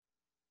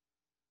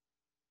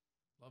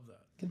Love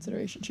that.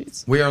 Consideration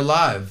sheets. We are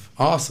live.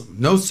 Awesome.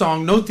 No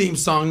song, no theme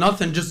song,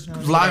 nothing. Just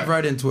live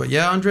right into it.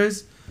 Yeah,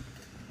 Andres?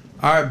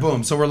 All right,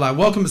 boom. So we're live.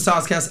 Welcome to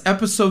SOSCAST,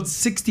 episode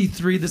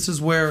 63. This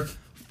is where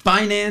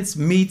finance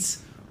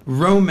meets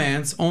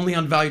romance, only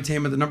on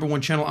Valuetainment, the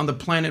 #1 channel on the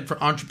planet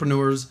for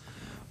entrepreneurs.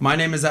 My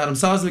name is Adam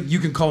Sosnick. You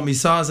can call me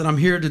Soz, and I'm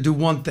here to do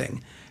one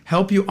thing.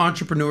 Help you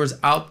entrepreneurs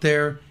out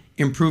there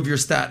improve your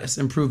status,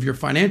 improve your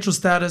financial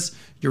status,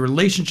 your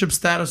relationship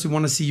status. We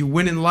want to see you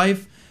win in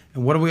life.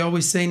 And what do we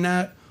always say,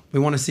 Nat? We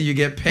want to see you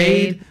get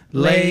paid,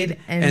 laid,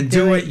 and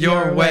do it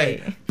your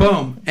way.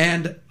 Boom.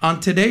 And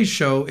on today's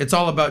show, it's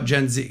all about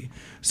Gen Z.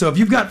 So if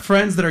you've got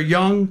friends that are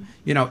young,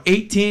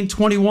 18,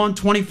 21,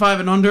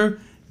 25 and under,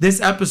 this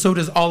episode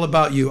is all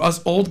about you.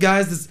 Us old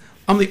guys,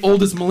 I'm the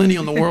oldest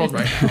millennial in the world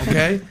right now,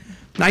 okay?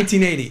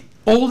 1980.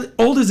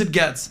 Old as it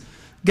gets.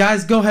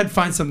 Guys, go ahead and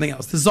find something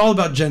else. This is all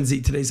about Gen Z,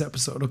 today's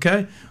episode,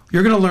 okay?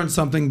 You're going to learn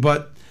something,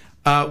 but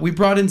we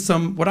brought in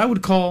some, what I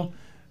would call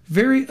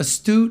very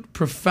astute,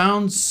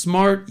 profound,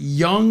 smart,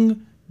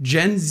 young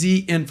Gen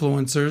Z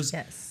influencers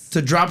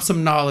to drop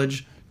some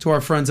knowledge to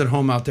our friends at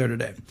home out there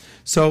today.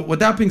 So with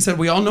that being said,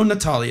 we all know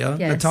Natalia.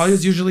 Yes.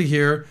 Natalia's usually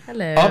here.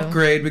 Hello.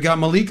 Upgrade. We got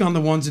Malik on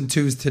the ones and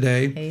twos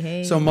today.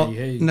 Hey. So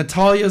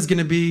Natalia's going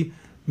to be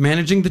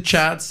managing the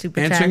chats,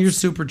 answering your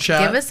super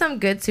chat. Give us some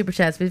good super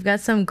chats. We've got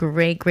some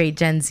great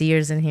Gen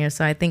Zers in here,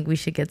 so I think we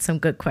should get some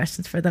good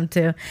questions for them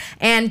too.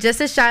 And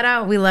just a shout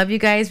out, we love you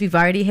guys. We've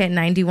already hit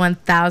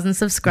 91,000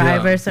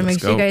 subscribers, so make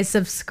sure you guys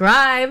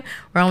subscribe.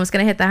 We're almost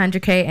going to hit the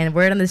 100K, and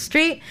word on the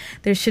street,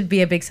 there should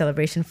be a big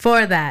celebration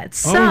for that.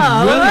 So,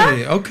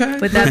 really? Okay.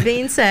 With that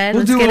being said,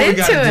 let's get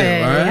into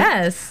it. Right?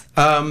 Yes.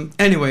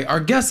 Anyway,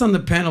 our guests on the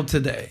panel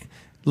today.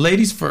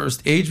 Ladies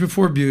first, age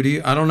before beauty.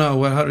 I don't know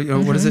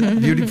what is it?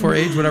 Beauty before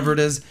age, whatever it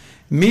is.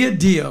 Mia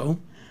Dio,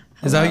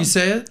 is that how you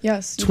say it?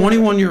 Yes.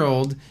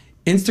 21-year-old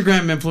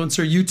Instagram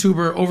influencer,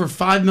 YouTuber, over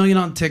 5 million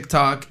on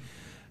TikTok,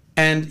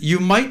 and you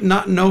might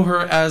not know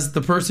her as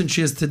the person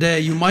she is today.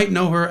 You might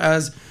know her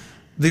as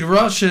the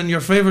Russian,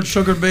 your favorite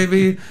sugar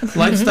baby,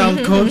 lifestyle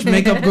coach,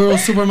 makeup girl,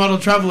 supermodel,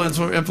 travel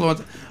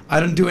influencer. I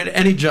didn't do it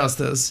any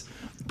justice.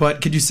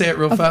 But could you say it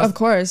real fast? Of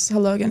course.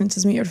 Hello again. It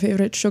is me, your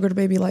favorite sugar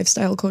baby,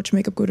 lifestyle coach,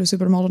 makeup guru,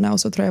 supermodel, now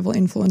also travel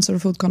influencer,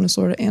 food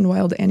connoisseur, and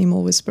wild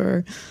animal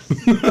whisperer.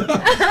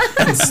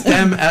 And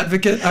STEM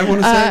advocate, I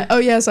want to say? Oh,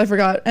 yes, I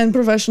forgot. And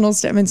professional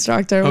STEM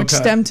instructor, which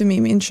STEM to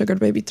me means sugar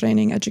baby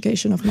training,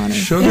 education of money.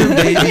 Sugar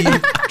baby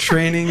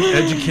training,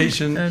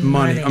 education,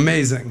 money.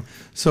 Amazing.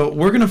 So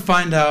we're going to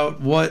find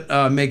out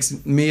what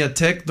makes Mia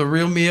tick, the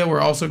real Mia.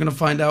 We're also going to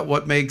find out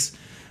what makes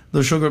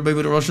the sugar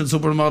baby, the Russian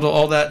supermodel,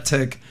 all that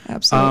tick.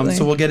 Absolutely.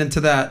 So we'll get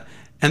into that.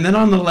 And then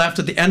on the left,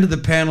 at the end of the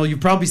panel, you've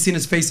probably seen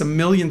his face a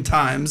million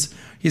times.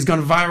 He's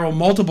gone viral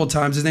multiple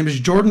times. His name is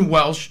Jordan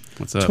Welch.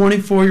 What's up?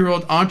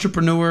 24-year-old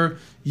entrepreneur,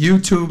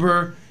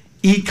 YouTuber,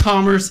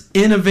 e-commerce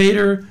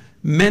innovator,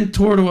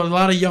 mentor to a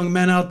lot of young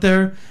men out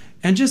there,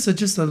 and just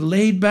a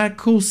laid-back,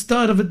 cool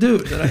stud of a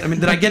dude.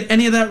 Did I get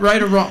any of that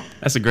right or wrong?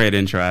 That's a great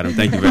intro, Adam.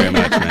 Thank you very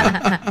much,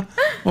 man.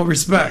 Well,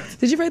 respect.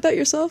 Did you write that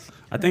yourself?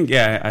 I think,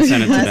 I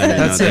sent it to them.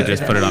 That's it. They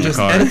just put it on the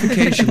card.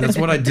 Edification. That's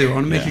what I do. I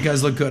want to make you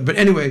guys look good. But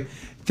anyway,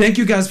 thank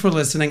you guys for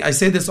listening. I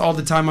say this all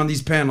the time on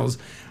these panels.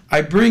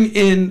 I bring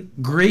in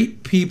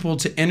great people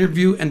to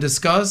interview and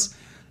discuss,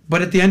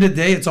 but at the end of the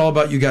day, it's all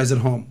about you guys at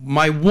home.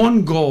 My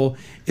one goal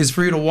is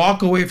for you to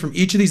walk away from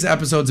each of these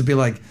episodes and be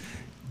like,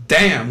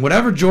 damn,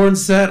 whatever Jordan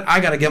said, I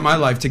got to get my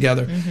life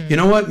together. Mm-hmm. You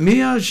know what?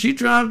 Mia, she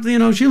dropped,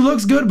 she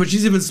looks good, but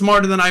she's even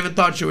smarter than I even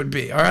thought she would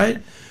be, all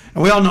right?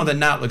 And we all know that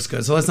Nat looks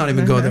good, so let's not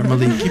even go there,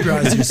 Malik. Keep your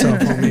eyes to yourself,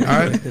 homie,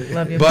 all right?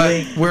 Love you, but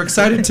Malik. We're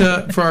excited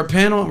for our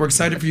panel. We're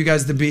excited for you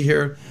guys to be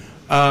here.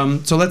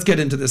 So let's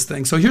get into this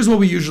thing. So here's what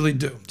we usually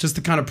do, just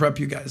to kind of prep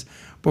you guys.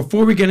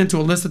 Before we get into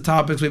a list of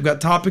topics, we've got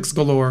topics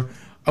galore.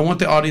 I want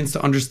the audience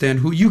to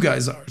understand who you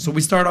guys are. So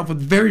we start off with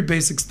very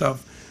basic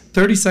stuff,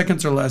 30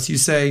 seconds or less. You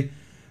say,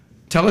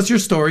 tell us your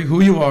story, who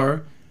you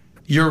are,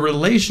 your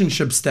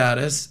relationship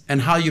status,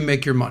 and how you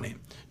make your money.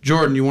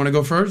 Jordan, you want to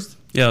go first?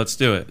 Yeah, let's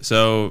do it.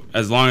 So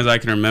as long as I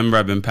can remember,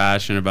 I've been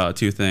passionate about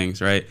two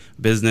things, right?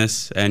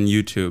 Business and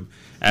YouTube.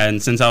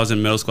 And since I was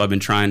in middle school, I've been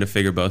trying to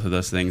figure both of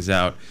those things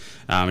out.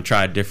 I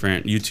tried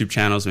different YouTube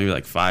channels, maybe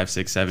like 5,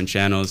 6, 7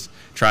 channels.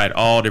 Tried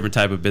all different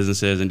type of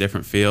businesses in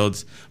different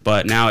fields.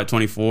 But now at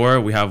 24,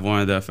 we have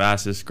one of the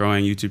fastest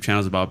growing YouTube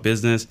channels about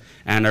business.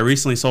 And I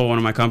recently sold one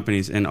of my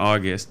companies in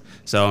August.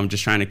 So I'm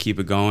just trying to keep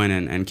it going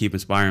and keep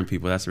inspiring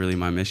people. That's really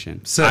my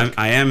mission.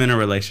 I am in a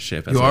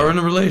relationship as well. You are in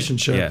a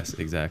relationship? Yes,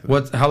 exactly.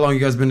 How long you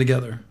guys been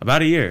together?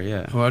 About a year,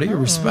 yeah. About a year,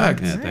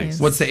 respect. Yeah, thanks.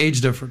 What's the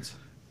age difference?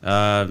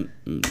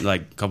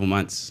 Like a couple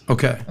months.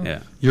 Okay.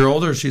 Yeah. You're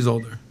older or she's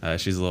older?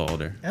 She's a little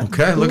older.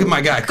 Okay, look at my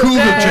guy.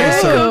 Cougar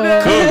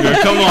chaser.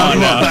 Cougar, come on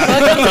now.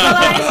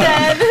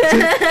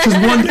 She's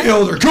one day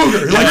older.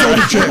 Cougar, like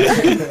older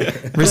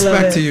chick.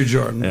 Respect to you,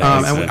 Jordan.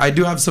 Yeah, and I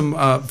do have some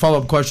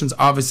follow-up questions,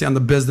 obviously, on the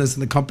business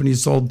and the company you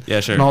sold.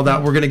 Yeah, sure. And all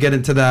that. We're going to get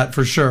into that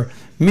for sure.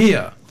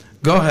 Mia,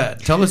 Go ahead.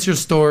 Tell us your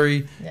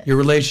story, your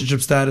relationship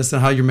status,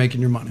 and how you're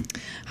making your money.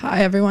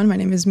 Hi, everyone. My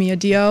name is Mia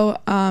Dio.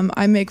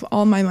 I make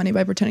all my money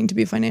by pretending to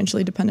be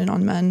financially dependent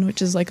on men,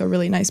 which is like a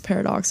really nice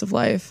paradox of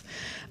life.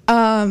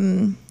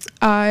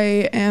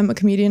 I am a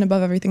comedian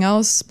above everything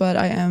else, but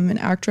I am an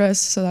actress,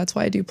 so that's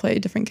why I do play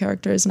different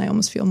characters, and I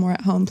almost feel more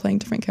at home playing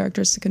different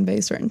characters to convey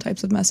certain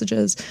types of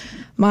messages.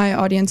 My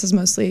audience is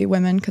mostly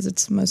women because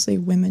it's mostly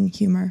women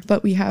humor,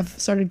 but we have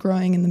started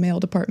growing in the male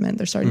department.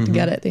 They're starting to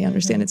get it. They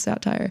understand it's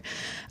satire.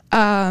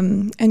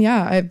 And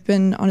yeah, I've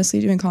been honestly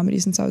doing comedy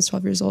since I was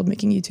 12 years old,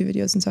 making YouTube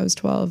videos since I was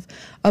 12,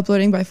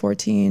 uploading by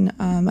 14.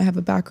 I have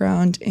a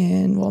background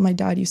in, well, my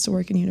dad used to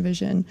work in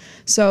Univision,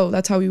 so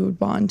that's how we would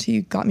bond.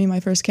 He got me my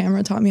first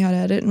camera, taught me how to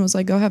edit, and was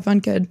like, go have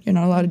fun, kid. You're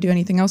not allowed to do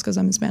anything else because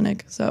I'm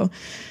Hispanic. So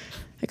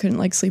I couldn't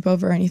like sleep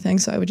over or anything,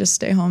 so I would just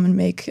stay home and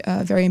make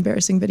very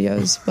embarrassing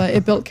videos, but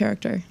it built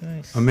character.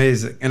 Nice.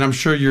 Amazing. And I'm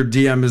sure your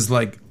DM is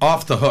like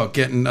off the hook,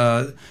 getting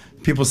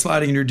people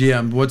sliding in your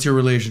DM. What's your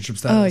relationship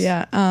status? Oh,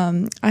 yeah.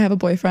 I have a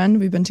boyfriend.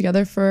 We've been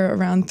together for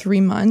around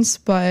 3 months,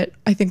 but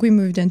I think we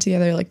moved in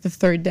together like the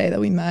third day that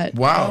we met.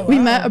 Wow. We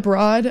met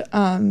abroad,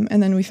 and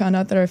then we found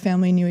out that our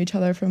family knew each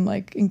other from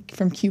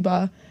from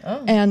Cuba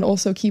and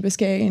also Key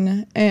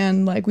Biscayne.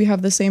 And like we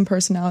have the same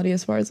personality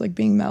as far as like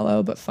being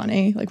mellow but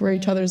funny. Like we're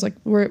each other's like,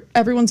 we're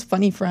everyone's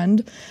funny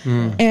friend.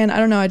 And I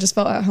don't know, I just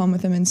felt at home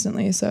with him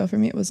instantly. So for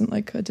me, it wasn't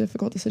like a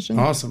difficult decision.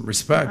 Awesome.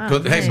 Respect. Wow,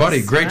 Good. nice. Hey,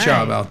 buddy, great All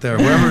job right. out there.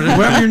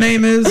 Wherever your name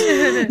is,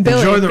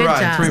 enjoy the Good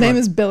ride. job. 3 His name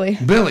months. is Billy.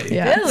 Billy.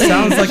 Yeah. Billy.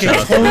 Sounds like a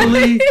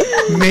totally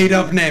made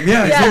up name.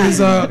 Yeah, his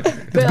name is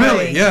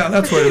Billy. Yeah,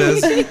 that's what it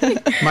is.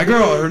 My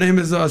girl, her name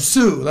is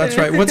Sue. That's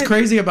right. What's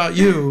crazy about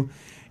you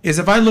is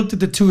if I looked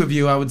at the two of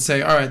you, I would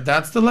say, all right,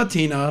 that's the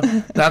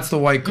Latina, that's the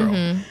white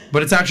girl.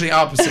 But it's actually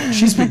opposite.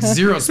 She speaks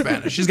zero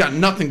Spanish. She's got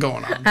nothing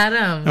going on.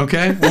 Adam.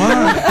 Okay? What?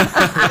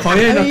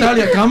 Oye,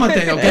 Natalia,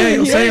 cámate, okay?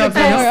 Yo sé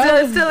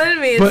It's still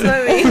in me.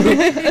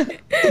 It's in me.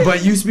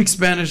 But you speak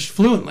Spanish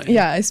fluently.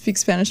 Yeah, I speak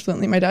Spanish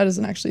fluently. My dad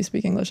doesn't actually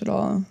speak English at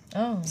all.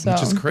 Oh. So,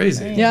 Which is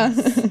crazy. yeah.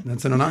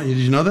 That's an honor. Did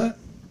you know that?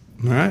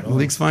 All right. Well,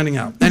 Leek's finding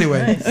out.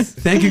 Anyway,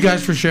 thank you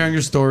guys for sharing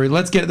your story.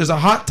 Let's get it. There's a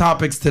hot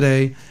topics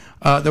today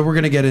that we're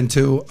going to get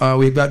into.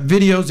 We've got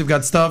videos. We've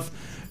got stuff.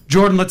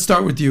 Jordan, let's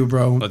start with you,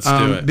 bro. Let's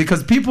do it.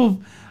 Because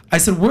people, I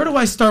said, where do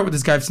I start with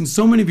this guy? I've seen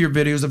so many of your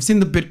videos. I've seen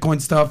the Bitcoin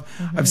stuff.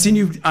 I've seen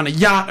you on a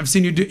yacht. I've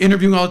seen you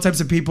interviewing all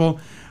types of people.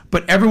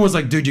 But everyone was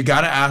like, dude, you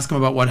got to ask him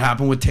about what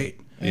happened with Tate.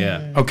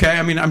 Yeah. Okay?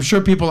 I mean, I'm sure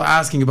people are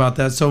asking about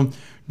that. So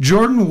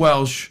Jordan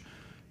Welch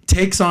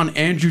takes on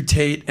Andrew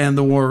Tate and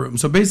the War Room.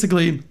 So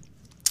basically,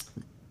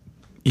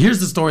 here's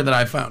the story that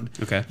I found.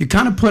 Okay. You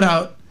kind of put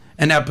out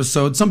an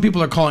episode. Some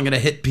people are calling it a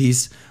hit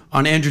piece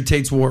on Andrew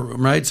Tate's War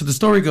Room, right? So the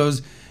story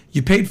goes,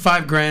 you paid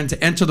 $5,000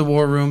 to enter the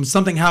War Room.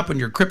 Something happened,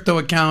 your crypto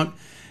account.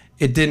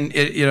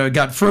 It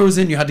got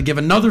frozen. You had to give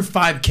another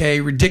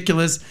 $5,000,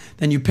 ridiculous.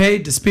 Then you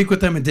paid to speak with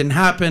them. It didn't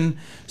happen.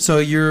 So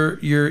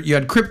you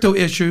had crypto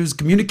issues,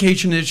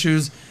 communication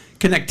issues,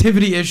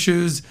 connectivity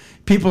issues.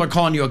 People are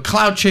calling you a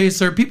clout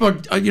chaser. People are,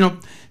 people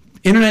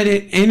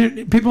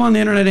on the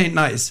internet ain't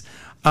nice.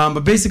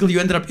 But basically, you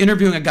ended up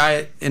interviewing a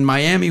guy in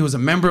Miami who was a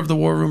member of the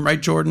War Room, right,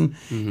 Jordan?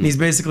 And he's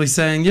basically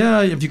saying,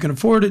 yeah, if you can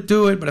afford it,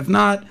 do it. But if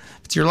not,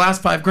 if it's your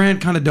last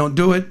 $5,000, kind of don't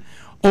do it.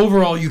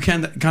 Overall, you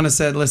kind of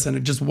said, listen,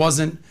 it just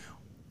wasn't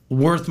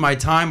worth my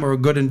time or a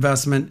good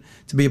investment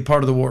to be a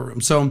part of the War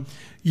Room. So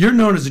you're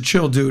known as a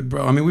chill dude,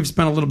 bro. I mean, we've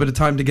spent a little bit of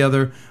time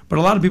together, but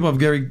a lot of people have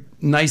very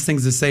nice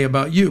things to say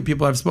about you,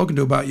 people I've spoken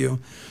to about you.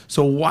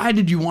 So why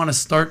did you want to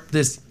start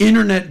this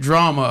internet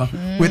drama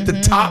with the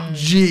top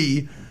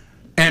G,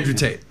 Andrew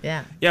Tate?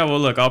 Yeah. Yeah, well,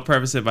 look, I'll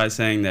preface it by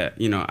saying that,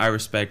 I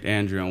respect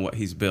Andrew and what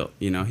he's built.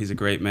 He's a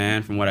great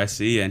man from what I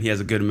see, and he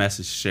has a good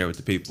message to share with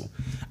the people.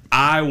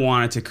 I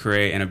wanted to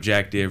create an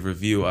objective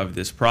review of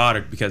this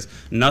product because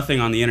nothing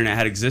on the internet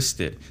had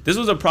existed. This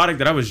was a product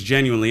that I was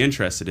genuinely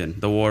interested in,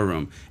 the War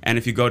Room. And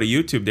if you go to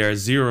YouTube, there are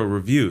 0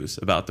 reviews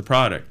about the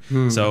product.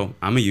 So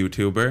I'm a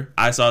YouTuber.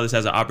 I saw this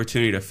as an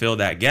opportunity to fill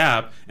that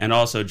gap and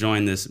also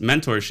join this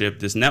mentorship,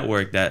 this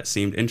network that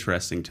seemed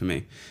interesting to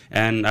me.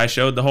 And I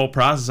showed the whole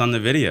process on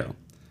the video.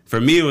 For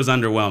me, it was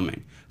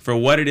underwhelming. For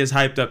what it is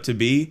hyped up to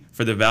be,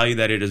 for the value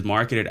that it is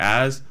marketed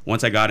as,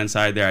 once I got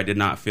inside there, I did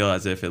not feel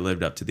as if it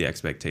lived up to the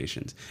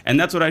expectations. And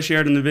that's what I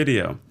shared in the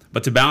video.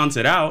 But to balance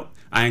it out,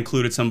 I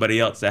included somebody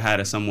else that had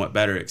a somewhat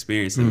better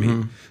experience than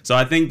me. So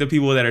I think the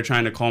people that are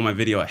trying to call my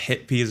video a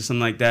hit piece or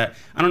something like that,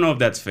 I don't know if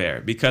that's fair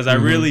because I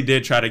really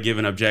did try to give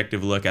an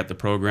objective look at the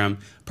program.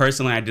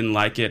 Personally, I didn't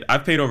like it.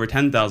 I've paid over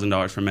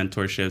 $10,000 for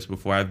mentorships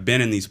before. I've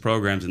been in these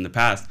programs in the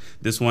past.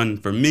 This one,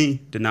 for me,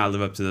 did not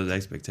live up to those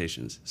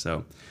expectations.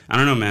 So I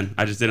don't know, man.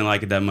 I just didn't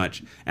like it that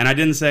much. And I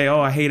didn't say,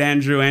 oh, I hate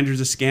Andrew. Andrew's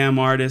a scam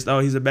artist. Oh,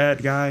 he's a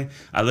bad guy.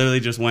 I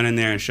literally just went in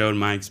there and showed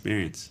my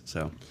experience.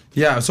 So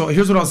Yeah, so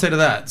here's what I'll say to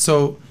that.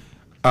 So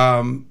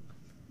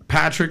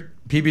Patrick,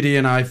 PBD,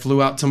 and I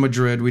flew out to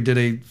Madrid. We did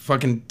a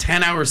fucking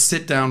 10-hour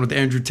sit-down with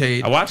Andrew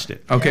Tate. I watched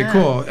it. Okay, Yeah.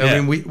 cool. Yeah. I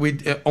mean, we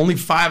only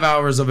 5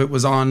 hours of it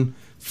was on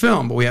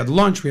film, but we had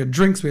lunch, we had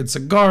drinks, we had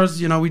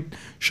cigars. We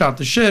shot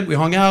the shit, we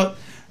hung out.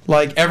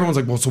 like everyone's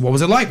like, well, so what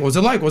was it like? What was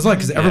it like? What was it like?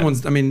 Because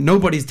everyone's, I mean,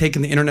 nobody's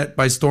taken the internet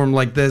by storm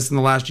like this in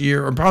the last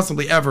year or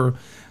possibly ever,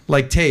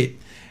 like Tate.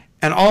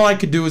 And all I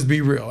could do was be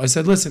real. I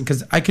said, listen,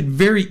 because I could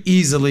very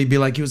easily be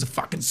like, he was a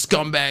fucking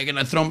scumbag, and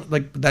I throw him,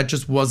 like, that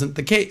just wasn't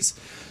the case.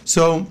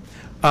 So,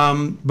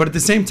 but at the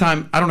same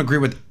time, I don't agree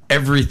with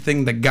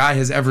everything the guy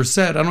has ever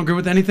said. I don't agree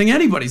with anything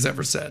anybody's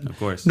ever said. Of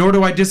course. Nor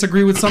do I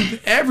disagree with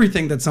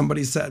everything that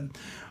somebody said.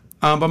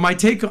 But my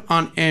take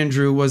on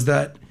Andrew was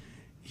that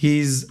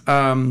he's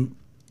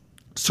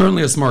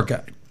certainly a smart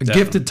guy, a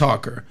gifted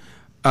talker,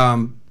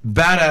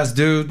 badass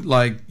dude.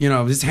 Like, you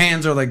know, his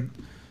hands are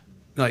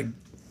like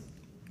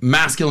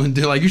masculine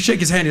dude. Like, you shake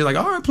his hand, you're like,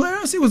 all right, player,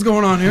 I see what's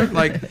going on here.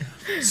 Like,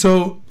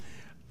 so,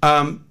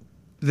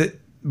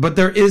 but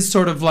there is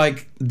sort of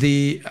like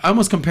I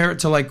almost compare it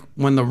to like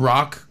when The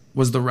Rock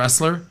was the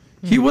wrestler.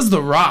 He was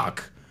The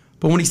Rock,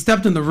 but when he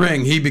stepped in the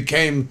ring, he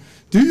became,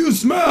 do you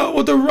smell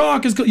what The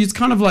Rock is? It's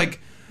kind of like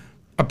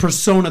a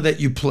persona that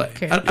you play.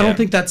 Okay. I don't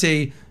think that's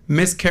a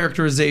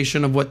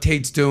mischaracterization of what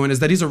Tate's doing, is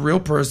that he's a real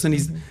person.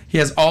 He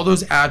has all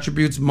those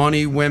attributes,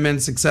 money,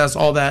 women, success,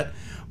 all that.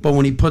 But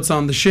when he puts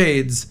on the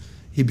shades,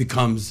 he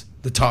becomes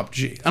the top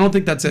G. I don't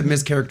think that's a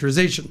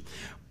mischaracterization.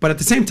 But at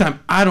the same time,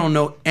 I don't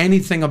know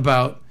anything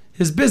about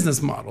his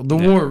business model, the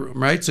War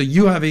Room, right? So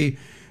you have a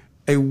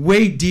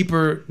way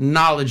deeper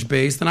knowledge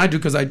base than I do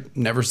because I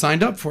never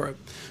signed up for it.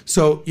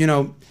 So, you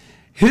know,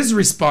 his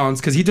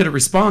response, because he did a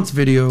response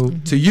video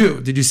to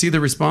you. Did you see the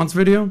response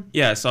video?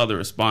 Yeah, I saw the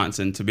response.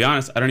 And to be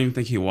honest, I don't even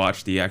think he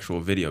watched the actual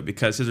video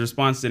because his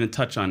response didn't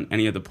touch on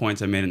any of the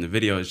points I made in the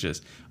video. It's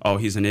just, oh,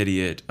 he's an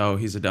idiot. Oh,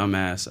 he's a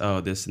dumbass.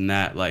 Oh, this and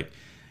that. Like,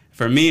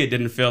 for me, it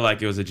didn't feel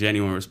like it was a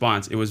genuine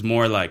response. It was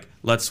more like,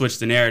 let's switch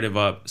the narrative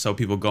up so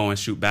people go and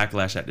shoot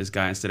backlash at this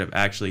guy instead of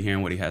actually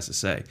hearing what he has to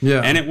say. Yeah.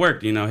 And it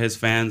worked. You know, his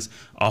fans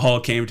all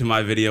came to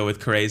my video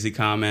with crazy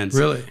comments.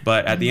 Really?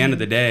 But at the end of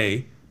the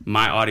day,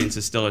 my audience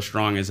is still as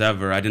strong as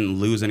ever. I didn't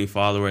lose any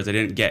followers. I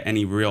didn't get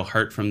any real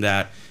hurt from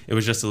that. It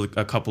was just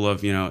a couple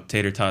of, you know,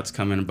 tater tots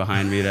coming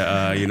behind me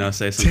to, you know,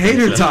 say something.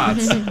 Tater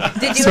tots.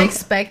 Did you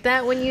expect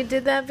that when you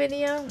did that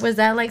video? Was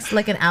that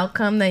like an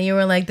outcome that you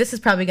were like, this is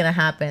probably going to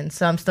happen,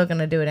 so I'm still going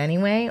to do it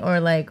anyway? Or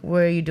like,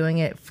 were you doing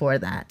it for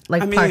that?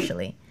 Like,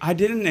 partially? I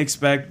didn't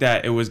expect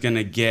that it was going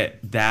to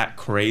get that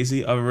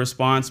crazy of a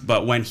response.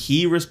 But when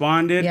he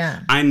responded,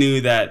 I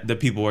knew that the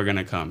people were going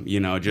to come, you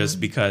know,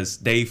 just because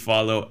they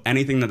follow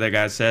anything that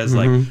guy says,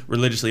 like,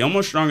 religiously,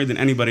 almost stronger than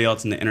anybody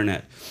else on the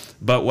internet.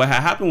 But what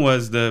happened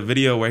was the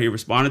video where he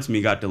responded to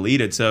me got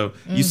deleted. So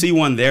you see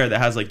one there that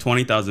has like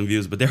 20,000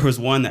 views, but there was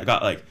one that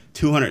got like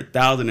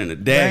 200,000 in a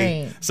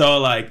day. Right. So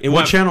like,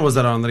 what channel was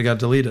that on that it got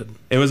deleted?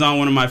 It was on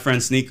one of my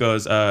friend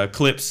Sneeko's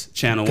Clips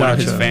channel. Gotcha. One of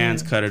his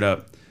fans cut it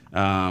up.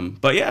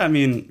 But yeah, I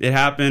mean, it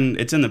happened.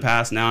 It's in the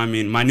past now. I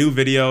mean, my new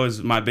video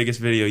is my biggest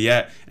video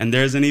yet, and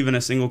there isn't even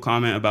a single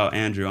comment about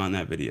Andrew on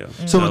that video.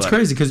 So it's like,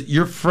 crazy because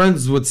you're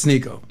friends with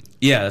Sneeko.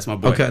 Yeah, that's my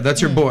boy. Okay, that's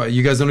your boy.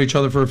 You guys known each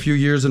other for a few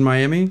years in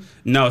Miami?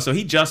 No, so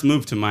he just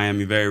moved to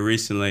Miami very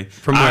recently.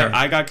 From where?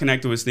 I got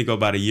connected with Sneeko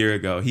about a year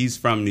ago. He's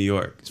from New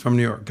York. He's from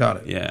New York. Got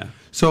it. Yeah.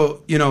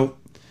 So, you know,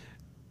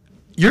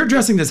 you're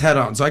addressing this head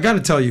on. So I got to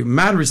tell you,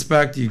 mad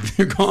respect.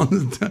 You're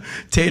calling the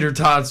tater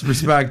tots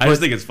respect. I just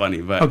think it's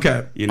funny, but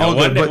okay, you know,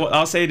 one day,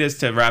 I'll say this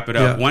to wrap it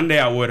up. Yeah. One day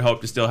I would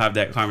hope to still have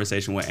that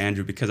conversation with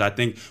Andrew because I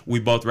think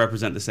we both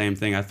represent the same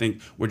thing. I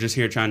think we're just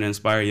here trying to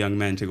inspire young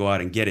men to go out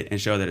and get it and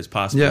show that it's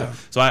possible. Yeah.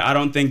 So I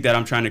don't think that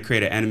I'm trying to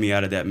create an enemy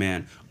out of that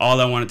man.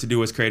 All I wanted to do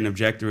was create an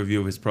objective review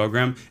of his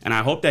program, and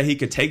I hope that he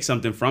could take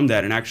something from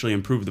that and actually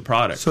improve the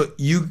product. So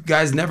you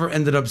guys never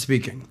ended up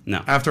speaking?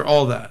 No. After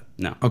all that?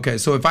 No. Okay,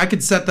 so if I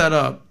could set that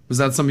up, is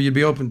that something you'd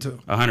be open to?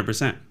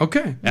 100%.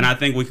 Okay. And I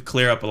think we could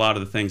clear up a lot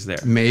of the things there.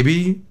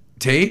 Maybe,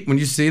 Tate, when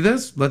you see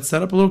this, let's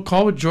set up a little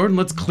call with Jordan.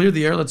 Let's clear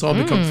the air. Let's all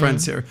become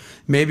friends here.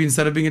 Maybe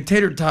instead of being a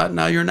tater tot,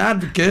 now you're an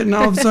advocate, and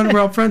all of a sudden we're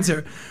all friends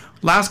here.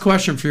 Last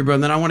question for you, bro,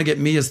 and then I want to get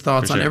Mia's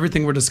thoughts on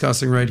everything we're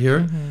discussing right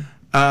here.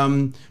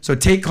 So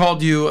Tate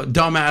called you a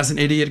dumbass, an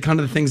idiot, kind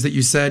of the things that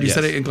you said. You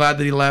said, I'm glad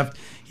that he left.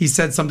 He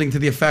said something to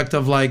the effect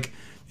of like,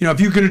 you know, if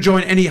you're going to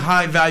join any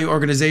high-value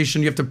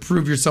organization, you have to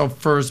prove yourself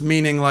first,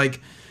 meaning like,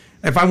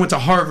 if I went to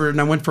Harvard and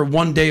I went for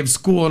one day of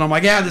school and I'm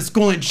like, yeah, this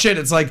school ain't shit.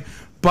 It's like,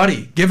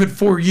 buddy, give it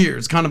 4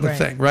 years, kind of a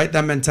thing, right?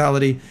 That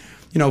mentality.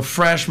 You know,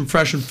 Fresh from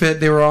Fresh and Fit,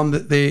 they were on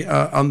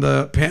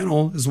the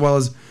panel, as well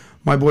as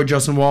my boy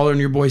Justin Waller and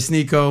your boy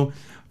Sneeko.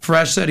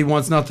 Fresh said he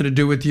wants nothing to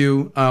do with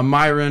you.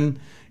 Myron,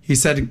 he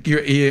said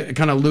he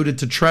kind of alluded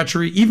to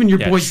treachery. Even your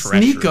boy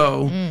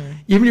Sneeko,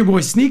 even your boy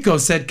Sneeko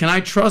said, can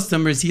I trust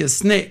him or is he a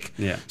snake?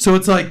 Yeah. So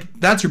it's like,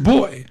 that's your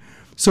boy.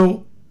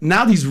 So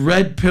now these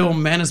red pill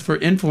manosphere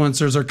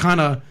influencers are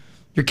kind of,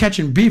 you're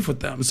catching beef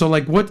with them. So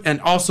like what, and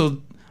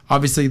also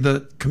obviously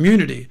the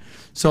community.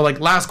 So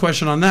like last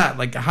question on that,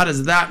 like how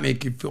does that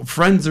make you feel?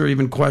 Friends are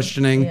even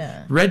questioning,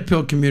 red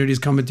pill communities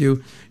coming to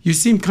you. You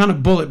seem kind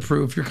of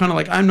bulletproof. You're kind of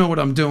like, I know what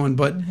I'm doing,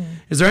 but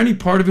is there any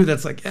part of you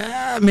that's like,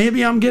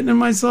 maybe I'm getting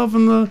myself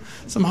in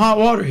some hot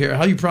water here?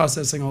 How are you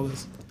processing all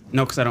this?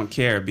 No, because I don't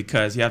care.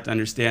 Because you have to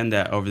understand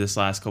that over this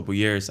last couple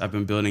years, I've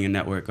been building a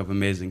network of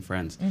amazing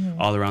friends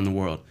all around the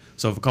world.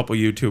 So if a couple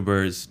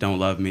YouTubers don't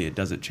love me, it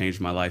doesn't change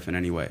my life in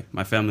any way.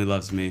 My family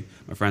loves me.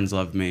 My friends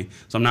love me.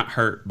 So I'm not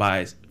hurt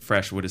by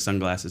Fresh with his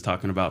sunglasses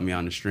talking about me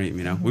on the stream.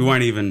 You know, we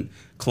weren't even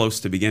close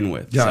to begin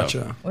with. Gotcha.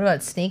 So. What about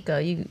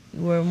Sneeko? You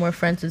were more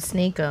friends with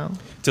Sneeko.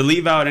 To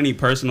leave out any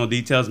personal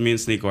details, me and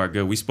Sneeko are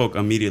good. We spoke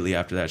immediately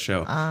after that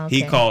show. Okay.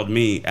 He called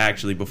me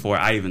actually before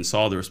I even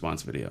saw the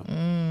response video.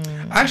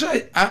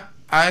 Actually,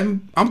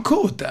 I'm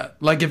cool with that.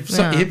 Like if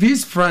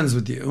he's friends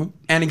with you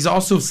and he's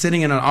also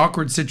sitting in an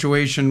awkward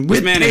situation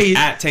with Tate,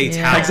 at Tate's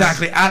house.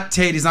 Exactly, at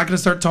Tate, he's not going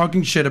to start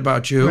talking shit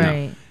about you.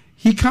 Right.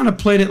 He kind of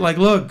played it like,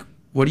 look,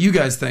 what do you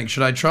guys think?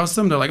 Should I trust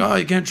him? They're like, oh,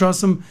 you can't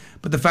trust him.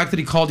 But the fact that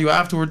he called you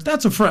afterwards,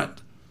 that's a friend.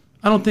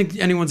 I don't think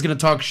anyone's going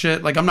to talk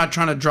shit. Like, I'm not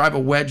trying to drive a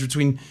wedge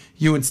between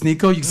you and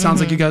Sneeko. You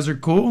sounds like you guys are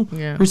cool.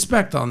 Yeah.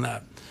 Respect on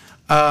that.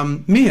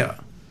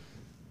 Mia.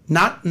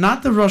 Not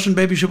the Russian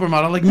baby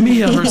supermodel, like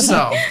Mia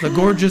herself, the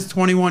gorgeous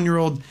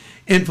 21-year-old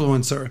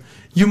influencer.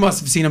 You must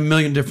have seen a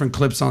million different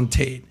clips on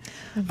Tate.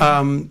 What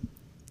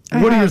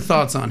are your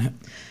thoughts on him?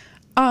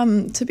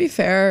 To be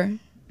fair,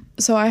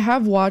 so I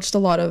have watched a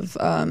lot of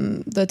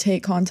the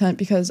Tate content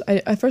because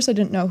at first I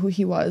didn't know who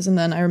he was, and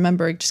then I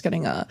remember just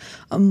getting a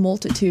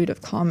multitude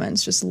of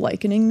comments just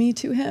likening me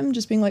to him,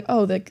 just being like,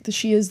 oh,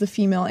 she is the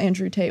female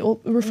Andrew Tate, well,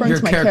 referring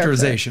to my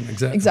characterization,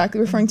 character.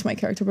 Exactly, referring to my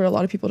character, but a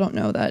lot of people don't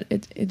know that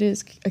it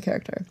is a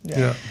character.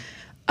 Yeah.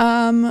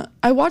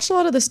 I watched a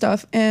lot of this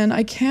stuff, and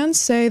I can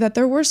say that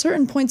there were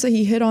certain points that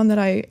he hit on that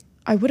I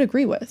would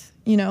agree with.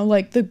 You know,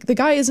 like the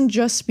guy isn't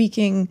just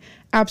speaking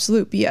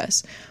absolute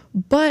BS,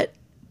 but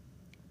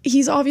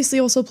he's obviously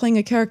also playing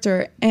a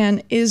character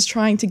and is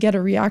trying to get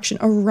a reaction,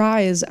 a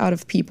rise out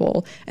of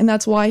people. And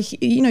that's why,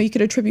 you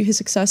could attribute his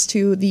success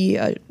to the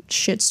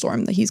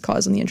shitstorm that he's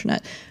caused on the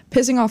internet,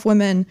 pissing off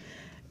women,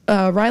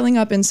 riling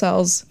up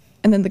incels,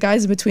 and then the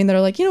guys in between that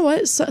are like, you know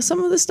what,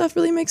 some of this stuff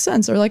really makes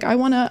sense. Or like, I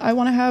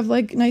wanna have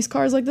like nice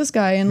cars like this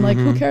guy, and like,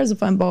 who cares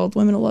if I'm bald?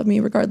 Women will love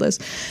me regardless.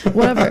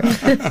 Whatever.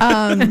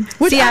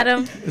 See,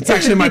 Adam? It's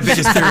actually my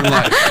biggest fear in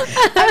life.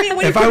 I mean,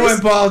 if I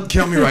went bald,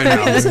 kill me right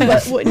now. Listen,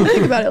 but when you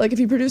think about it, like if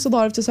you produce a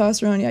lot of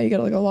testosterone, you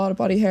get like a lot of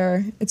body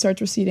hair. It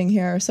starts receding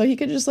here. So he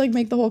could just like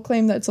make the whole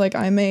claim that it's like,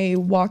 I'm a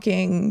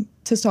walking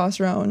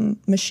testosterone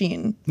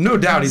machine. No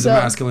doubt he's a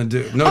masculine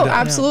dude. No doubt.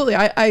 Absolutely.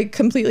 I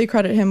completely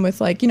credit him with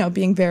like,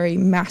 being very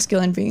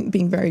masculine,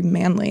 being very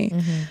manly.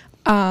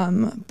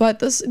 But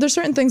there's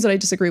certain things that I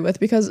disagree with,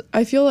 because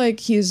I feel like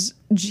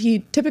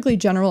he typically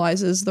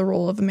generalizes the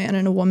role of a man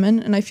and a woman,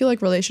 and I feel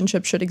like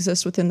relationships should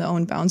exist within the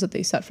own bounds that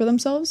they set for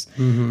themselves.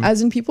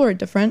 As in, people are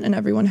different and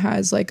everyone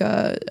has like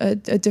a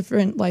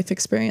different life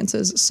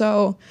experiences.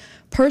 So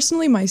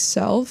personally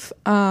myself,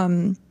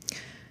 although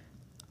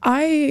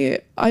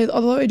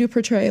I do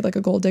portray like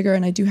a gold digger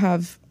and I do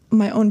have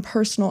my own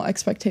personal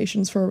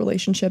expectations for a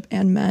relationship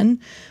and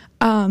men,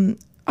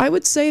 I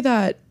would say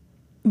that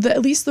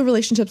at least the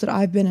relationships that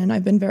I've been in,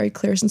 I've been very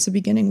clear since the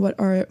beginning what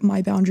are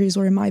my boundaries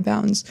or my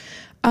bounds.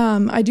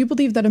 I do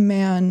believe that a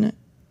man,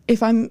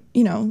 if I'm,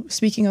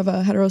 speaking of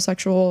a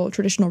heterosexual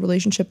traditional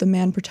relationship, the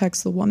man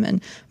protects the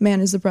woman.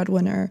 Man is the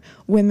breadwinner.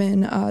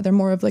 Women, they're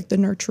more of like the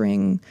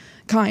nurturing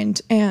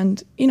kind.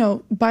 And,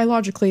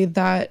 biologically,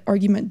 that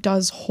argument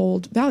does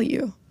hold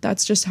value.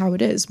 That's just how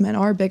it is. Men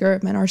are bigger.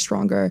 Men are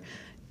stronger.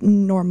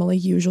 Normally,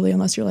 usually,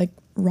 unless you're like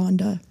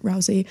Ronda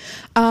Rousey.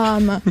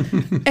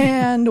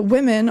 And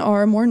women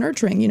are more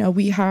nurturing.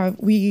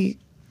 We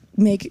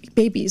make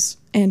babies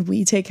and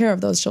we take care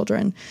of those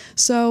children.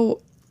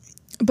 So,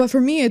 but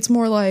for me, it's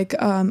more like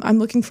I'm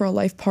looking for a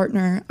life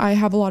partner. I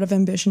have a lot of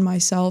ambition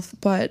myself,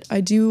 but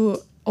I do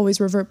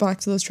always revert back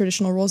to those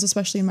traditional roles,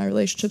 especially in my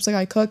relationships. Like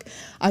I cook,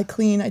 I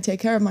clean, I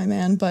take care of my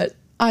man, but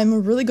I'm a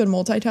really good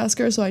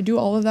multitasker, so I do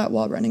all of that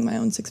while running my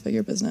own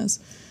 6-figure business.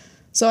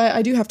 So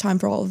I do have time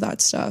for all of that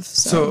stuff.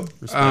 So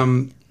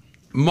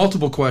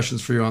multiple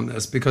questions for you on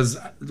this, because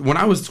when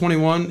I was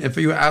 21, if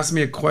you asked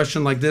me a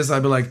question like this,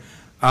 I'd be like,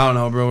 I don't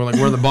know, bro. Like,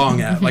 where the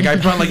bong at? Like, I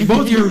probably like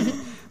both your,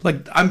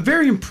 like, I'm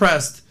very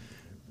impressed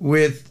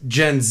with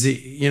Gen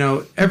Z.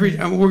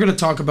 We're gonna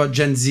talk about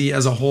Gen Z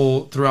as a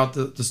whole throughout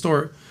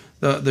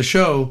the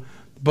show,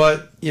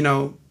 but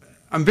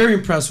I'm very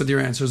impressed with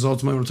your answers.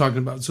 Ultimately, what we're talking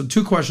about. So,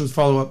 2 questions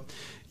follow up.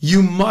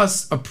 You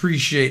must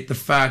appreciate the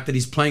fact that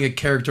he's playing a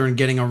character and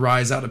getting a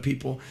rise out of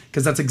people,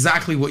 because that's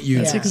exactly what you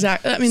do. That's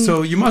exactly. I mean,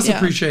 so you must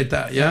appreciate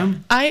that, yeah?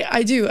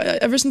 I do.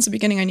 Ever since the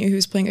beginning, I knew he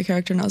was playing a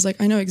character, and I was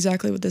like, I know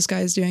exactly what this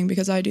guy is doing,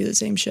 because I do the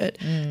same shit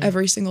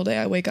every single day.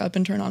 I wake up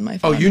and turn on my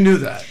phone. Oh, you knew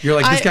that. You're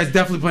like, this guy's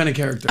definitely playing a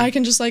character. I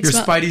can just like your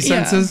spidey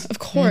senses. Yeah, of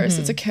course,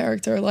 it's a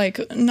character. Like,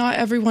 not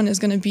everyone is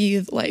going to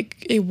be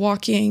like a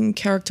walking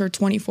character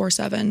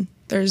 24/7.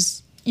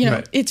 There's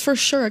right. It's for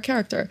sure a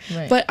character.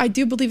 Right. But I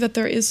do believe that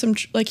there is some,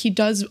 like, he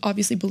does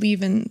obviously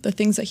believe in the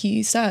things that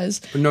he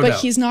says, no but doubt.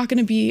 He's not going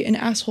to be an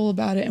asshole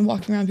about it and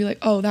walking around and be like,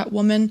 oh, that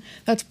woman,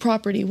 that's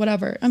property,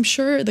 whatever. I'm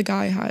sure the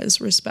guy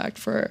has respect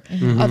for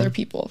other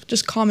people,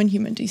 just common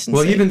human decency.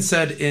 Well, he even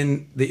said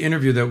in the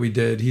interview that we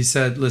did, he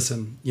said,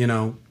 listen,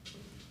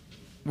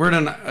 we're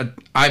in an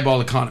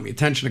eyeball economy,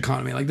 attention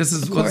economy. Like this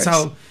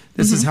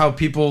is how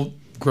people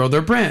grow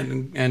their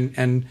brand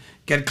and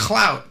get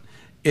clout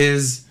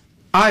is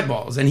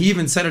eyeballs. And he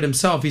even said it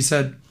himself. He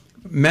said,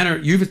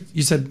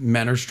 you said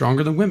men are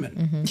stronger than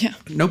women. Yeah.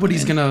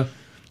 Nobody's gonna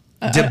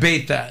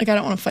debate that. Like I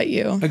don't want to fight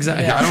you.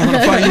 Exactly. Yeah. I don't want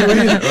to fight you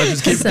either. Let's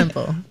just keep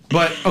simple.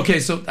 But okay,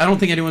 so I don't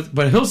think anyone.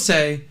 But he'll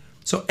say,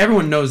 so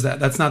everyone knows that.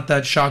 That's not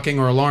that shocking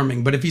or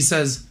alarming. But if he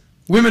says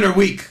women are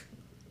weak,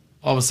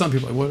 all of a sudden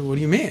people are like, what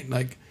do you mean?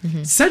 Like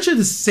essentially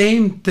the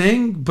same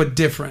thing but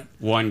different.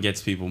 One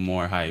gets people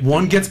more hype.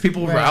 One gets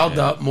people riled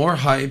up, more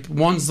hype.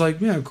 One's like,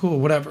 yeah, cool,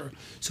 whatever.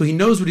 So he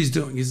knows what he's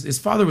doing. His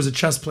father was a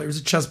chess player. He's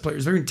a chess player.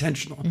 He's very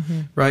intentional,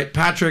 right?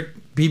 Patrick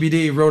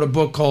BBD wrote a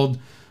book called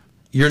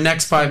Your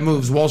Next 5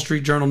 Moves, Wall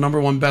Street Journal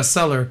 #1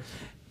 bestseller.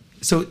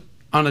 So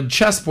on a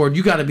chessboard,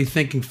 you got to be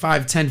thinking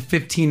 5, 10,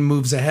 15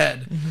 moves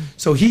ahead.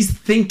 So he's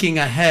thinking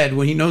ahead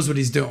when he knows what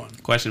he's doing.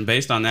 Question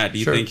based on that, do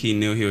you think he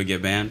knew he would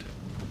get banned?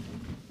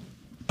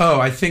 Oh,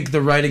 I think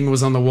the writing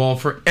was on the wall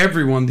for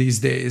everyone these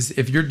days.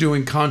 If you're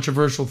doing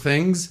controversial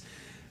things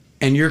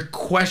and you're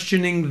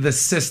questioning the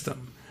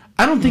system.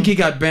 I don't think he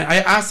got banned. I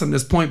asked him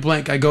this point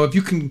blank. I go, if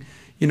you can,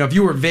 if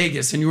you were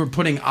Vegas and you were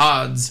putting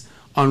odds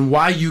on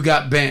why you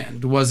got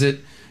banned, was it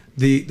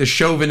the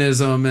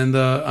chauvinism and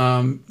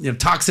the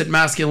toxic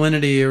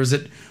masculinity, or is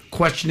it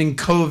questioning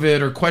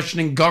COVID or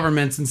questioning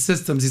governments and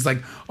systems? He's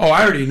like, oh,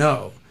 I already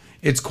know.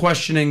 It's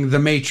questioning the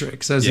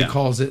matrix, as he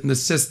calls it, and the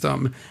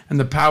system and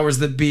the powers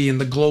that be and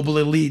the global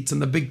elites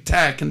and the big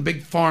tech and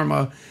big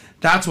pharma.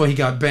 That's why he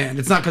got banned.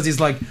 It's not because he's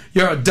like,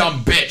 you're a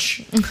dumb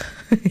bitch.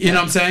 You know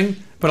what I'm saying?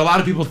 But a lot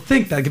of people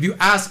think that. Like if you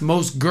ask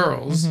most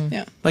girls,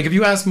 like if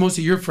you ask most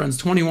of your friends,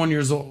 21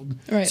 years old.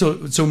 Right. So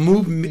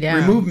remove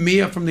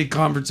Mia from the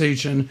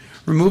conversation,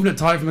 remove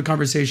Natalia from the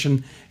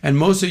conversation, and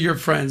most of your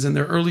friends in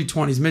their early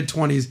 20s, mid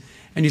 20s,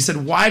 and you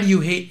said, why do you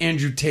hate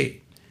Andrew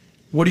Tate?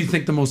 What do you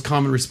think the most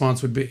common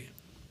response would be?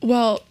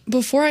 Well,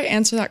 before I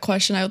answer that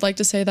question, I would like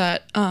to say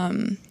that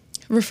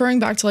referring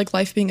back to like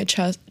life being a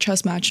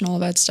chess match and all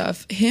of that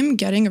stuff, him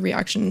getting a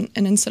reaction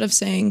and instead of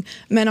saying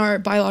men are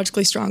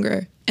biologically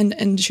stronger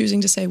and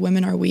choosing to say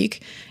women are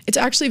weak, it's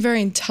actually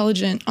very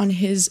intelligent on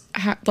his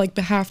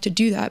behalf to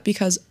do that,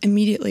 because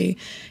immediately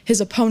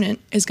his opponent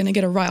is going to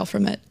get a rile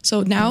from it.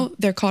 So now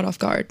they're caught off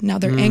guard. Now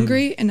they're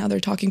angry, and now they're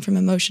talking from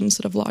emotion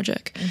instead of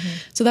logic.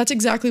 So that's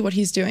exactly what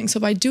he's doing. So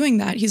by doing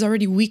that, he's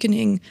already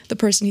weakening the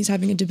person he's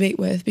having a debate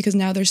with, because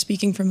now they're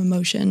speaking from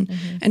emotion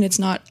and it's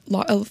not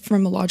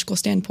from a logical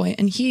standpoint.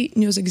 And he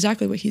knows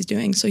exactly what he's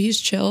doing. So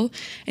he's chill,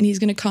 and he's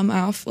going to come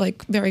off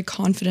like very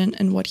confident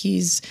in what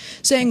he's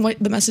saying, what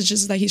the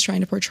messages that he's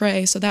trying to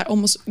portray. So that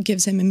almost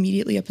gives him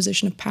immediately a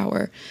position of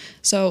power.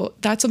 So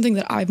that's something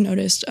that I've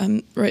noticed,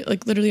 right,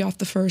 like literally off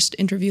the first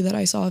interview that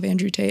I saw of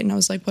Andrew Tate, and I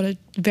was like, what a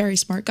very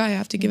smart guy. I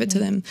have to give it to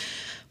them.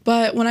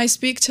 But when I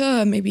speak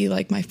to maybe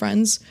like my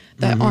friends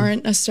that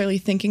aren't necessarily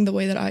thinking the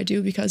way that I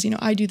do, because,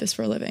 I do this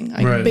for a living.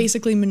 I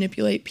basically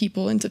manipulate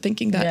people into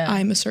thinking that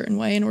I'm a certain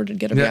way in order to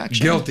get a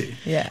reaction. Guilty.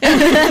 Yeah.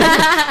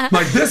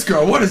 Like this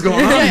girl, what is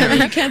going on here?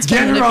 You can't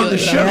Get her on the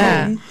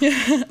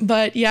show.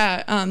 But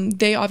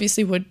they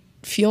obviously would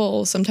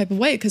feel some type of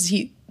way, because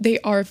they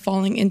are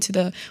falling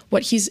into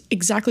what he's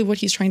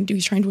trying to do.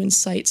 He's trying to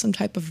incite some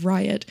type of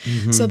riot.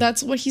 So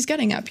that's what he's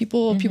getting at.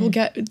 People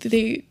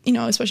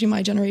especially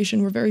my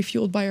generation, we're very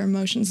fueled by our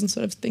emotions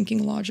instead of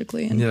thinking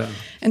logically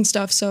and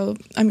stuff. So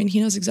I mean,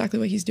 he knows exactly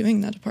what he's doing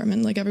in that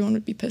department. Like everyone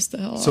would be pissed the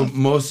hell off. So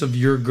most of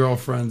your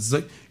girlfriends,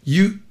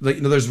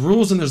 there's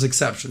rules and there's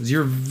exceptions.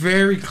 You're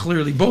very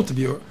clearly, both of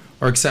you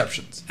are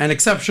exceptions and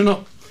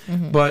exceptional.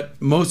 But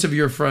most of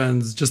your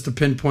friends, just to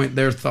pinpoint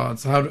their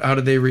thoughts, how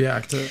do they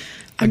react to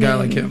a guy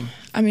like him?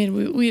 I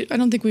mean, we I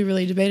don't think we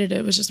really debated it.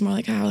 It was just more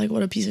like,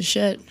 what a piece of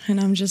shit. And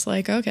I'm just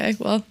like, okay,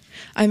 well,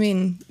 I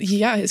mean,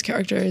 his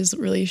character is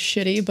really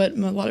shitty, but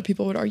a lot of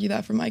people would argue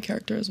that for my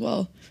character as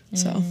well.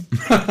 So,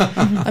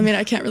 I mean,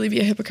 I can't really be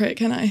a hypocrite,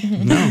 can I?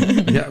 No.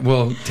 Yeah,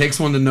 well,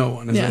 takes one to know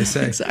one, as they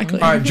say. Exactly.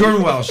 All right,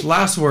 Jordan Welch,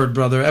 last word,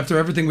 brother. After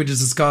everything we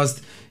just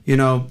discussed, you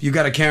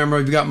got a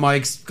camera, you got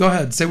mics. Go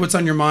ahead, say what's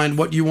on your mind,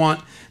 what you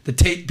want the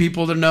Tate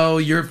people to know,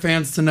 your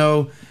fans to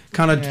know,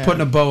 kind of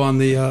putting a bow on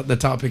the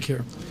topic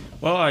here.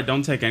 Well, I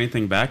don't take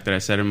anything back that I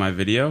said in my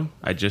video.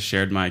 I just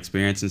shared my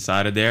experience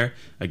inside of there.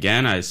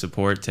 Again, I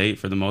support Tate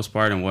for the most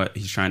part and what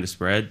he's trying to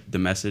spread, the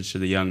message to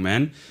the young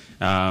men.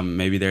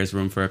 Maybe there's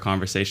room for a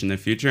conversation in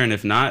the future. And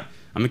if not,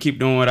 I'm going to keep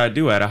doing what I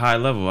do at a high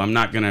level. I'm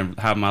not going to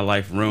have my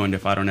life ruined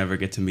if I don't ever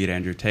get to meet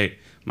Andrew Tate.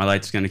 My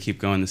life's going to keep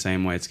going the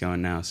same way it's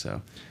going now.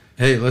 So,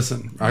 hey,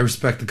 listen, I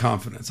respect the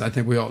confidence. I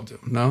think we all do.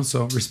 No?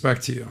 So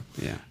respect to you.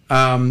 Yeah.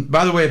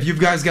 By the way, if you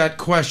guys got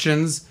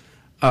questions,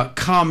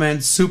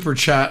 comments, super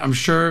chat, I'm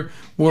sure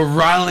we're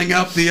riling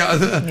up the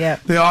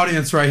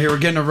audience right here. We're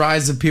getting a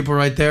rise of people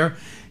right there.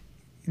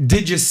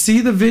 Did you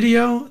see the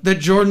video that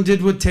Jordan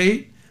did with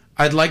Tate?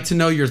 I'd like to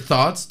know your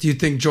thoughts. Do you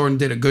think Jordan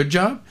did a good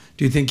job?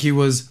 Do you think he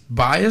was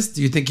biased?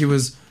 Do you think he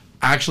was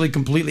actually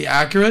completely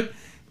accurate?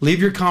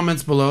 Leave your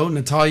comments below.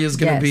 Natalia's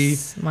going to be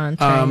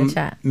monitoring the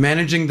chat.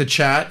 Managing the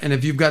chat. And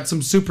if you've got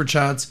some super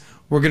chats,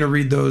 we're going to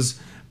read those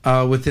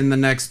within the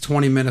next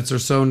 20 minutes or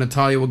so.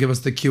 Natalia will give us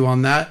the cue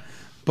on that.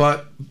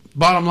 But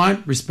bottom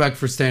line, respect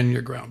for standing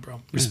your ground,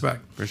 bro.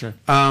 Respect. Yeah, for sure.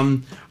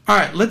 All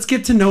right, let's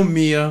get to know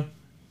Mia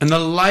and the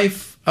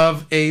life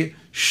of a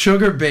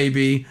sugar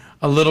baby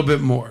a little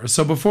bit more.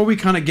 So before we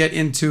kind of get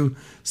into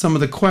some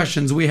of the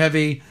questions, we have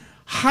a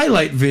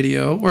highlight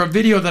video, or a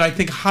video that I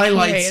think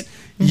highlights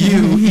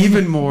you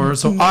even more.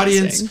 So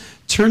audience,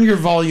 turn your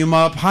volume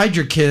up, hide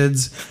your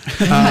kids.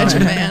 Hide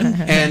your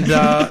man.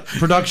 And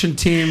production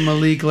team,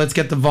 Malik, let's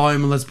get the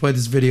volume and let's play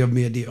this video of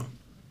Mia Dio.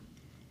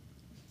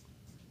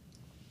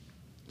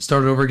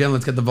 Start it over again,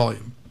 let's get the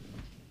volume.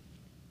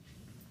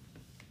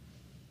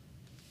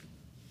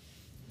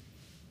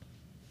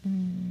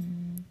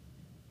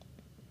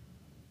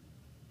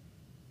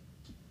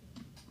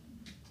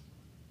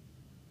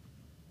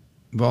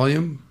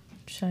 Volume.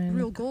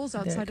 Real goals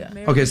outside of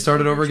marriage. Okay, start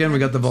it over again. We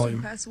got the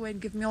volume. Pass away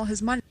and give me all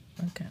his money.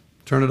 Okay.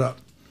 Turn it up.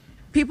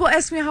 People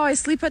ask me how I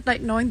sleep at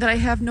night, knowing that I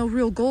have no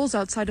real goals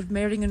outside of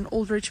marrying an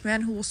old rich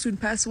man who will soon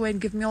pass away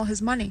and give me all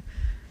his money.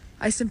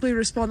 I simply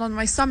respond on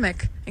my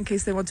stomach in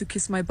case they want to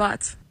kiss my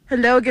butt.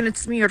 Hello again,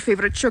 it's me, your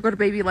favorite sugar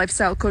baby,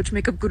 lifestyle coach,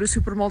 makeup guru,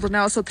 supermodel,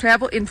 now also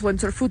travel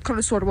influencer, food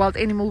connoisseur, wild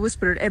animal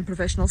whisperer, and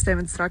professional STEM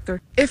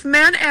instructor. If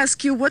men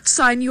ask you what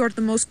sign you are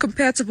the most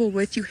compatible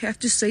with, you have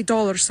to say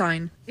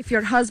 $sign. If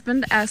your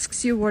husband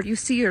asks you where you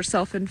see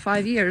yourself in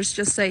 5 years,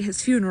 just say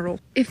his funeral.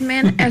 If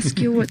men ask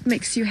you what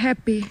makes you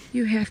happy,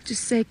 you have to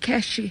say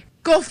cashy.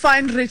 Go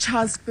find rich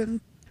husband.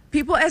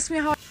 People ask me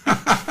how...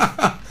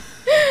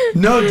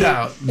 No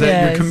doubt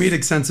that your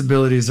comedic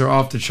sensibilities are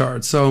off the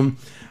charts. So...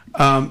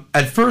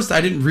 at first,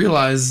 I didn't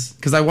realize,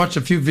 because I watched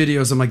a few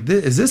videos. I'm like,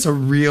 is this a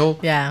real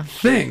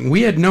thing?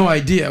 We had no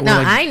idea. No,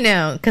 I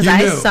know, because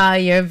I saw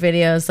your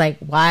videos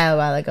like a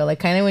while ago, like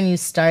kind of when you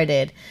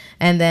started,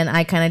 and then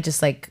I kind of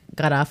just like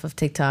got off of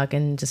TikTok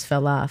and just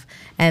fell off.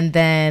 And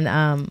then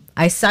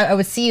I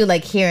would see you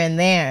like here and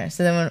there.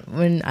 So then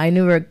when I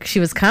knew she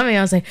was coming,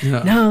 I was like,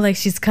 no, like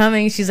she's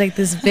coming. She's like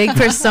this big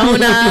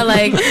persona.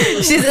 Like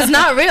it's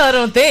not real, I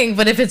don't think.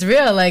 But if it's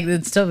real, like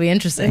it'd still be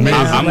interesting.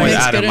 I'm with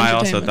Adam. I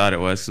also thought it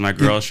was, because my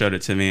girl showed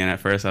it to me, and at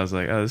first I was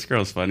like, oh, this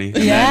girl's funny. And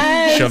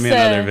then showed me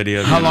another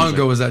video. How long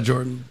ago was that,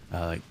 Jordan?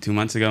 Like 2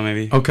 months ago,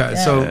 maybe. Okay,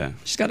 so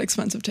she's got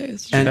expensive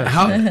taste.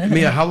 And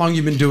Mia, how long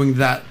you been doing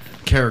that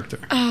character?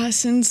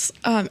 Since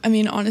I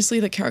mean, honestly,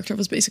 the character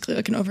was basically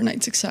like an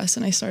overnight success,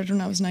 and I started when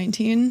I was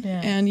 19.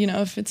 And you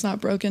know, if it's not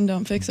broken,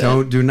 don't fix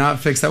it. Do not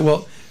fix that.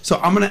 Well, so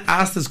I'm gonna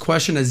ask this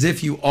question as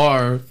if you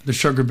are the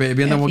sugar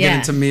baby, and then we'll get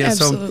into Mia.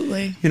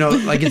 Absolutely. So you know,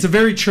 like it's a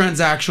very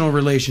transactional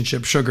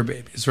relationship, sugar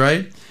babies,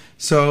 right?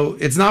 So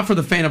it's not for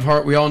the faint of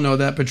heart. We all know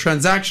that. But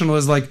transactional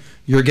is like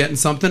you're getting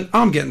something,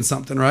 I'm getting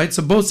something, right?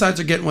 So both sides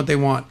are getting what they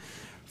want.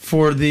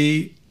 For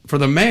the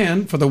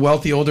man, for the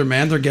wealthy older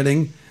man, they're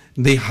getting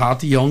the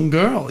hot young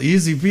girl.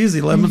 Easy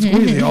peasy, lemon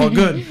squeezy, all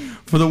good.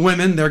 For the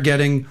women, they're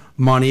getting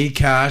money,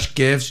 cash,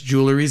 gifts,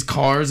 jewelries,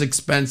 cars,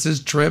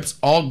 expenses, trips,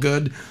 all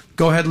good.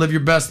 Go ahead, live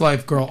your best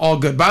life, girl. All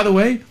good. By the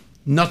way,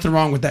 nothing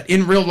wrong with that.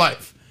 In real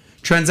life,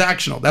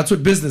 transactional. That's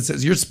what business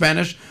is. You're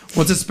Spanish.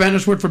 What's a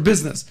Spanish word for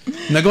business?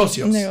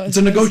 Negocios. It's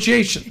a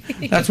negotiation.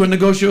 That's what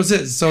negocios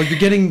is. So you're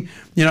getting,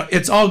 you know,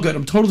 it's all good.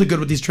 I'm totally good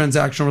with these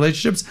transactional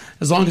relationships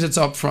as long as it's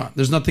up front.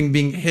 There's nothing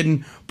being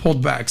hidden,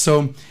 pulled back.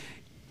 So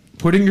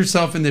putting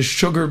yourself in this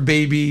sugar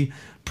baby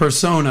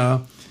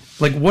persona,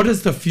 like what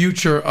does the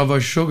future of a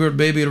sugar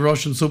baby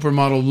Russian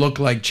supermodel look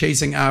like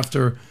chasing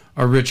after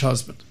a rich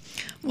husband?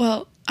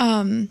 Well,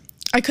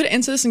 I could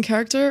answer this in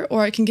character,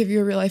 or I can give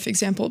you a real life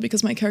example,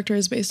 because my character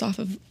is based off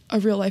of a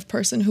real life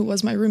person who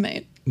was my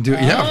roommate. Let's get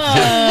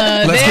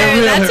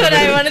real. That's what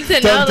I wanted to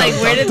know. Like,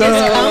 where did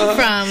this come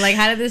from? Like,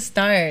 how did this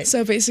start?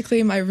 So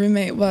basically, my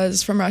roommate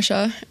was from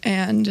Russia,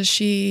 and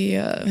she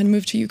had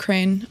moved to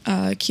Ukraine,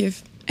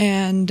 Kiev,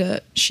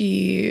 and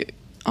she,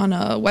 on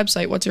a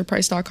website,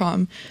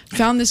 whatsyourprice.com,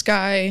 found this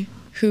guy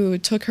who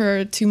took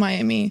her to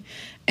Miami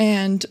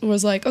and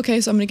was like, okay,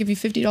 so I'm going to give you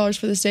 $50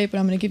 for this date, but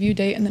I'm going to give you a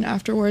date, and then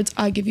afterwards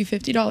I give you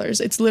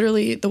 $50. It's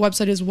literally, the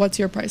website is what's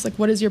your price? Like,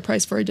 what is your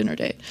price for a dinner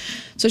date?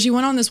 So she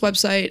went on this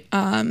website,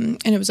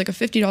 and it was like a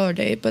 $50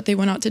 date, but they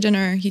went out to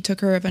dinner. He took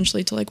her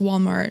eventually to like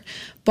Walmart,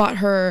 bought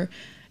her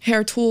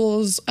hair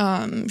tools,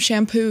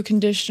 shampoo,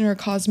 conditioner,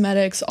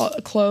 cosmetics,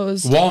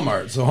 clothes.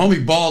 Walmart. So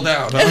homie balled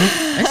out, huh?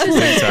 That's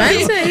just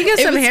expensive. You get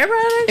some hair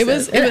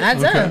products? It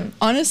adds up.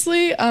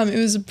 Honestly, it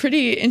was a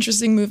pretty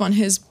interesting move on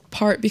his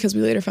part, because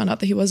we later found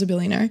out that he was a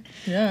billionaire.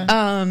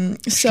 So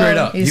straight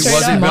up. He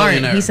was a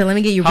billionaire. He said, let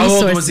me get you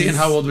resources. How old was he and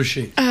how old was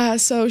she?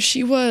 So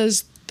she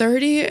was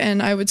 30,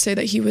 and I would say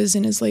that he was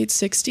in his late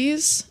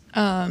 60s.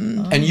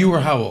 And you were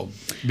how old?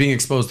 Being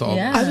exposed to all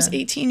that? I was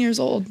 18 years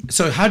old.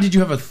 So how did you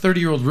have a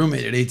 30-year-old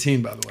roommate at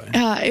 18, by the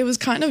way? It was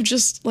kind of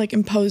just like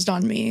imposed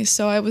on me.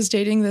 So I was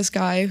dating this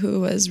guy who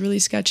was really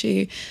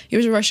sketchy. He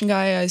was a Russian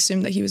guy. I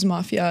assumed that he was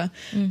mafia,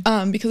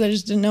 because I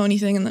just didn't know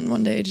anything. And then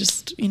one day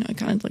just, you know, it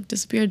kind of like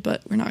disappeared,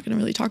 but we're not going to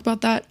really talk about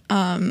that.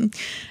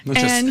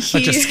 Let's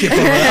just skip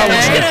over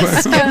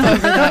that. Skip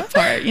over that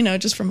part, you know,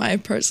 just for my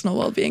personal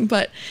well-being.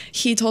 But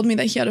he told me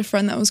that he had a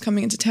friend that was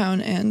coming into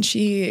town, and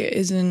she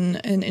is in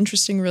an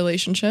interesting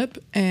relationship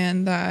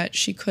and that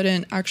she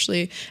couldn't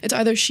actually, it's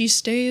either she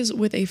stays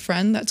with a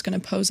friend that's going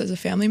to pose as a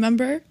family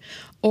member,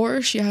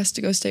 or she has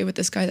to go stay with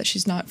this guy that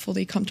she's not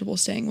fully comfortable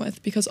staying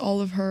with, because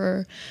all of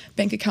her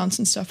bank accounts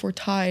and stuff were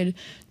tied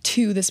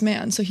to this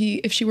man. So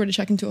if she were to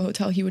check into a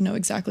hotel, he would know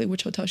exactly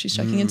which hotel she's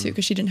checking into,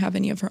 because she didn't have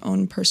any of her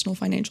own personal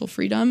financial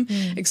freedom,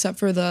 except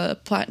for the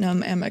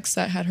Platinum Amex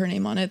that had her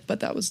name on it, but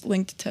that was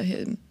linked to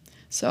him.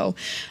 So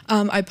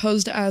I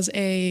posed as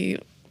a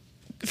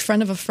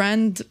friend of a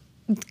friend,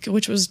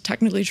 which was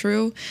technically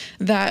true,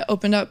 that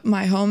opened up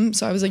my home.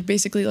 So I was like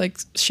basically like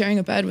sharing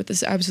a bed with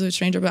this absolute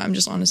stranger, but I'm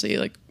just honestly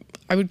like,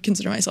 I would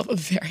consider myself a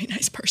very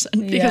nice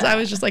person, because I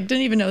was just like,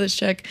 didn't even know this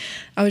chick.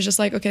 I was just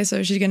like, okay,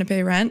 so she's going to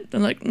pay rent?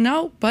 I'm like,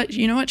 no, but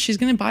you know what? She's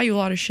going to buy you a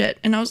lot of shit.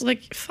 And I was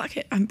like, fuck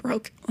it. I'm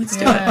broke. Let's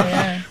do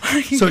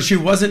it. So she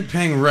wasn't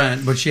paying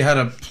rent, but she had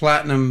a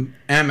Platinum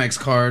Amex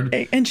card.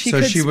 And she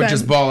would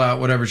just ball out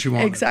whatever she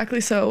wanted.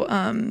 Exactly. So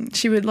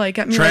she would like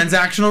get me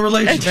transactional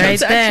relationship. Right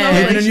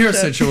there. Even in your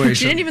situation.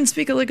 She didn't even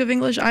speak a lick of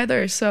English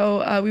either.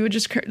 So we would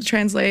just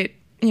translate,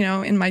 you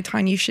know, in my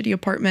tiny shitty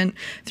apartment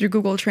through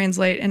Google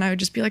Translate, and I would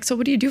just be like, so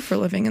what do you do for a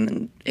living? And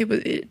then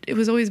it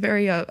was always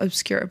very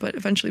obscure, but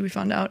eventually we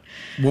found out.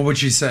 What would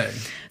she say?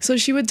 So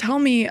she would tell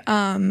me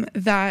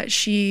that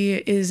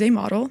she is a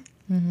model.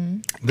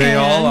 They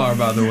all are,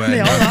 by the way. They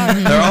all are.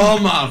 They're all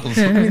models.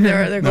 I mean,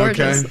 they're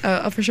gorgeous. Okay.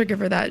 I'll for sure give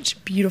her that. She's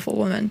a beautiful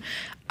woman.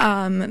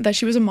 That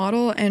she was a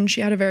model and she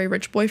had a very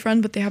rich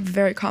boyfriend, but they have a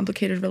very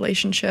complicated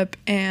relationship,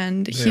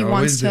 and he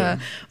wants to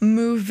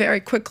move very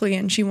quickly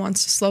and she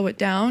wants to slow it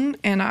down.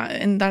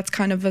 And that's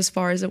kind of as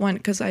far as it went,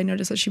 because I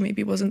noticed that she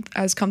maybe wasn't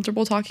as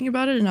comfortable talking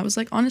about it. And I was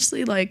like,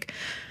 honestly, like,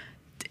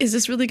 is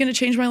this really going to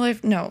change my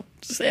life? No,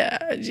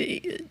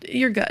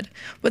 you're good.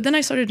 But then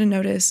I started to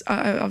notice,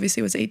 I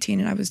obviously was 18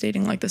 and I was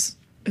dating like this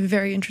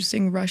very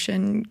interesting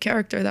Russian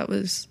character that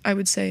was, I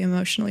would say,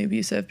 emotionally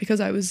abusive, because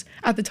I was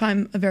at the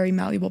time a very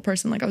malleable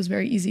person. Like I was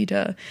very easy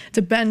to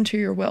bend to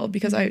your will,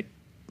 because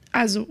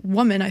as a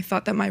woman, I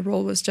thought that my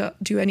role was to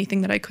do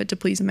anything that I could to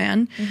please a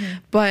man,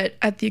 but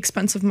at the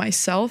expense of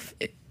myself.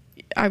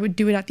 I would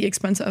do it at the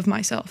expense of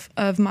myself,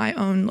 of my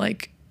own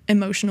like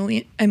emotional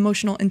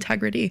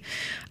integrity.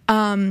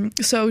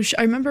 So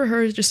I remember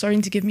her just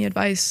starting to give me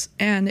advice,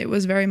 and it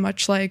was very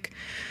much like,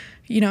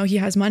 you know, he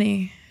has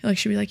money. Like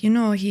she'd be like, you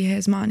know, he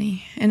has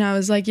money. And I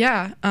was like,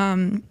 yeah,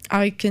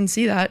 I can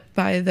see that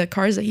by the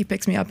cars that he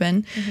picks me up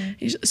in.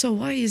 So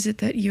why is it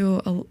that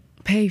you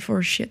pay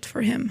for shit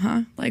for him,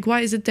 huh? Like,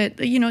 why is it that,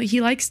 you know, he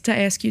likes to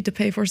ask you to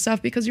pay for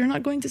stuff because you're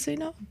not going to say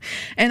no?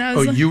 And I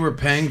was like, you were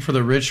paying for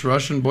the rich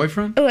Russian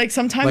boyfriend? Like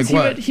sometimes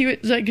like he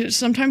would like,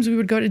 sometimes we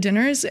would go to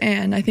dinners,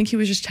 and I think he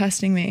was just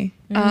testing me.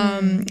 We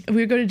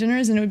would go to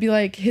dinners and it would be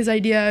like, his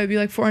idea would be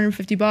like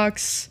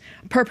 $450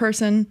 per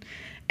person.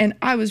 And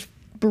I was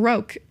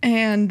broke,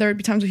 and there would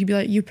be times where he'd be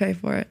like, you pay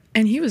for it.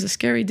 And he was a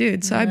scary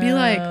dude. So I'd be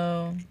like,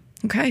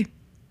 okay,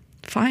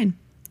 fine.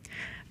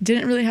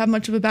 Didn't really have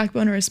much of a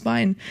backbone or a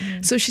spine.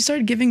 So she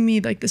started giving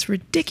me like this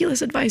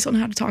ridiculous advice on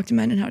how to talk to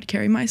men and how to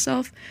carry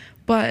myself.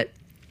 But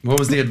what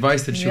was the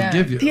advice that she would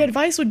give you? The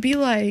advice would be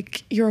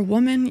like, you're a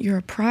woman, you're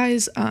a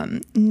prize,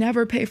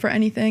 never pay for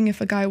anything. If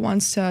a guy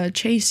wants to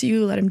chase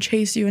you, let him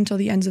chase you until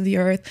the ends of the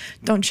earth.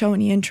 Don't show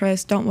any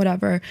interest, don't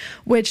whatever.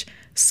 Which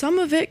some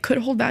of it could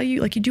hold value.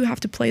 Like, you do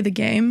have to play the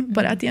game,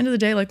 but at the end of the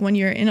day, like when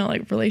you're in a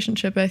like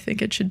relationship, I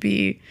think it should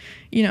be,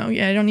 you know,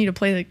 I don't need to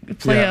play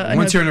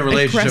once you're in a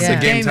relationship, the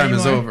game time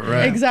is over,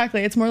 right?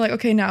 Exactly. It's more like,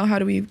 okay, now how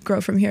do we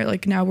grow from here?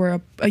 Like, now we're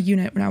a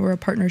unit, now we're a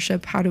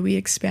partnership. How do we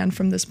expand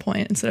from this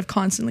point instead of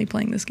constantly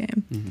playing this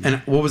game? And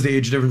what was the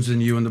age difference in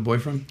you and the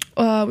boyfriend?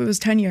 It was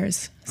 10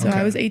 years. So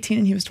I was 18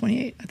 and he was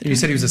 28 at the time. You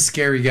said he was a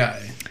scary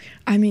guy.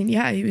 I mean,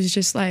 yeah, he was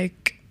just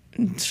like,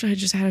 I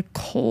just had a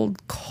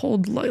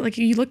cold look. Like,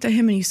 you looked at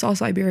him and you saw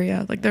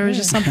Siberia. Like, there was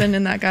just something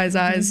in that guy's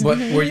eyes. But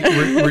were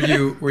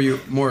you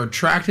more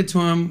attracted to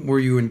him? Were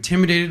you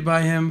intimidated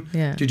by him?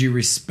 Yeah. Did you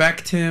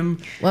respect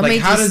him? What like,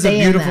 made how you does a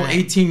stay in beautiful that?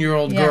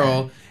 18-year-old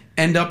girl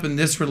end up in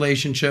this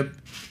relationship?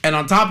 And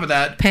on top of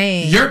that,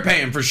 you're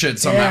paying for shit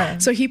somehow. Yeah.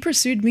 So he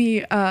pursued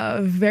me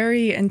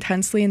very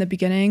intensely in the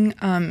beginning.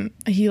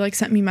 He like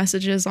sent me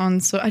messages on,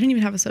 so I didn't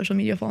even have a social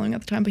media following at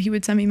the time, but he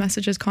would send me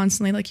messages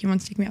constantly, like, he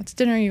wants to take me out to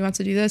dinner, he wants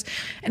to do this.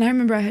 And I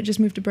remember I had just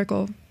moved to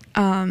Brickell,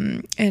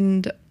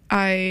 and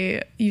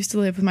I used to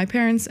live with my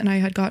parents, and I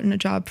had gotten a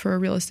job for a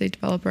real estate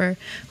developer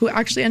who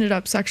actually ended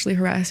up sexually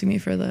harassing me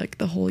for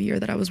the whole year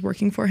that I was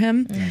working for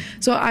him.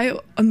 So I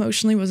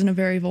emotionally was in a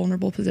very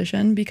vulnerable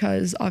position,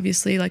 because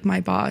obviously, like,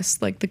 my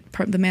boss, like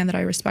the man that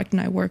I respect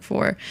and I work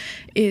for,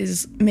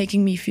 is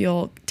making me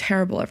feel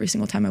terrible every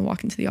single time I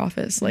walk into the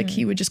office. Like,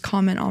 he would just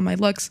comment on my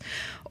looks,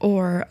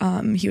 or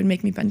he would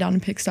make me bend down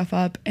and pick stuff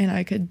up, and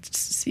I could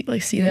see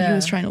that he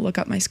was trying to look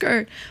up my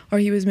skirt, or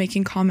he was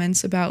making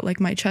comments about like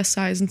my chest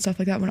size and stuff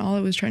like that, when all I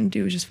was trying to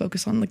do was just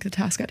focus on like the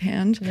task at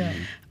hand.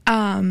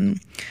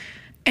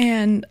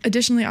 And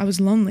additionally, I was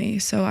lonely.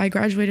 So I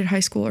graduated high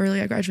school early.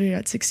 I graduated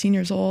at 16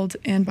 years old.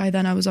 And by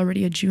then I was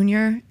already a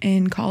junior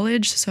in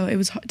college. So it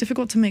was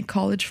difficult to make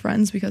college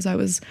friends because I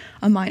was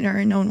a minor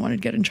and no one wanted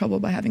to get in trouble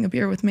by having a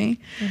beer with me.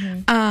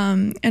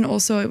 And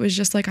also it was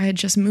just like I had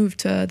just moved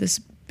to this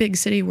big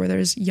city where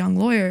there's young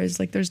lawyers,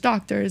 like there's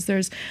doctors,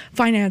 there's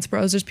finance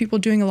bros, there's people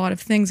doing a lot of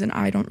things, and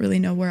I don't really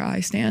know where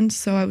I stand.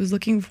 So I was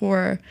looking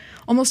for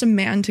almost a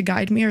man to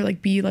guide me or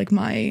like be like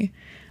my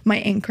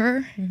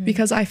anchor,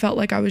 because I felt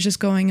like I was just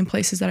going in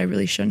places that I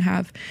really shouldn't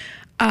have.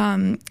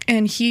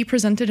 And he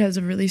presented as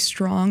a really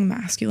strong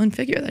masculine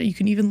figure that you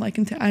can even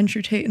liken to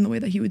Andrew Tate in the way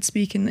that he would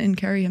speak and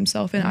carry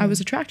himself. And I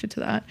was attracted to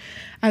that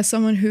as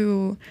someone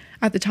who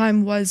at the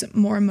time was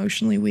more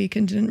emotionally weak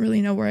and didn't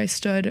really know where I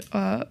stood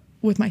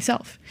with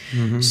myself.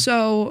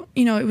 So,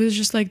 you know, it was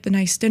just like the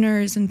nice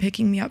dinners and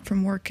picking me up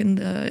from work in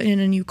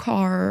a new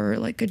car or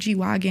like a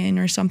G-Wagon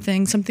or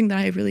something that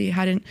I really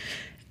hadn't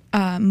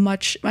I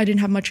didn't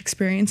have much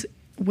experience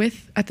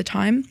with at the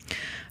time.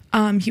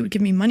 He would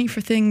give me money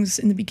for things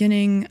in the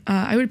beginning.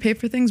 I would pay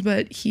for things,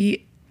 but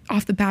he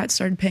off the bat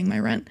started paying my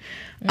rent.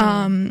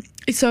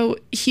 So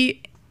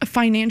he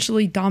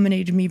financially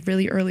dominated me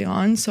really early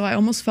on. So I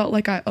almost felt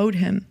like I owed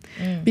him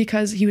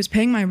because he was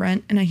paying my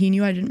rent and he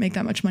knew I didn't make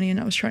that much money and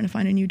I was trying to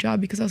find a new job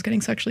because I was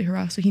getting sexually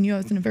harassed. So he knew I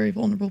was in a very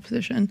vulnerable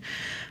position.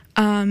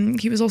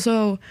 He was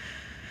also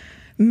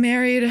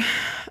married.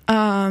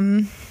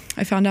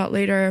 I found out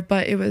later,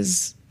 but it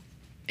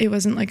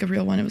wasn't like a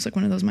real one. It was like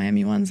one of those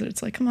Miami ones that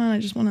it's like, come on, I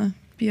just want to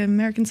be an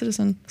American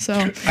citizen. So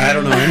I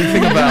don't know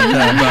anything about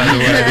that, by the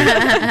way.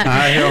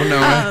 I don't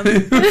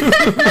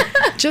know.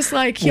 Just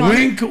like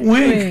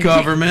wink,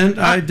 government.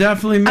 I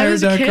definitely married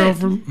that girl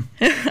from.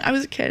 I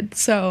was a kid,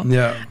 so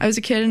yeah. I was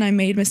a kid, and I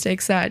made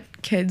mistakes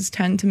that kids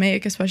tend to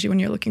make, especially when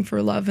you're looking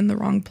for love in the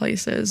wrong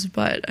places.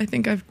 But I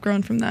think I've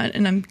grown from that,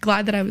 and I'm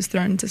glad that I was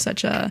thrown into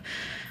such a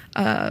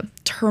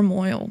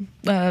turmoil,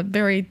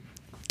 very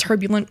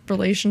turbulent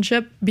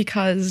relationship,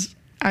 because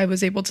I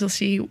was able to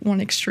see one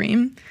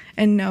extreme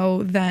and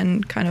know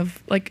then kind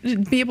of like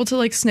be able to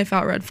like sniff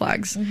out red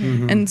flags.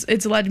 And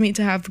it's led me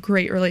to have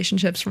great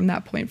relationships from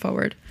that point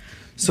forward.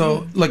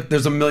 So like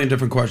there's a million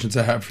different questions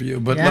I have for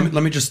you, but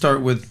let me just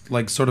start with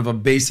like sort of a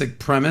basic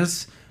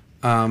premise,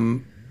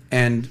 and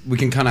we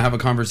can kind of have a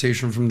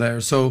conversation from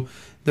there. So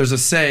there's a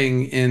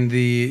saying in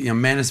the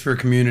manosphere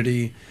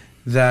community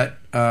that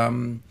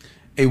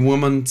a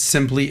woman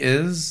simply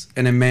is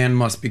and a man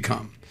must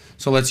become.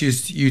 So let's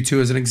use you two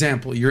as an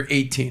example. You're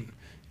 18.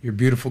 You're a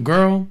beautiful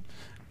girl.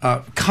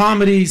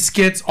 Comedy,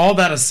 skits, all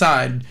that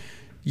aside,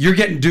 you're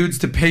getting dudes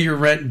to pay your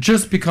rent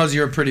just because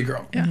you're a pretty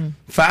girl. Yeah.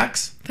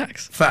 Facts?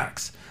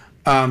 Facts.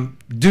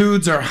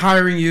 Dudes are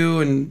hiring you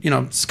and,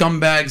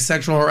 scumbag,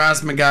 sexual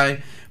harassment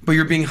guy, but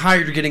you're being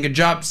hired, you're getting a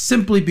job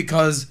simply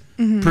because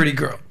pretty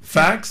girl.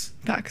 Facts?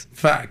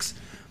 Facts.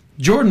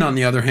 Jordan, on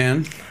the other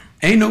hand,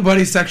 ain't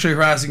nobody sexually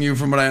harassing you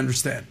from what I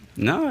understand.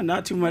 No,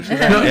 not too much of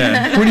that.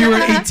 Yeah. When you were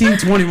 18,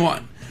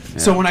 21. Yeah.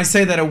 So when I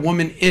say that a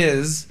woman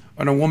is,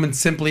 and a woman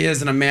simply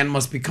is, and a man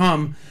must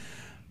become,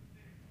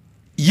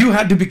 you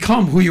had to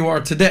become who you are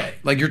today.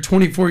 Like, you're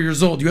 24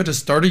 years old. You had to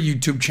start a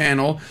YouTube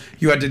channel.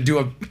 You had to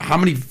do how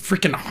many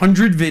freaking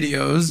 100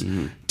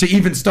 videos to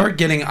even start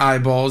getting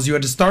eyeballs. You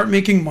had to start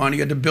making money.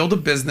 You had to build a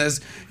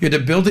business. You had to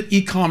build an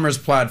e-commerce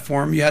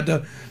platform. You had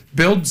to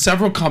build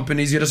several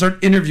companies. You had to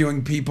start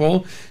interviewing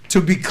people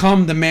to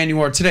become the man you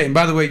are today. And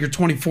by the way, you're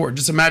 24.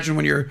 Just imagine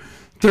when you're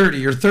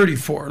 30 or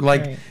 34.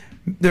 Like, right.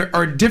 There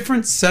are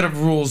different set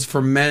of rules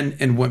for men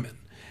and women.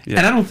 Yeah.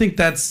 And I don't think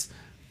that's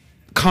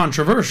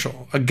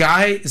controversial. A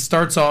guy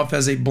starts off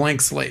as a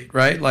blank slate,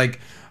 right? Like,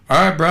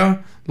 all right, bro.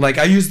 Like,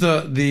 I use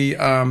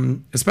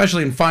the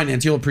especially in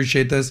finance, you'll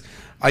appreciate this.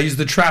 I use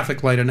the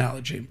traffic light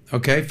analogy.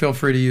 Okay, feel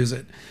free to use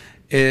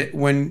it.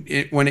 When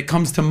it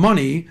comes to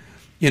money,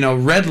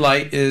 red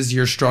light is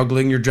you're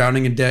struggling, you're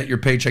drowning in debt, you're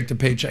paycheck to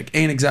paycheck.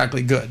 Ain't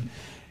exactly good.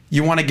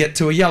 You want to get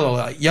to a yellow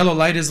light. Yellow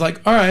light is like,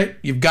 all right,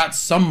 you've got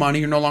some money,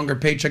 you're no longer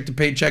paycheck to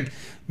paycheck,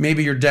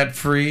 maybe you're debt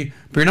free,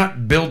 but you're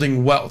not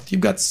building wealth. You've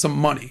got some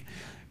money.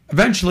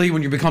 Eventually,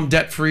 when you become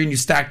debt free and you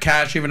stack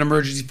cash, you have an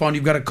emergency fund,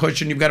 you've got a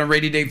cushion, you've got a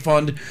rainy day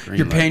fund,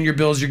 you're paying your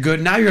bills, you're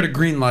good. Now you're at a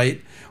green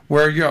light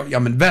where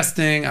I'm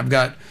investing, I've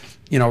got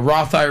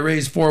Roth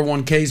IRAs,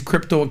 401ks,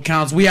 crypto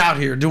accounts. We out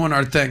here doing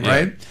our thing,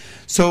 right?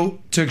 So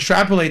to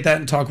extrapolate that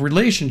and talk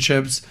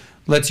relationships,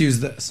 let's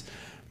use this.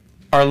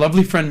 Our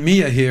lovely friend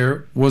Mia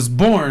here was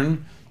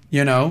born,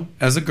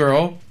 as a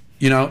girl,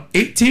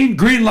 18,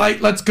 green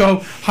light, let's go.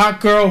 Hot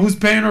girl, who's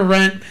paying her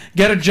rent?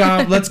 Get a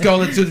job, let's go,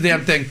 let's do the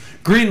damn thing.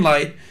 Green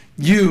light,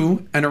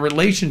 you and a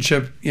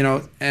relationship,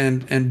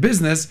 and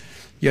business,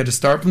 you had to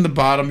start from the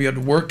bottom, you had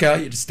to work out,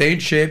 you had to stay in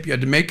shape, you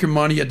had to make your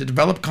money, you had to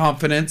develop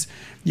confidence,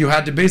 you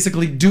had to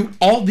basically do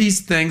all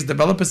these things,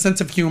 develop a sense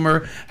of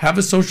humor, have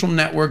a social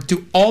network,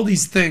 do all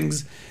these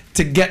things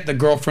to get the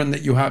girlfriend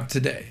that you have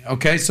today,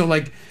 okay? So,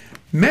 like,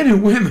 men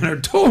and women are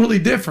totally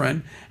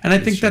different, and I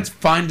think that's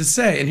fine to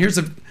say. And here's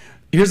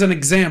an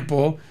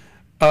example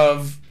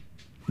of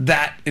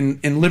that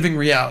in living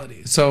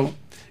reality. So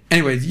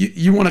anyways,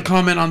 you want to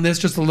comment on this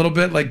just a little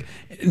bit? Like,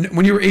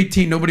 when you were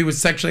 18, nobody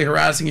was sexually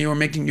harassing you or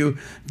making you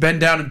bend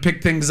down and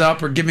pick things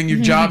up or giving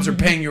you jobs or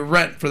paying your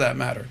rent, for that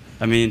matter.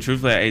 I mean,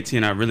 truthfully, at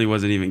 18, I really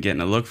wasn't even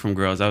getting a look from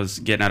girls. I was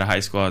getting out of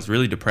high school. I was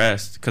really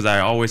depressed because I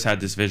always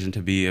had this vision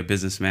to be a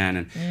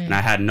businessman, and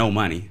I had no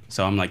money.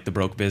 So I'm like the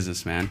broke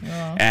businessman.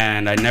 Yeah.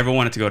 And I never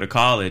wanted to go to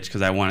college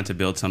because I wanted to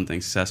build something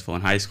successful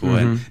in high school.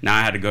 And now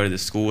I had to go to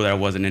this school that I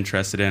wasn't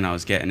interested in. I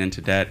was getting into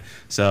debt.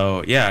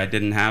 So, yeah, I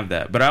didn't have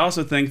that. But I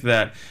also think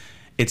that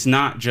it's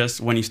not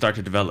just when you start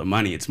to develop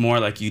money. It's more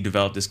like you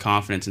develop this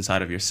confidence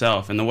inside of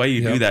yourself. And the way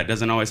you do that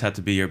doesn't always have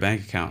to be your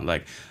bank account.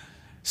 Like,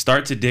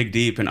 start to dig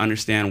deep and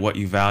understand what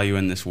you value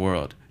in this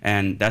world.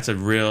 And that's a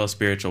real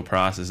spiritual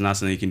process, not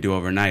something you can do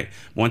overnight.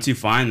 Once you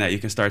find that, you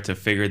can start to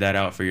figure that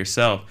out for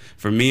yourself.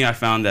 For me, I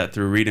found that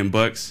through reading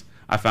books.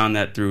 I found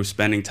that through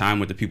spending time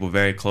with the people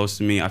very close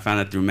to me. I found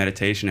that through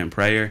meditation and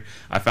prayer.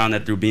 I found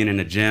that through being in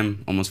the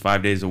gym almost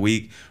 5 days a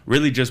week,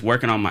 really just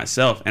working on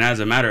myself. And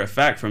as a matter of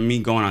fact, from me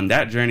going on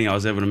that journey, I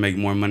was able to make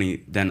more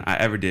money than I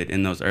ever did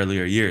in those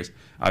earlier years.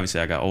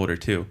 Obviously, I got older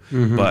too.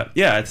 But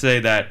yeah, I'd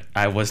say that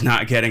I was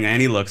not getting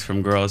any looks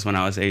from girls when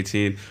I was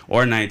 18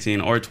 or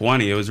 19 or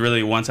 20. It was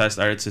really once I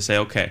started to say,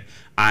 okay,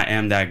 I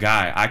am that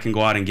guy. I can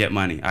go out and get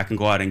money. I can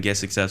go out and get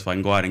successful. I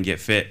can go out and get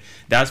fit.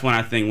 That's when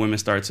I think women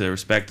start to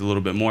respect a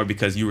little bit more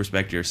because you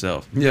respect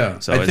yourself. Yeah,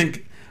 so I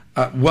think,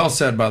 well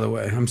said, by the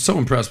way. I'm so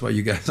impressed by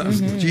you guys.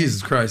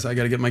 Jesus Christ, I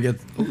got to get my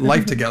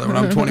life together when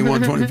I'm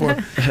 21, 24.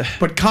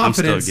 But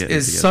confidence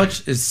is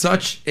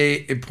such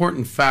a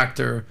important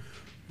factor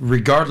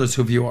regardless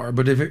who you are.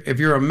 But if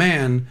you're a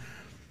man,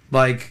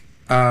 like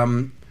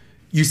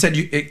you said,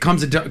 it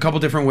comes a couple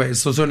different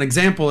ways. So an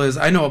example is,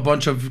 I know a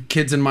bunch of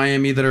kids in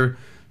Miami that are,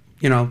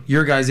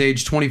 your guys'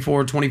 age,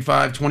 24,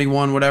 25,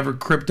 21, whatever,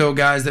 crypto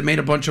guys that made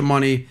a bunch of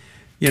money,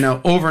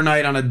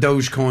 overnight on a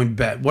Dogecoin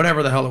bet,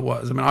 whatever the hell it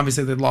was. I mean,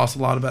 obviously they've lost a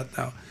lot of that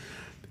now.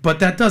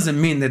 But that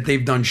doesn't mean that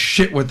they've done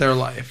shit with their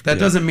life. That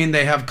doesn't mean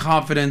they have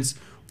confidence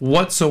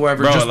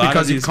whatsoever, just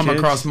because you've come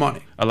across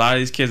money. A lot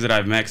of these kids that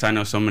I've met, 'cause I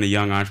know so many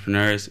young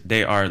entrepreneurs,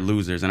 they are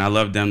losers, and I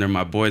love them. They're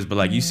my boys. But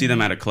like, you see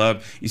them at a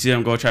club, you see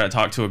them go try to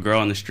talk to a girl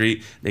on the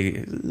street.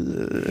 Exactly.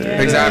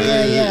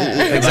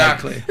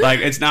 Like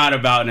it's not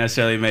about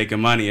necessarily making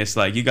money. It's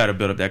like you got to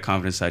build up that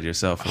confidence inside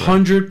yourself.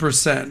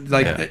 100%.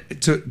 Like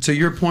to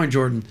your point,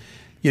 Jordan,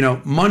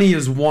 money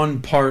is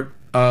one part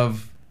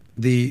of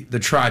the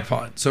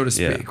tripod, so to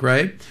speak,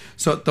 right?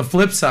 So the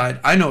flip side,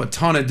 I know a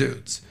ton of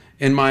dudes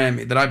in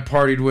Miami that I've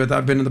partied with.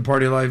 I've been in the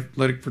party life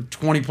like for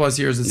 20 plus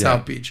years in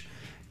South Beach.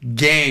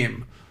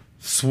 Game,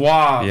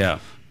 suave,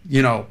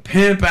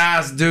 pimp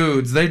ass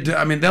dudes.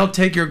 They'll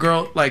take your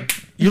girl, like,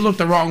 you look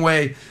the wrong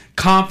way,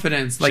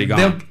 confidence, like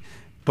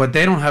but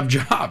they don't have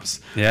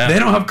jobs. Yeah. They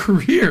don't have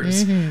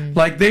careers.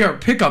 Like, they are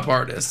pickup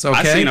artists, okay?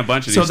 I've seen a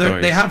bunch of these stories.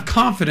 So they have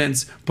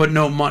confidence but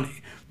no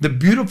money. The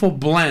beautiful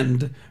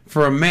blend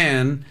for a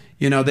man,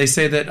 they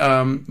say that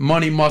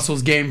money,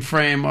 muscles, game,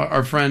 frame,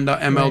 our friend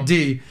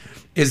MLD,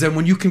 is that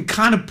when you can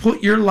kind of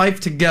put your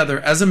life together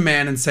as a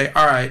man and say,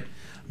 all right,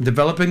 I'm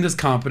developing this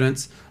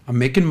competence, I'm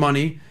making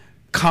money,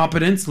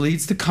 competence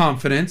leads to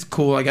confidence,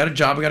 cool, I got a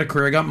job, I got a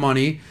career, I got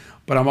money,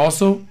 but I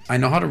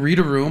know how to read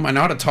a room, I know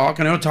how to talk,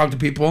 I know how to talk to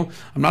people,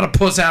 I'm not a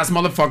puss-ass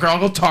motherfucker,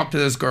 I'll go talk to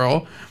this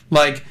girl,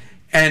 like,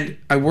 and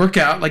I work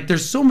out, like,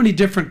 there's so many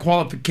different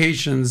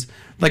qualifications,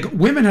 like,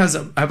 women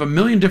have a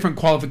million different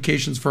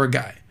qualifications for a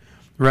guy,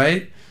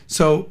 right?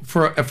 So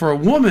for a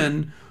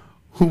woman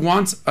who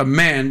wants a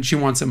man, she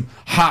wants him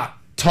hot,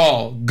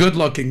 tall,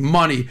 good-looking,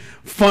 money,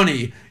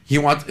 funny.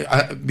 You want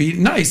be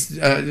nice,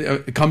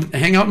 come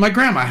hang out with my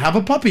grandma, have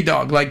a puppy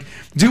dog, like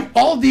do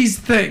all these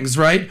things,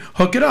 right?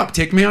 Hook it up,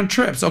 take me on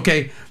trips.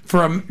 Okay,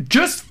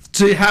 just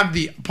to have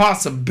the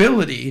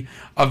possibility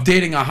of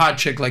dating a hot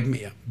chick like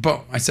Mia. Boom,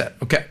 I said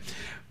okay.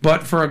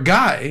 But for a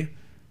guy,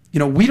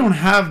 we don't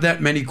have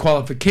that many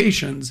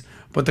qualifications,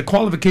 but the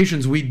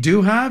qualifications we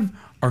do have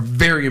are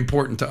very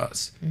important to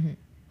us.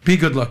 Be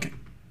good-looking.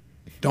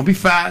 Don't be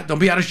fat. Don't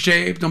be out of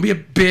shape. Don't be a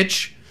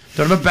bitch.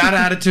 Don't have a bad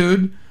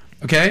attitude.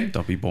 Okay?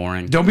 Don't be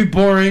boring. Don't be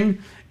boring.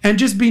 And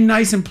just be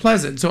nice and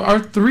pleasant. So our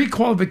 3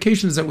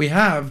 qualifications that we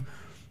have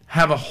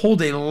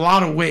hold a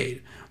lot of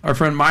weight. Our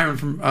friend Myron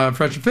from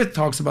Fresh and Fit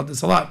talks about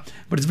this a lot.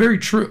 But it's very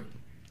true.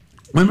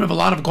 Women have a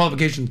lot of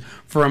qualifications.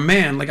 For a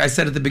man, like I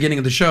said at the beginning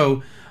of the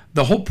show,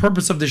 the whole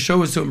purpose of the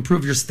show is to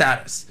improve your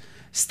status.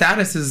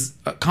 Status is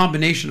a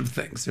combination of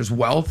things. There's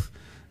wealth.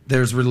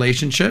 There's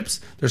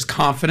relationships, there's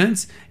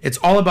confidence. It's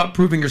all about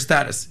proving your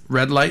status.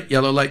 Red light,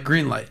 yellow light,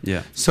 green light.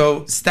 Yeah.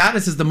 So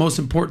status is the most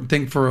important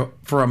thing for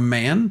a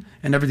man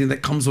and everything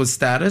that comes with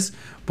status.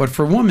 But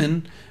for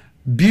women,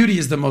 beauty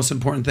is the most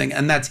important thing.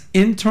 And that's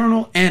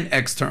internal and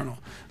external.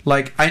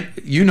 Like,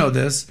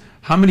 this.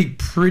 How many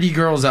pretty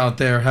girls out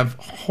there have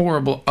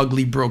horrible,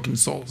 ugly, broken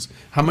souls?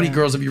 How many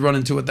girls have you run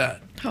into with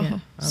that?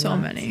 So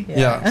many.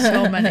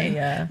 So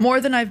many. More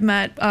than I've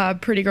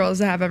met pretty girls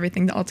that have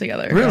everything all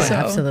together. Really? So,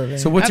 absolutely.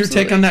 So what's your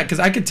take on that? Because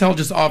I could tell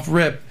just off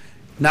rip,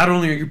 not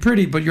only are you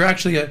pretty, but you're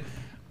actually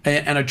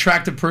an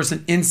attractive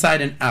person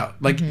inside and out.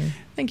 Like,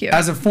 Thank you.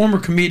 As a former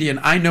comedian,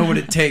 I know what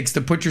it takes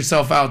to put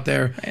yourself out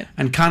there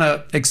and kind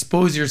of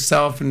expose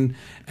yourself and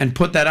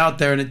put that out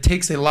there. And it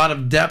takes a lot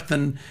of depth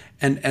and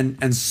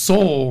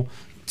soul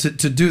to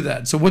do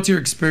that. So what's your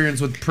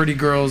experience with pretty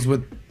girls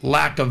with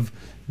lack of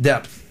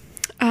depth?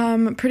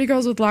 Pretty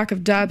girls with lack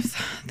of depth.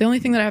 The only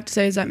thing that I have to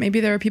say is that maybe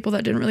there are people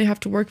that didn't really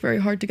have to work very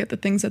hard to get the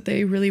things that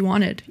they really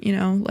wanted,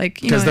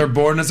 because they're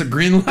born as a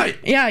green light.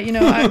 Yeah.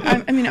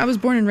 I mean, I was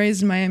born and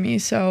raised in Miami,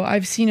 so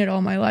I've seen it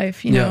all my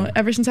life,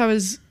 ever since I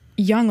was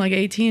young, like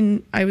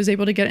 18, I was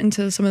able to get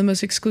into some of the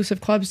most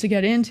exclusive clubs to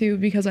get into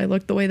because I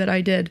looked the way that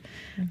I did.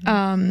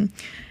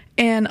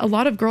 And a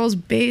lot of girls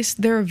base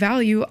their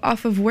value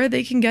off of where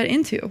they can get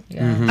into.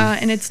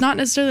 And it's not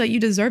necessarily that you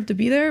deserve to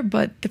be there,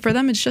 but for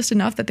them, it's just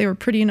enough that they were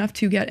pretty enough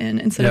to get in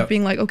instead of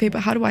being like, okay,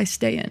 but how do I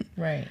stay in?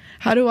 Right.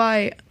 How do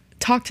I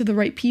talk to the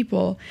right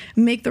people,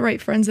 make the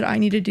right friends that I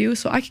need to do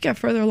so I could get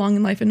further along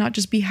in life and not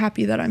just be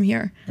happy that I'm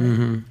here.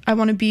 I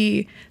want to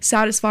be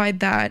satisfied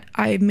that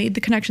I made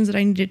the connections that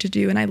I needed to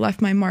do and I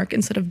left my mark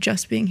instead of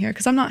just being here,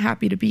 because I'm not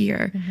happy to be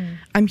here.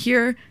 I'm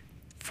here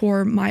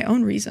for my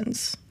own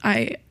reasons.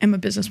 I am a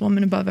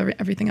businesswoman above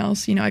everything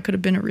else. I could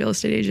have been a real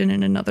estate agent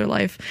in another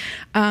life.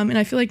 And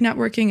I feel like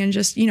networking and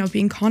just,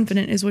 being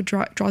confident is what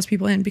draws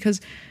people in, because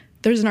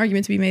there's an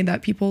argument to be made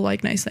that people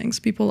like nice things.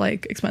 People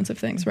like expensive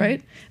things,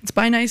 right? It's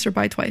buy nice or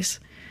buy twice.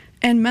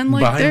 And men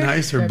like buy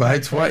nice or buy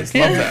twice.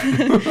 Love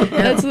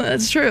that.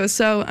 That's true.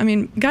 So, I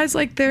mean, guys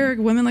like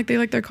women like they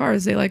like their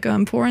cars. They like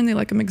them foreign, they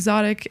like them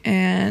exotic.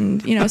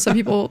 And, some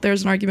people,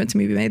 there's an argument to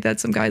be made that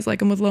some guys like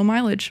them with low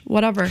mileage,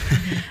 whatever.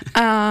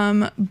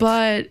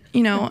 But,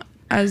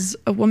 as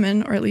a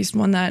woman, or at least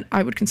one that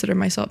I would consider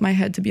my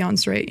head to be on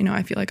straight,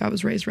 I feel like I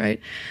was raised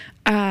right.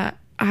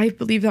 I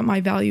believe that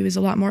my value is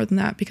a lot more than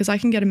that, because I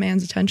can get a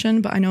man's attention,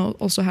 but I know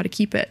also how to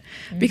keep it.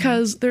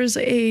 Because there's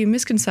a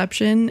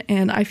misconception,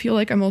 and I feel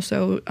like I'm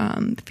also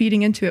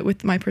feeding into it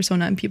with my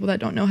persona and people that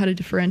don't know how to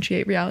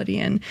differentiate reality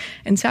and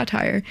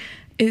satire,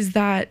 is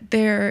that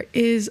there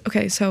is,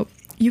 okay, so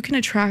you can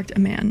attract a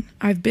man.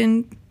 I've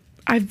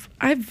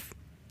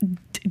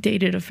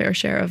dated a fair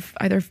share of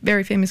either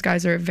very famous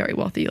guys or very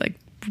wealthy, like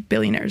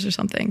billionaires or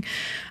something.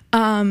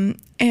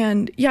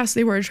 And yes,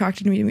 they were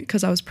attracted to me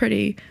because I was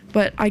pretty,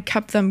 but I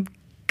kept them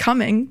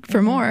coming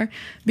for more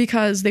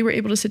because they were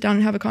able to sit down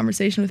and have a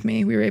conversation with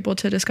me. We were able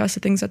to discuss the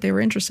things that they were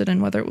interested in,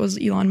 whether it was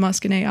Elon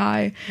Musk and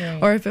AI,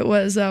 or if it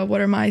was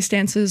what are my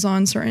stances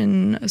on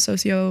certain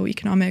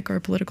socioeconomic or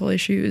political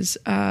issues.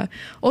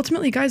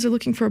 Ultimately, guys are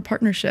looking for a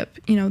partnership.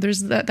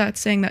 There's that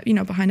saying that,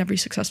 behind every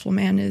successful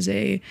man is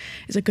a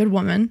good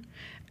woman.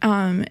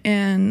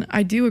 And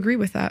I do agree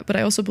with that, but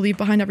I also believe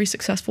behind every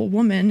successful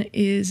woman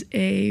is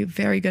a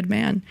very good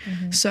man.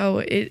 So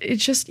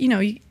it's just,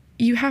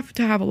 you have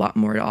to have a lot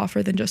more to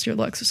offer than just your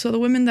looks. So the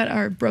women that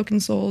are broken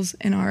souls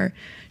and are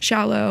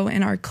shallow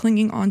and are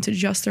clinging on to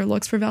just their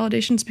looks for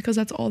validations, because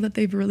that's all that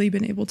they've really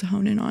been able to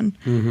hone in on,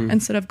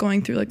 instead of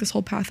going through like this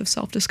whole path of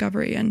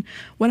self-discovery and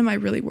what am I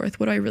really worth?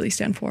 What do I really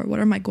stand for? What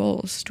are my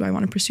goals? Do I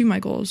want to pursue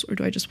my goals, or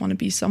do I just want to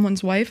be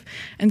someone's wife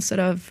instead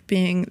of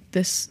being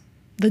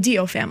the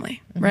Dio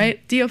family,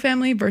 right? Dio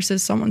family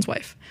versus someone's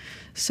wife.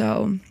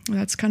 So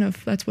that's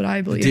what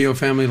I believe. The Dio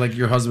family, like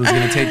your husband's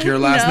going to take your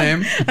last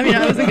name? I mean,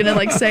 I wasn't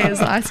going to say his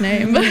last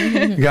name.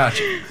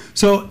 Gotcha.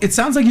 So it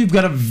sounds like you've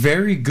got a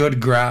very good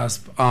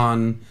grasp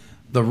on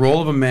the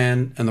role of a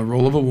man and the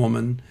role of a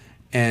woman,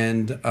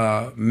 and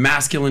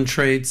masculine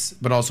traits,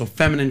 but also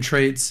feminine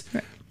traits.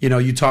 Right.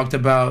 You talked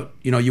about,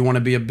 you want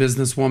to be a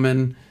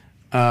businesswoman,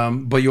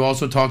 but you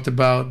also talked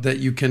about that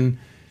you can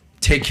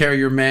take care of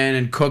your man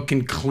and cook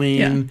and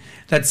clean.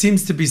 That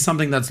seems to be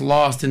something that's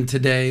lost in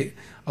today.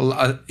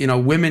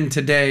 Women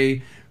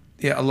today,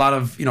 a lot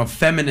of,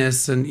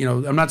 feminists, and,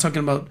 I'm not talking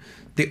about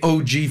the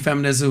OG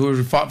feminists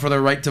who fought for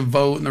their right to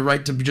vote and the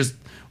right to just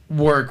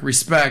work,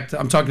 respect.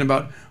 I'm talking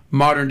about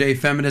modern day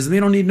feminism.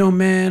 They don't need no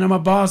man. I'm a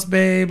boss,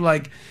 babe.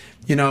 Like,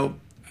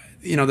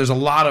 there's a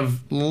lot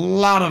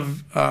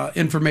of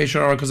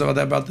information articles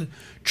about the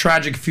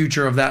tragic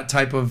future of that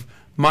type of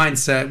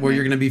mindset, where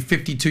you're going to be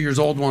 52 years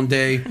old one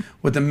day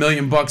with $1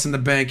 million in the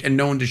bank and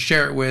no one to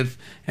share it with,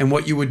 and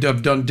what you would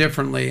have done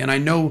differently. And I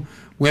know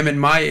women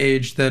my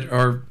age that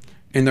are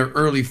in their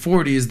early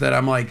 40s that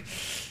I'm like,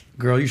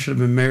 girl, you should have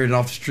been married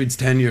off the streets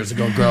 10 years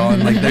ago, girl.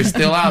 And like, they're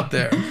still out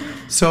there.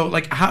 So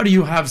like, how do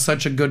you have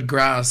such a good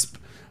grasp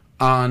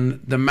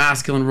on the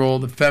masculine role,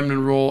 the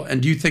feminine role? And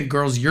do you think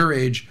girls your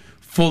age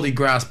fully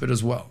grasp it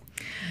as well?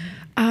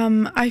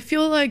 I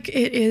feel like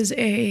it is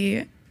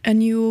a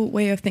new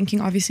way of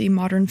thinking. Obviously,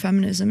 modern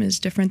feminism is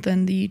different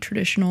than the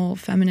traditional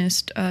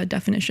feminist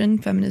definition.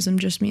 Feminism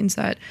just means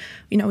that,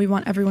 we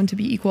want everyone to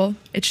be equal.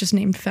 It's just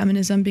named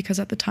feminism because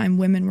at the time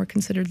women were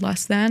considered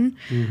less than,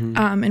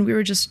 and we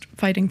were just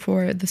fighting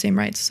for the same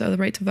rights. So the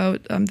right to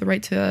vote, the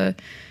right to,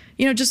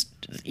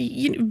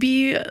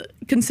 be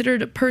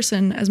considered a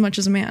person as much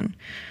as a man.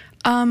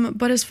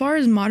 But as far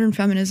as modern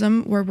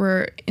feminism, where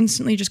we're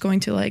instantly just going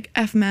to like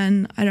F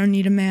men, I don't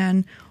need a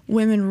man,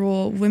 women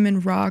rule,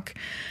 women rock.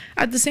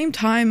 At the same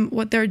time,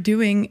 what they're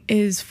doing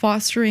is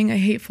fostering a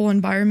hateful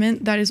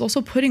environment that is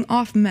also putting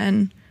off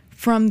men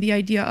from the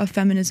idea of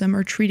feminism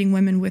or treating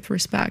women with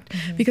respect.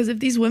 Because if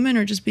these women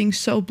are just being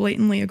so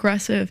blatantly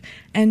aggressive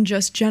and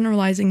just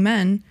generalizing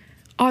men,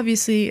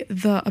 obviously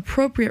the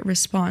appropriate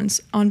response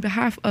on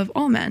behalf of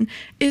all men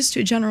is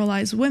to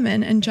generalize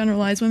women and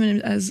generalize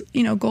women as,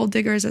 you know, gold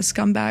diggers, as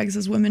scumbags,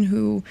 as women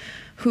who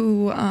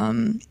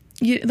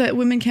that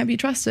women can't be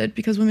trusted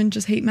because women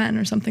just hate men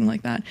or something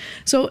like that.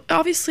 So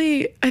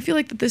obviously I feel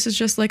like that this is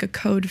just like a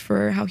code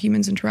for how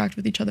humans interact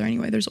with each other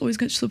anyway. There's always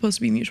supposed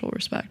to be mutual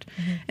respect.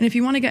 And if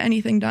you want to get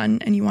anything done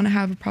and you want to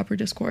have a proper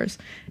discourse,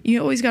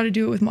 you always got to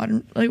do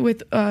it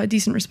with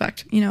decent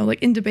respect. You know,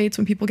 like in debates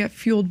when people get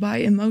fueled by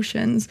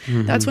emotions,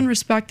 that's when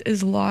respect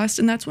is lost,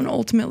 and that's when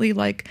ultimately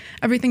like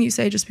everything you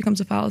say just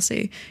becomes a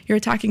fallacy. You're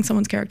attacking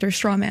someone's character,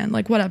 straw man,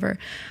 like whatever.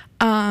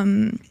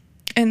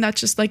 And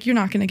that's just like, you're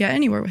not going to get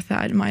anywhere with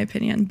that, in my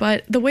opinion.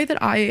 But the way that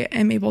I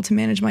am able to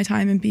manage my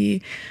time and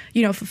be,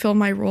 you know, fulfill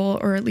my role,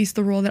 or at least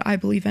the role that I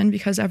believe in,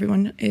 because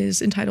everyone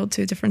is entitled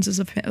to differences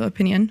of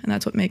opinion, and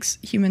that's what makes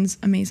humans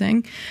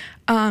amazing.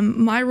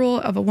 My role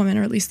of a woman,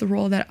 or at least the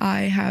role that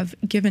I have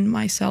given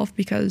myself,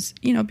 because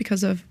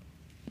of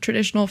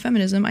traditional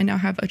feminism, I now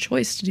have a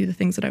choice to do the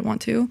things that I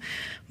want to.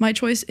 My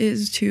choice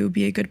is to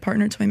be a good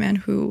partner to my man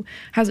who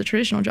has a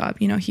traditional job.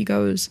 You know, he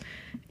goes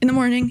in the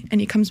morning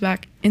and he comes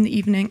back in the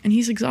evening and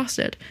he's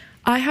exhausted.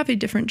 I have a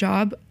different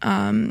job.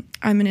 I'm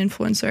an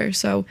influencer,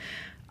 so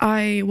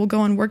I will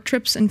go on work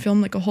trips and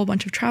film like a whole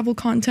bunch of travel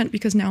content,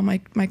 because now my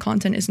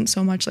content isn't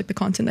so much like the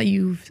content that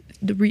you've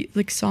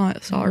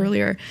saw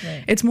earlier.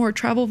 Right. It's more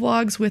travel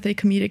vlogs with a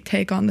comedic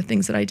take on the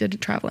things that I did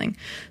traveling.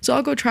 So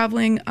I'll go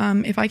traveling.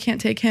 If I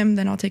can't take him,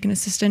 then I'll take an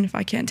assistant. If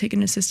I can't take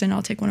an assistant,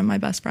 I'll take one of my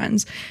best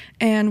friends,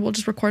 and we'll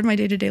just record my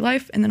day-to-day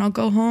life. And then I'll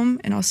go home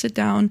and I'll sit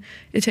down.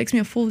 It takes me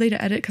a full day to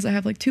edit because I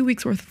have like 2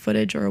 weeks worth of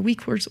footage or a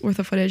week worth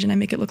of footage, and I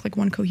make it look like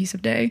one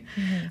cohesive day.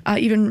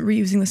 Even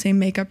reusing the same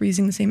makeup,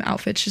 reusing the same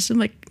outfits, just to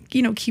like,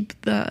 you know,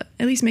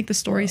 at least make the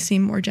story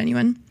seem more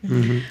genuine.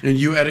 And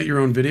you edit your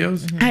own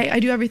videos? I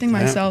do everything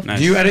myself. Nice.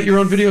 Do you edit your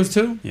own videos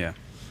too? Yeah.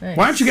 Nice.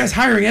 Why aren't you guys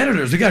hiring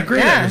editors? We got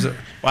great editors.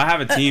 Well, I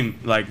have a team,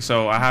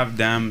 so I have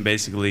them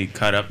basically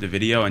cut up the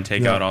video and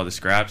take out all the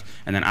scraps,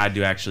 and then I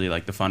do actually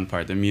like the fun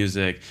part, the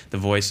music, the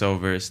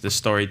voiceovers, the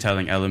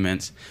storytelling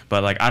elements.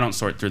 But like I don't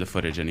sort through the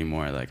footage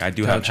anymore. Like I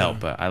do have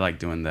help, but I like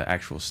doing the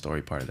actual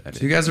story part of the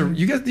edit. So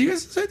you guys,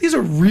 these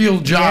are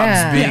real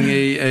jobs. Being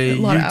a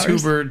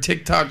YouTuber,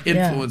 TikTok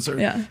influencer.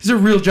 Yeah. These are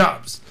real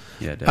jobs.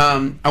 Yeah,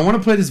 definitely. I want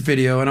to play this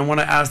video and I want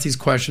to ask these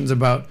questions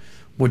about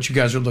what you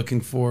guys are looking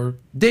for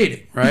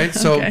dating, right?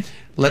 So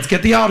let's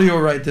get the audio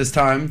right this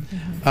time.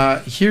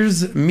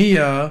 Here's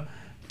Mia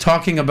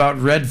talking about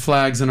red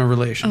flags in a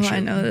relationship. Oh, I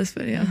know this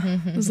video.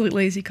 It was like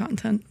lazy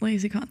content.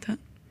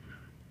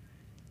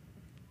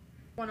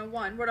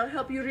 101, where I'll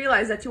help you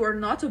realize that you are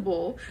not a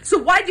bull. So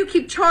why do you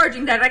keep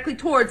charging directly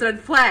towards red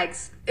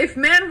flags? If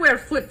men wear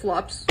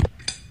flip-flops,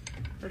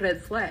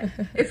 red flag.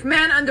 If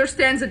man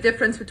understands the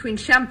difference between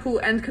shampoo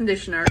and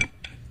conditioner,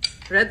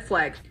 red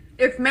flag.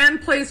 If man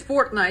plays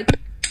Fortnite,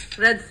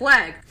 red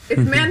flag. If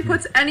man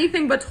puts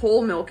anything but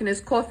whole milk in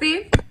his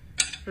coffee,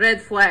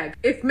 red flag.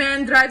 If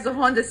man drives a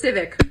Honda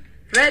Civic,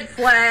 red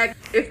flag.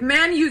 If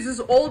man uses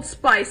Old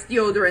Spice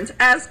deodorant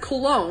as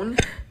cologne,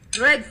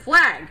 red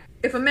flag.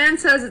 If a man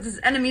says that his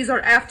enemies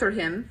are after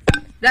him,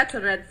 that's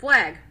a red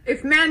flag.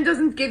 If man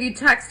doesn't give you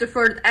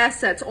tax-deferred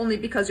assets only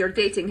because you're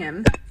dating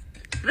him,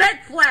 red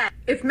flag.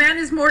 If man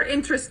is more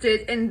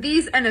interested in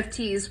these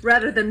NFTs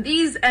rather than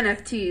these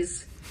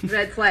NFTs,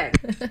 red flag.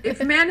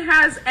 If man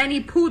has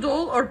any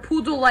poodle or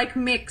poodle-like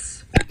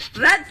mix,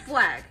 red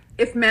flag.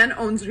 If man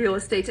owns real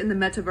estate in the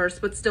metaverse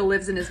but still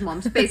lives in his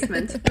mom's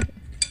basement,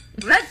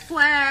 red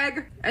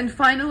flag. And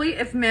finally,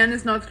 if man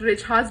is not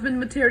rich husband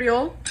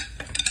material,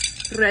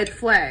 red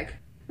flag.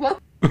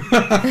 Well,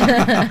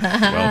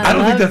 I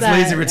don't think that's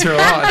lazy material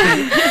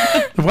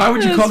at all. Why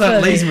would you call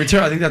that lazy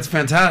material? I think that's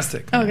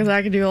fantastic. Oh, because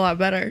I could do a lot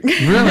better.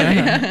 Really?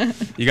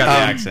 You got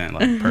the accent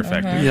like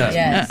perfect.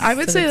 Yes. I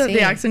would say that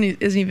the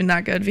accent isn't even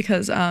that good,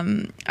 because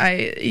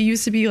it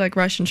used to be like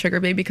Russian sugar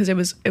babe, because it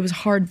was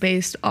hard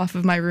based off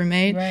of my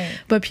roommate. Right.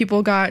 But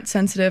people got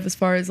sensitive as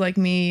far as like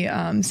me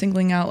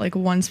singling out like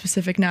one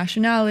specific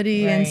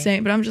nationality and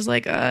saying, but I'm just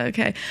like,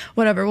 okay,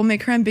 whatever. We'll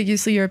make her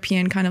ambiguously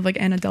European, kind of like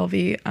Anna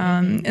Delvey.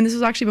 And this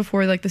was actually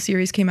before like the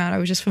series came out. I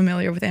was just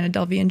familiar with Anna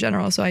Delvey in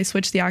general, so I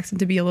switched the accent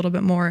to be a little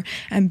bit more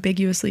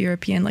ambiguously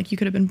European. Like you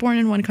could have been born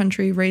in one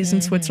country, raised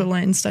in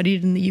Switzerland,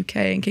 studied in the UK,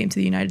 and came to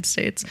the United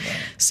States.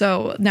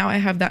 So now I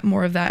have that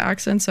more of that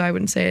accent, so I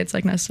wouldn't say it's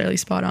like necessarily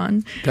spot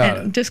on.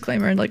 And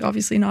disclaimer, like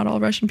obviously not all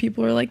Russian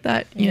people are like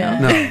that, you know.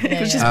 No.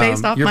 It's just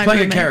based off you're my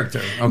playing roommate. a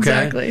character, okay?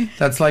 Exactly.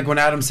 That's like when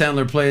Adam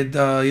Sandler played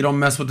You Don't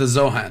Mess with the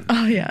Zohan.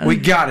 Oh yeah. We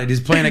got it. He's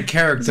playing a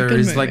character.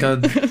 He's like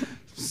a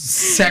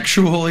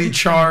sexually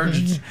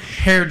charged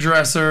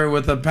hairdresser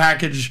with a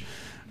package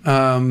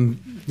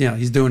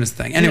he's doing his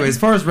thing. Anyway, as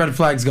far as red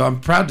flags go, I'm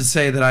proud to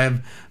say that I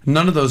have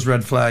none of those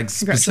red flags,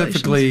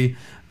 specifically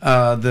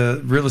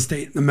the real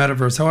estate, the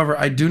metaverse. However,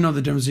 I do know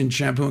the difference between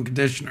shampoo and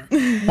conditioner.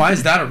 Why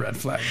is that a red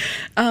flag?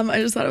 I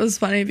just thought it was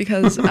funny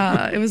because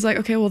it was like,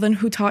 okay, well then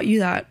who taught you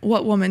that?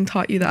 What woman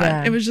taught you that?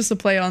 Yeah. It was just a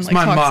play on like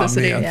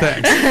toxicity. Mom,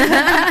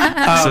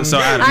 thanks. So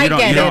Adam,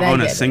 you don't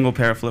own a single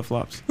pair of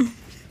flip-flops?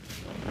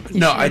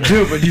 No, I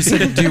do, but you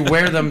said, do you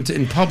wear them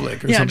in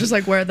public or something? Just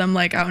like wear them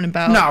like out and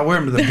about. No, I wear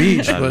them to the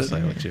beach. But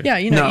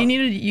you need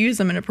to use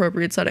them in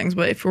appropriate settings.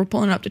 But if we're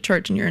pulling up to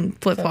church and you're in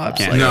flip-flops,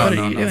 what are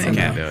you doing?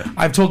 Can't do it.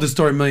 I've told this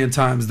story a million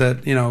times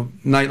that,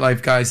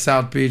 nightlife guys,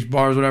 South Beach,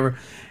 bars, whatever.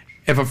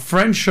 If a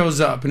friend shows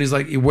up and he's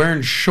like, you're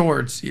wearing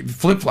shorts,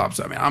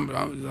 flip-flops, I'm like,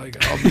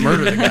 I'll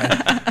murder the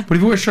guy. But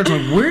if you wear shorts,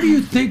 I'm like, where do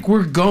you think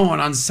we're going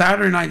on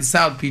Saturday night in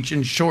South Beach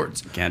in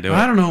shorts? Can't do it.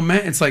 I don't know,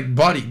 man. It's like,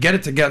 buddy, get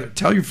it together.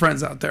 Tell your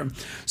friends out there.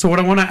 So what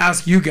I want to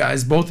ask you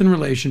guys, both in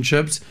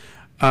relationships,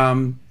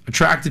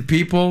 attracted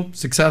people,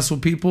 successful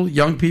people,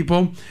 young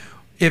people,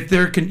 if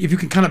you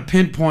can kind of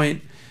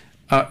pinpoint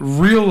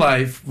real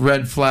life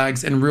red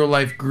flags and real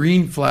life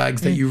green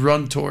flags that you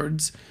run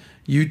towards.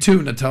 You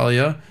too,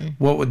 Natalia.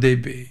 What would they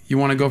be? You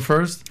want to go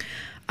first?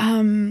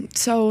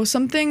 So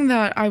something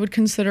that I would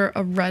consider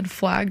a red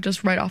flag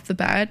just right off the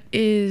bat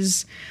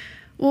is,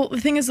 well,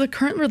 the thing is, the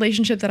current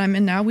relationship that I'm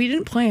in now, we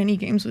didn't play any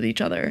games with each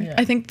other. Yeah.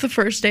 I think the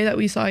first day that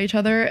we saw each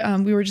other,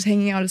 we were just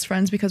hanging out as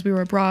friends because we were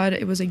abroad.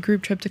 It was a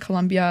group trip to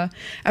Colombia.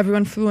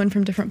 Everyone flew in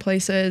from different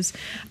places.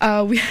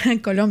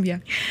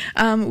 Colombia.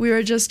 We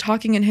were just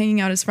talking and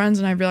hanging out as friends,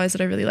 and I realized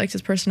that I really liked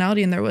his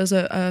personality, and there was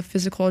a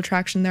physical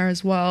attraction there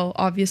as well,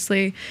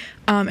 obviously.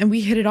 And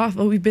we hit it off.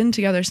 But we've been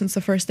together since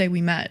the first day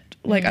we met.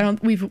 Like,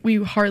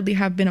 we hardly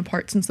have been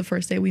apart since the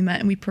first day we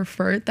met, and we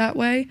prefer it that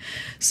way.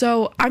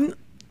 So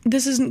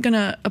this isn't going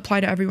to apply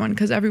to everyone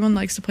because everyone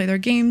likes to play their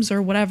games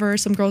or whatever.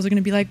 Some girls are going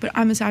to be like, but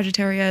I'm a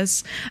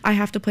Sagittarius. I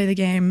have to play the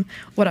game,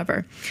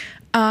 whatever.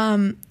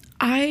 Off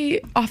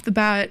the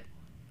bat,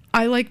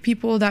 I like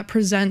people that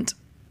present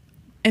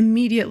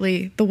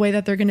immediately the way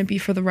that they're going to be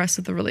for the rest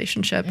of the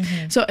relationship.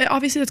 So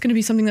obviously that's going to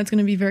be something that's going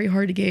to be very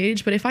hard to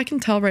gauge, but if I can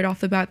tell right off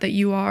the bat that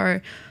you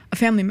are a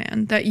family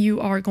man, that you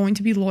are going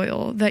to be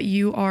loyal, that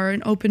you are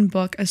an open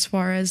book as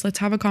far as let's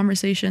have a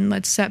conversation,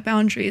 let's set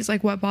boundaries,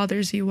 like what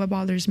bothers you, what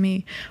bothers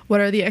me,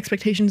 what are the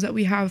expectations that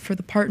we have for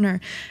the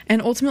partner.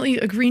 And ultimately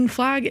a green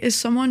flag is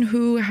someone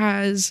who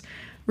has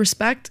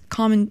respect,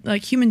 common,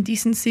 like human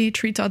decency,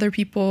 treats other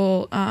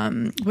people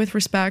with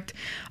respect.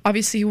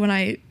 Obviously, when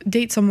I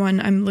date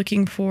someone, I'm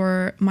looking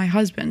for my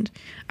husband.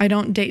 I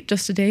don't date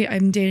just to date.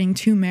 I'm dating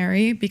to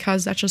marry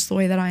because that's just the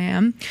way that I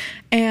am.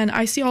 And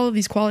I see all of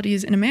these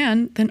qualities in a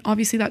man, then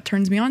obviously that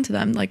turns me on to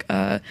them. Like,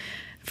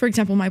 for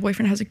example, my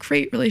boyfriend has a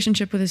great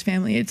relationship with his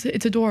family. It's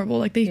adorable.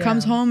 Like he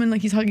comes home and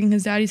like he's hugging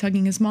his dad, he's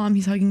hugging his mom,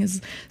 he's hugging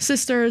his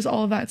sisters,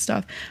 all of that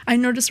stuff. I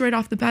noticed right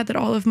off the bat that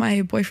all of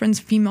my boyfriend's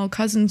female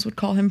cousins would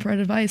call him for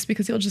advice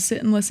because he'll just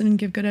sit and listen and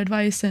give good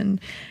advice,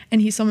 and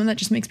he's someone that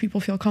just makes people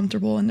feel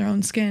comfortable in their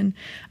own skin.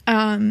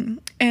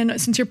 And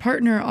since your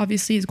partner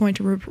obviously is going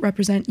to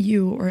represent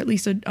you, or at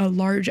least a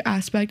large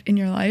aspect in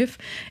your life,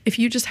 if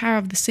you just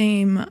have the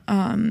same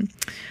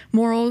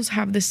morals,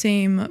 have the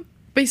same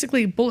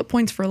basically bullet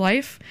points for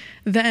life,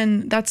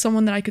 then that's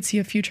someone that I could see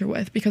a future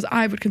with, because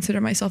I would consider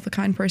myself a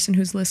kind person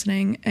who's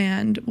listening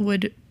and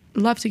would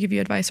love to give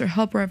you advice or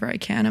help wherever I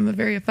can. I'm a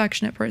very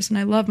affectionate person.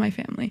 I love my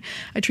family.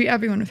 I treat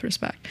everyone with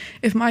respect.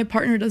 If my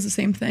partner does the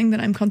same thing, then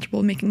I'm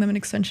comfortable making them an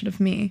extension of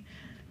me.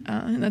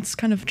 And that's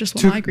kind of just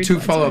what my green flags are. 2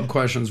 follow-up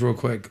questions real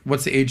quick.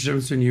 What's the age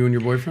difference between you and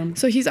your boyfriend?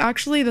 So he's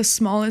actually the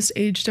smallest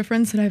age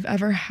difference that I've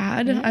ever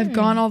had. I've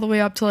gone all the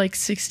way up to like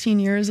 16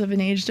 years of an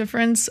age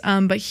difference.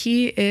 But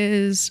he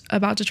is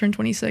about to turn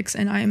 26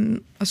 and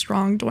I'm a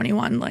strong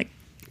 21, like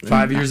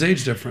 5 years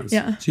age difference.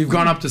 Yeah. So you've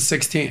gone up to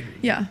 16.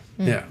 Yeah.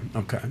 Yeah.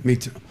 Okay. Me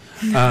too.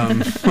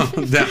 And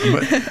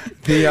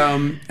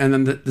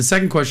then the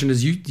second question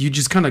is you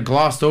just kind of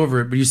glossed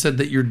over it, but you said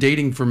that you're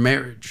dating for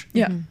marriage.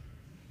 Yeah.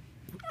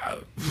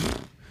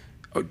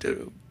 What?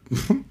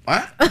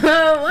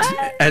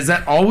 What? Is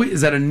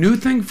that a new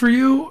thing for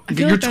you?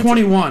 You're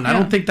 21. I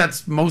don't think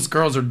that's most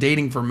girls are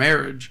dating for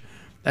marriage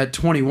at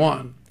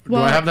 21.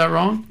 Well, do I have that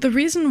wrong? The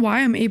reason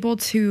why I'm able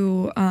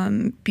to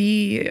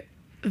be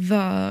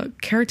the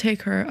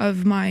caretaker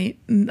of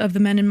the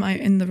men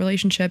in the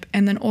relationship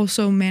and then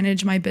also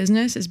manage my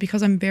business is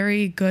because I'm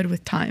very good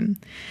with time.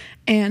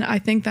 And I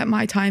think that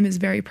my time is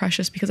very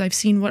precious because I've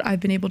seen what I've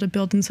been able to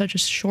build in such a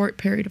short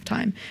period of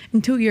time.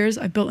 In 2 years,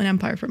 I've built an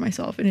empire for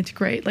myself, and it's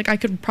great. Like, I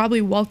could probably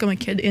welcome a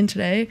kid in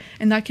today,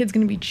 and that kid's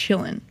going to be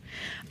chilling.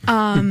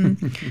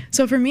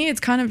 So for me,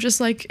 it's kind of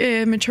just like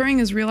maturing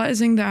is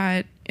realizing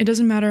that it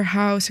doesn't matter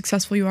how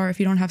successful you are if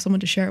you don't have someone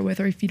to share it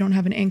with or if you don't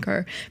have an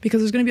anchor, because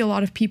there's going to be a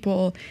lot of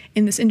people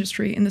in this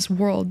industry, in this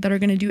world, that are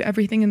going to do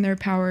everything in their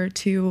power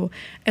to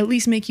at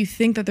least make you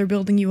think that they're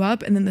building you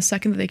up, and then the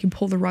second that they can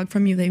pull the rug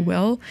from you, they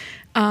will.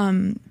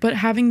 But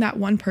having that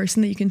one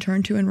person that you can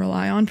turn to and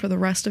rely on for the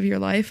rest of your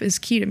life is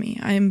key to me.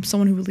 I am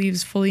someone who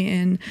believes fully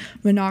in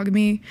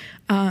monogamy.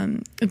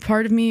 And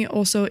part of me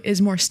also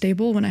is more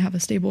stable when I have a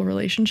stable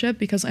relationship,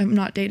 because I'm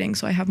not dating,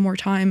 so I have more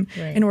time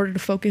in order to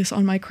focus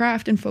on my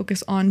craft and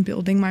focus on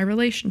building my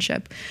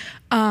relationship.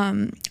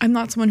 I'm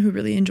not someone who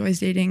really enjoys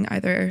dating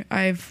either.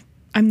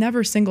 I'm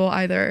never single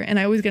either, and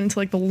I always get into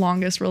like the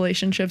longest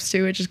relationships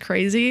too, which is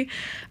crazy.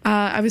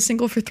 I was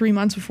single for 3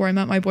 months before I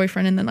met my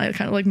boyfriend, and then I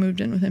kind of like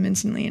moved in with him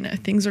instantly,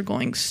 and things are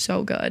going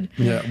so good.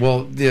 Yeah,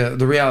 well,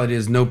 the reality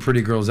is no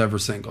pretty girl's ever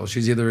single.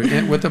 She's either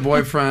with a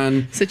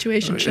boyfriend.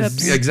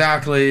 Situationships.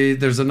 Exactly.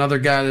 There's another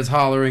guy that's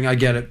hollering. I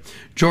get it.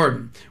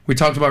 Jordan, we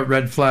talked about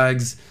red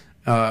flags.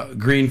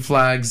 Green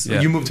flags.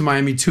 You moved to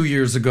Miami 2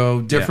 years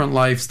ago. Different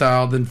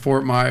lifestyle than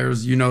Fort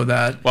Myers. You know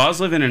that. Well, I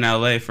was living in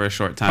LA for a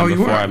short time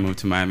before I moved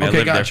to Miami. I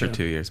lived there for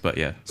 2 years, but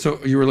yeah.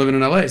 So you were living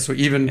in LA. So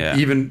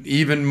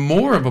even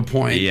more of a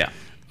point. Yeah.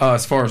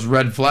 As far as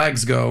red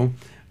flags go,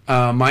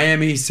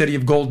 Miami, city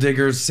of gold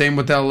diggers. Same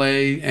with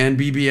LA and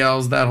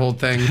BBLs. That whole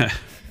thing.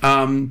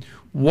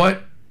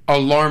 What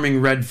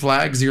alarming red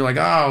flags? You're like,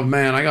 oh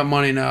man, I got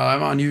money now.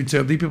 I'm on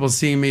YouTube. These people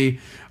see me.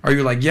 Are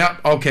you like,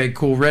 yep, okay,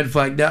 cool, red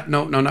flag,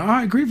 no, all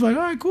right, green flag,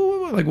 all right,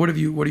 cool. Like, what are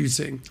you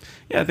seeing?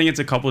 Yeah, I think it's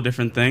a couple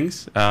different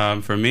things.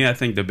 For me, I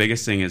think the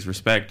biggest thing is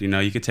respect. You know,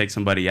 you could take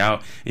somebody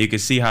out and you can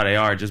see how they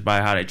are just by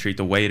how they treat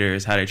the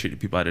waiters, how they treat the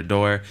people at the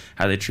door,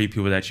 how they treat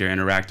people that you're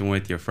interacting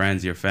with, your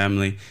friends, your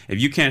family.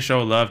 If you can't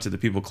show love to the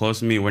people close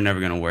to me, we're never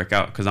going to work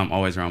out, because I'm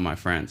always around my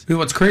friends. You know,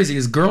 what's crazy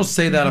is girls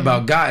say that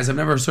about guys. I've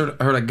never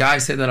heard a guy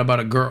say that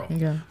about a girl.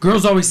 Yeah.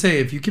 Girls always say,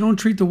 if you don't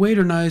treat the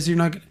waiter nice, you're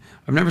not...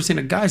 I've never seen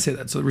a guy say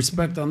that, so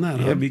respect on that.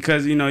 Yeah,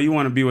 because, you know, you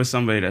want to be with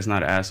somebody that's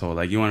not an asshole.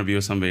 Like, you want to be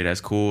with somebody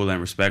that's cool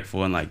and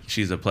respectful, and, like,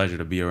 she's a pleasure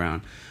to be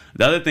around.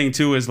 The other thing,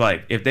 too, is,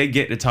 like, if they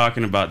get to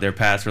talking about their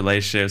past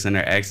relationships and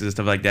their exes and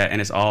stuff like that, and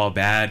it's all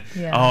bad,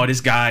 oh, this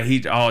guy,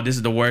 this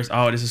is the worst,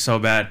 oh, this is so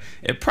bad,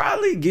 it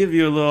probably give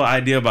you a little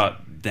idea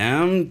about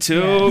them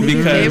too,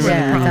 because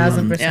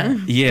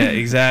 1,000%. Yeah,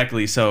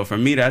 exactly. So for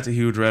me, that's a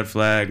huge red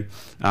flag.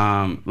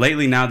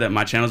 Lately, now that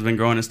my channel's been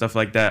growing and stuff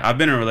like that, I've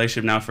been in a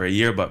relationship now for a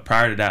year, but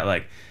prior to that,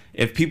 like,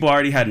 if people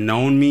already had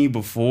known me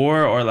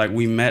before, or like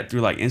we met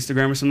through like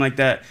Instagram or something like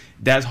that,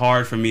 that's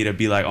hard for me to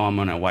be like, oh, I'm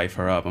gonna wife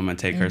her up, I'm gonna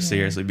take her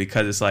seriously,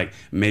 because it's like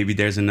maybe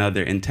there's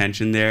another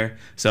intention there.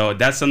 So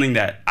that's something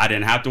that I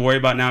didn't have to worry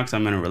about now because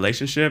I'm in a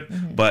relationship,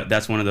 but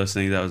that's one of those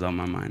things that was on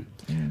my mind.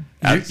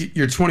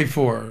 You're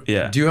 24.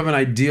 Yeah. Do you have an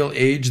ideal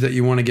age that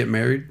you want to get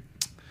married?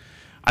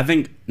 I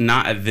think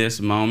not at this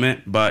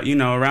moment, but, you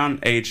know, around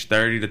age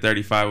 30 to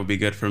 35 would be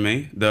good for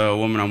me. The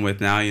woman I'm with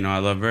now, you know, I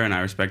love her and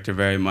I respect her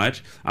very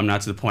much. I'm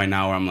not to the point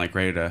now where I'm like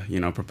ready to, you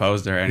know,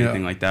 propose to her or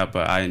anything like that,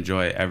 but I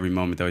enjoy every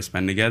moment that we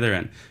spend together,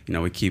 and, you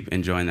know, we keep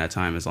enjoying that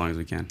time as long as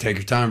we can. Take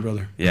your time,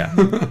 brother. Yeah.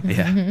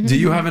 Yeah. Do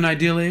you have an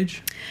ideal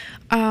age?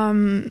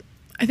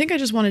 I think I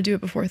just want to do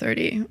it before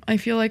 30. I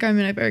feel like I'm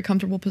in a very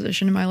comfortable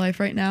position in my life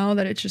right now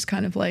that it's just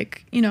kind of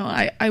like, you know,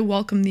 I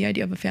welcome the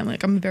idea of a family.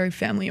 Like, I'm a very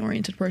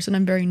family-oriented person.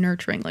 I'm very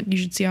nurturing. Like, you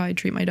should see how I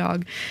treat my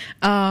dog.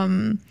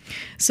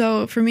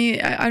 So for me,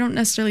 I don't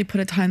necessarily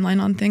put a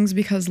timeline on things,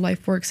 because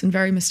life works in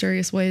very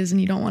mysterious ways, and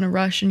you don't want to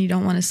rush, and you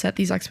don't want to set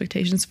these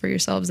expectations for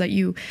yourselves that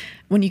you,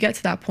 when you get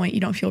to that point, you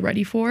don't feel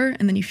ready for,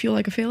 and then you feel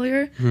like a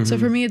failure. So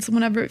for me, it's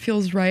whenever it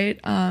feels right.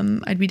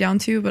 I'd be down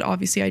to, but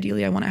obviously,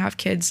 ideally, I want to have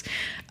kids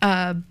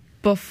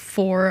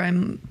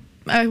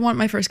I want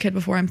my first kid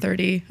before I'm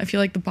 30. I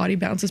feel like the body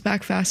bounces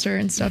back faster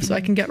and stuff, so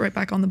I can get right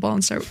back on the ball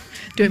and start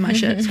doing my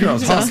shit. This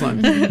girl's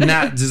hustling.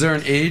 Nat, is there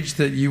an age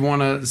that you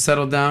want to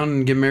settle down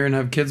and get married and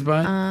have kids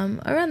by?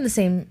 Around the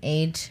same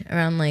age,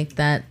 around like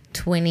that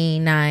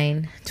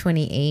 29,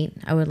 28,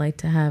 I would like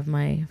to have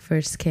my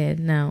first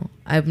kid. Now,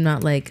 I'm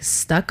not like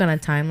stuck on a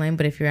timeline,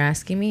 but if you're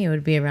asking me, it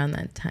would be around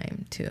that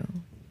time too.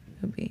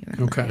 It would be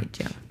around that age,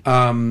 yeah.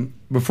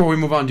 Before we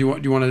move on, do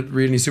you want to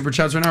read any super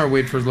chats right now, or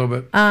wait for a little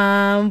bit?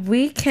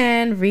 We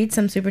can read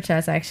some super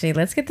chats, actually.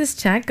 Let's get this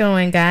chat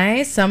going,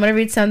 guys. So I'm going to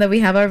read some that we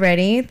have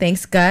already.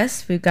 Thanks,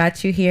 Gus. We've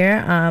got you here.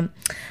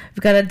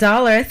 We've got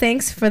 $1.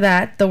 Thanks for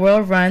that. The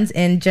world runs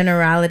in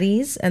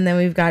generalities. And then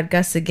we've got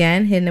Gus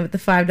again, hitting it with the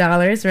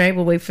 $5, right?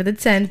 We'll wait for the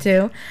 10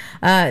 too.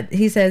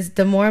 He says,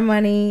 the more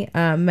money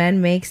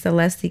men makes, the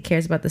less he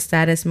cares about the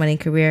status, money,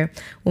 career.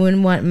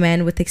 Women want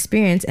men with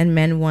experience, and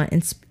men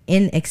want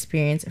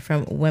inexperience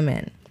from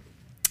women.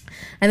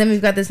 And then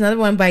we've got this another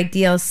one by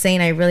DL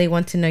Saint. I really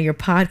want to know your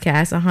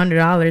podcast.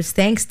 $100.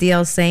 Thanks,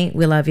 DL Saint.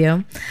 We love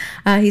you.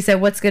 He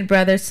said, what's good,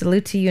 brother?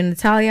 Salute to you,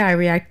 Natalia. I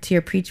reacted to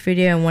your preach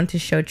video and want to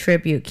show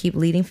tribute. Keep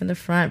leading from the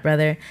front,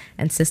 brother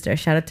and sister.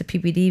 Shout out to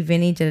PPD,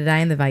 Vinny,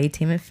 Jedediah, and the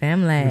Valuetainment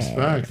family.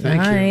 Respect.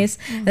 Thank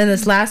you. Then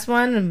this last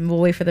one, we'll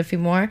wait for the few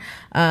more.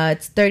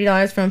 It's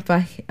 $30 from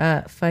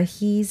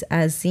Fahiz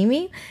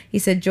Azimi. He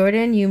said,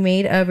 Jordan, you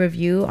made a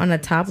review on a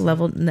top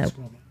level... No.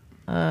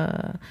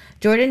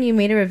 Jordan, you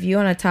made a review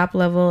on a top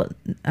level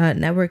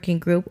networking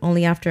group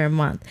only after a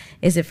month.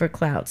 Is it for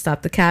clout?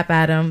 Stop the cap,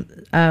 Adam.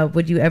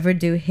 Would you ever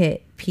do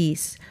hit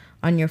piece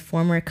on your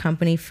former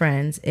company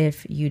friends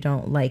if you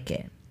don't like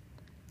it?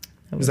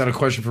 Is that a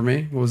question for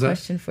me? What was that?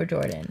 Question for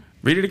Jordan.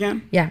 Read it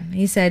again. Yeah,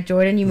 he said,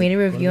 Jordan, you made a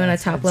review on a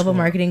top level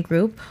marketing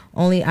group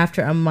only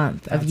after a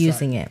month of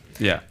using it.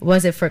 Yeah.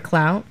 Was it for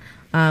clout?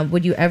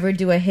 Would you ever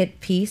do a hit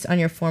piece on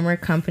your former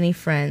company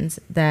friends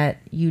that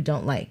you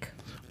don't like?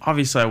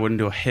 Obviously, I wouldn't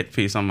do a hit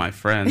piece on my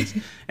friends.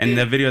 And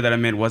the video that I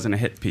made wasn't a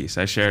hit piece.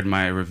 I shared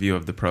my review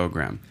of the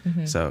program.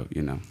 So,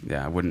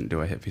 I wouldn't do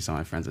a hit piece on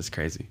my friends. It's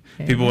crazy.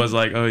 People was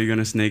like, oh, you're going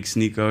to snake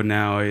Sneeko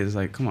now. It's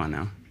like, come on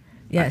now.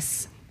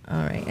 Yes. All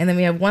right. And then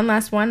we have one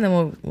last one.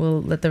 Then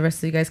we'll let the rest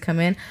of you guys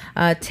come in.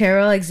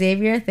 Terrell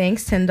Xavier,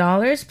 thanks.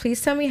 $10.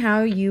 Please tell me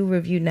how you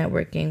review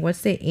networking. What's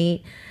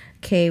the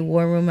 8K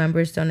War Room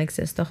members don't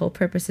exist? The whole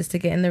purpose is to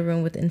get in the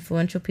room with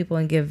influential people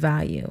and give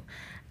value.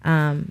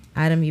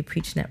 Adam, you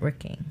preach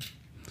networking.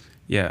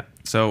 Yeah.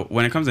 So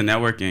when it comes to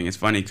networking, it's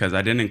funny because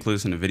I didn't include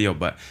this in the video,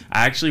 but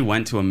I actually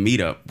went to a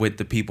meetup with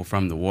the people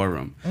from the War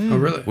Room. Oh,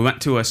 really? We went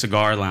to a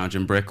cigar lounge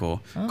in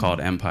Brickell called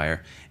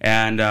Empire.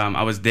 And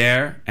I was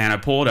there, and I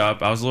pulled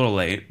up. I was a little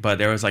late, but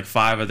there was like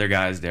 5 other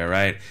guys there,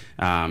 right?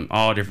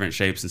 All different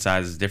shapes and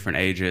sizes, different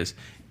ages.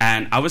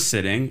 And I was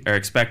sitting, or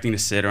expecting to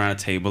sit around a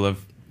table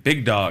of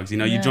big dogs.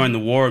 You join the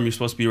War Room, you're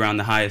supposed to be around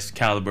the highest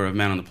caliber of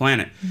men on the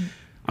planet.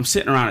 I'm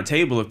sitting around a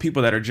table of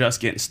people that are just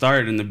getting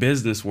started in the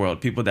business world,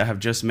 people that have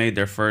just made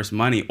their first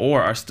money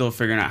or are still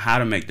figuring out how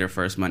to make their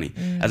first money.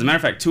 As a matter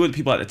of fact, 2 of the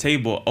people at the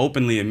table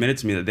openly admitted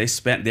to me that they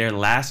spent their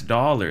last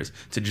dollars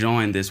to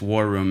join this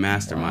War Room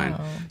mastermind.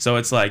 Wow. So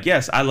it's like,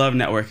 yes, I love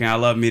networking. I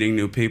love meeting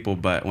new people.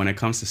 But when it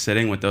comes to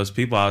sitting with those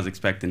people, I was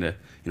expecting to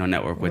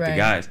network with the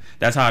guys.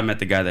 That's how I met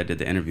the guy that did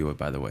the interview with,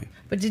 by the way.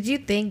 But did you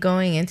think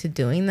going into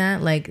doing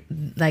that, like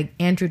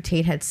Andrew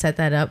Tate had set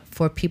that up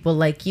for people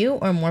like you,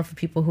 or more for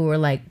people who were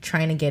like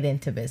trying to get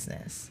into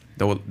business?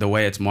 The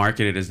way it's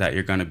marketed is that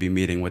you're going to be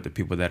meeting with the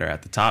people that are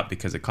at the top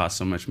because it costs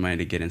so much money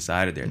to get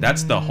inside of there.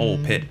 That's the whole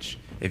pitch.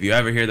 If you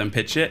ever hear them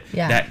pitch it,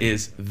 that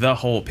is the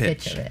whole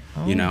pitch of it.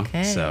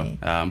 Okay. So,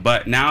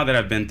 but now that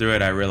I've been through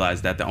it, I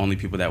realize that the only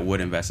people that would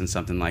invest in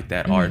something like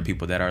that are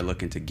people that are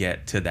looking to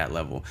get to that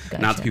level,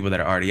 not the people that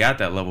are already at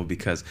that level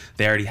because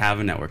they already have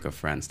a network of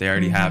friends. They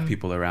already have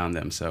people around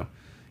them. So,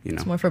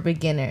 it's more for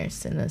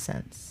beginners in a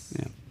sense.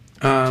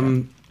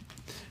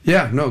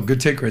 Yeah.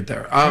 Good take right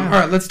there. All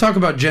right, let's talk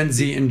about Gen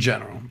Z in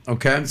general.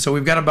 Okay, so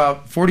we've got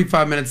about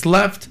 45 minutes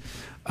left,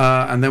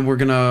 and then we're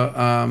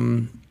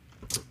gonna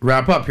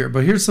wrap up here.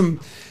 But here's some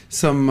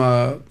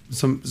Gen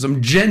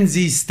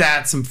Z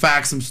stats, some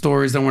facts, some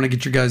stories I want to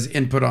get your guys'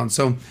 input on.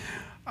 So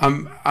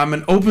I'm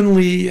an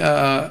openly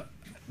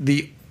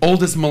the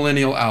oldest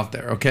millennial out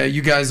there. Okay,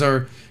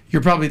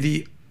 you're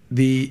probably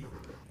the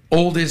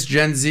oldest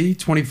Gen Z,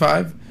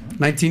 25,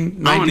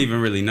 1990. I don't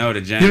even really know the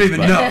Gen. You don't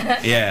even know.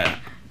 Yeah.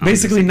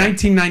 Basically,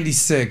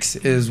 1996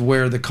 is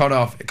where the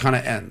cutoff kind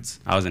of ends.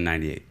 I was in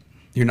 98.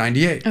 You're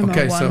 98.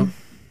 Okay, so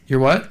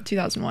you're what?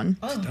 2001.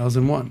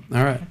 2001.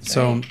 All right. That's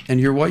so, right. And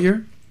you're what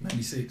year?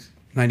 96.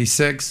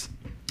 96.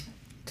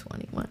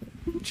 21.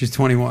 She's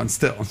 21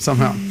 still,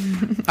 somehow.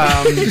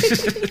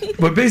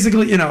 But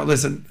basically,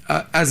 listen,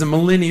 as a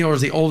millennial or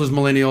as the oldest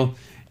millennial,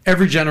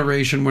 every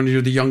generation, when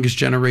you're the youngest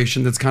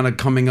generation that's kind of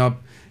coming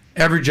up,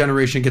 every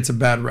generation gets a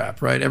bad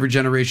rap, right? Every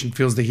generation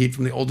feels the heat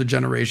from the older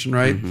generation,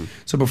 right?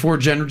 So before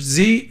Gen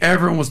Z,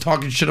 everyone was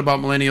talking shit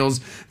about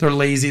millennials. They're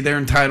lazy, they're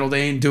entitled,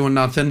 they ain't doing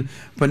nothing.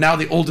 But now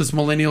the oldest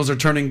millennials are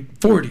turning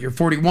 40 or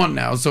 41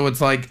 now. So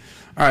it's like,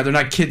 all right, they're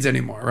not kids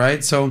anymore,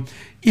 right? So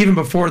even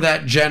before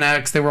that, Gen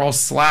X, they were all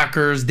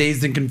slackers,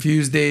 Dazed and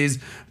Confused days,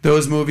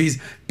 those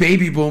movies.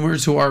 Baby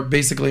boomers, who are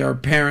basically our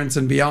parents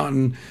and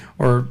beyond,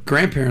 or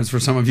grandparents for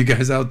some of you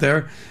guys out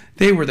there,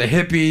 they were the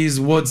hippies,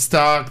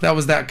 Woodstock. That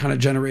was that kind of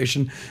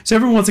generation. So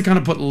everyone wants to kind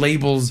of put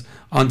labels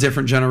on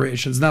different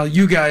generations. Now,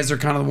 you guys are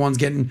kind of the ones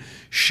getting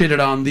shitted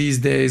on these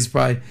days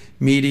by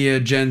media,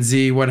 Gen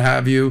Z, what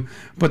have you.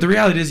 But the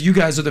reality is you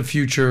guys are the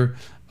future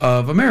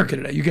of America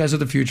today. You guys are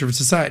the future of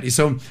society.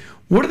 So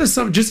what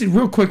are just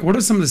real quick, what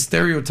are some of the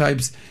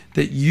stereotypes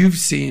that you've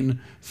seen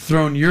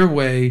thrown your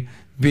way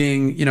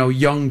being,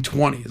 young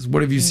 20s?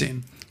 What have you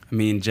seen? I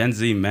mean, Gen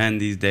Z men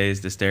these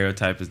days, the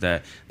stereotype is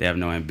that they have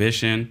no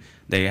ambition,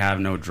 they have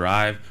no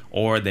drive,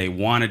 or they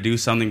want to do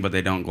something, but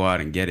they don't go out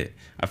and get it.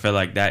 I feel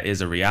like that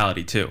is a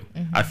reality too.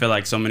 I feel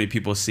like so many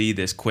people see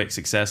this quick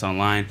success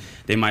online.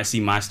 They might see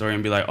my story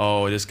and be like,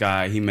 oh, this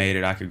guy, he made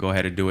it. I could go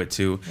ahead and do it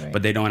too. Right.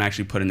 But they don't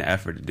actually put in the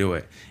effort to do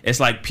it. It's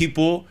like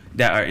people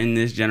that are in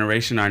this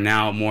generation are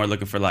now more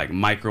looking for like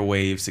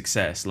microwave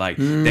success. Like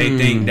they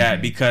think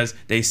that because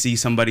they see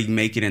somebody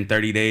make it in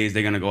 30 days,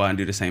 they're going to go out and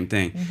do the same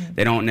thing.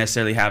 They don't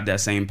necessarily have that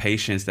same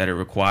patience that it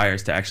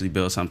requires to actually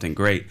build something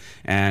great.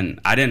 And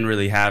I didn't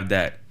really have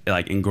that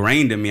like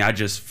ingrained in me. I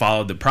just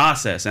followed the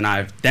process, and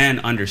I've then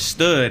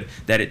understood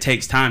that it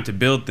takes time to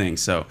build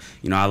things. So,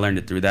 I learned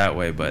it through that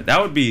way. But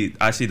that would be,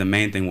 I see the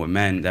main thing with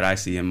men that I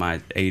see in my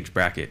age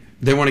bracket.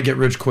 they want to get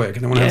rich quick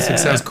and they want to have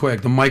success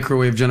quick. The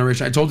microwave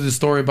generation. I told you the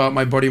story about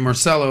my buddy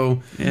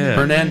Marcelo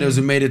Hernandez,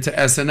 who made it to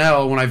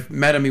SNL. When I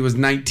met him, he was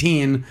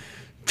 19,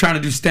 trying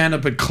to do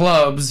stand-up at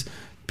clubs,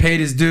 paid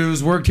his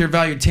dues, worked here,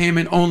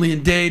 Valuetainment, Only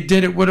in Day,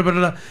 did it,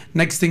 whatever.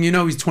 Next thing you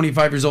know, he's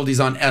 25 years old, he's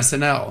on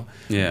SNL.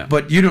 Yeah.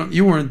 But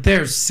you weren't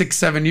there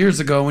 6-7 years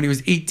ago when he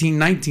was 18,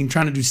 19,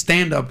 trying to do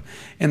stand-up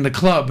in the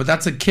club. But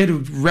that's a kid who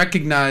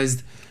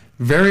recognized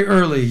very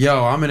early,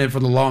 yo, I'm in it for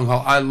the long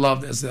haul. I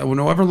love this.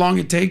 However long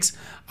it takes,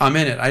 I'm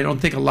in it. I don't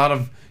think a lot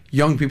of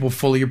young people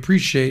fully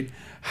appreciate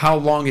how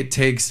long it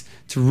takes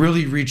to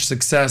really reach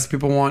success.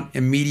 People want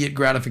immediate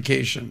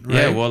gratification, right?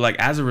 Yeah, well, like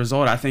as a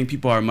result, I think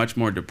people are much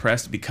more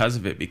depressed because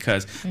of it,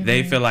 because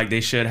they feel like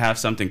they should have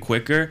something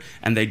quicker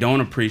and they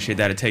don't appreciate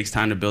that it takes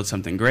time to build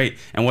something great.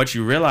 And what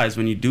you realize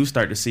when you do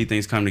start to see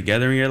things come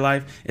together in your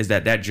life is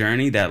that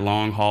journey, that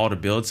long haul to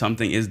build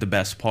something is the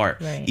best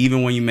part. Right.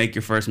 Even when you make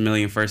your first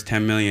million, first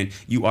 10 million,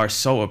 you are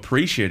so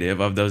appreciative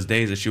of those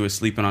days that you were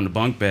sleeping on the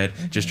bunk bed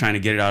just trying to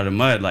get it out of the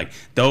mud. Like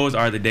those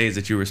are the days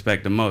that you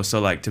respect the most.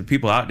 So like to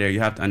people out there, you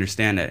have to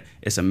understand that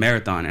it's a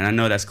marathon. And I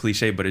know that's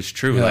cliche, but it's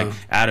true. Yeah. Like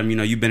Adam,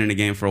 you've been in the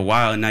game for a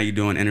while and now you're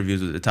doing interviews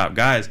with the top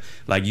guys.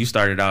 Like you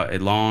started out a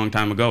long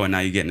time ago and now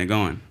you're getting it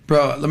going.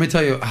 Bro, let me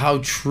tell you how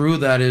true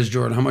that is,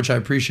 Jordan, how much I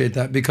appreciate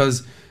that,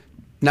 because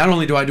not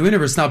only do I do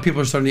interviews, now people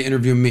are starting to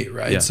interview me,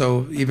 right? Yeah.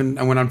 So even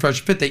when I'm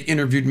Fresh Fit, they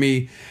interviewed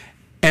me.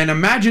 And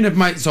imagine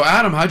if so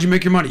Adam, how'd you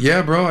make your money?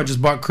 Yeah, bro, I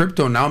just bought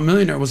crypto. Now I'm a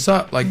millionaire. What's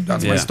up? Like,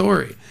 that's my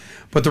story.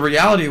 But the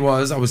reality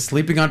was I was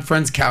sleeping on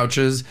friends'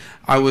 couches.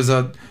 I was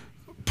a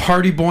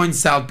party boy in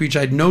South Beach. I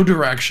had no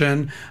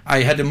direction.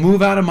 I had to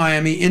move out of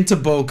Miami into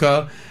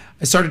Boca.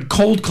 I started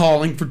cold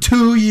calling for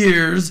 2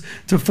 years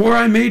before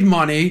I made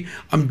money.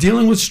 I'm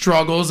dealing with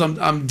struggles.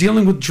 I'm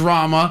dealing with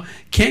drama.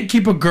 Can't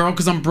keep a girl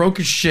because I'm broke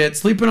as shit.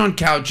 Sleeping on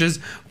couches.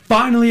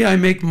 Finally, I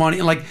make money.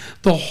 And like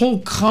the whole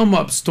come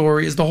up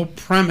story is the whole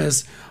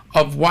premise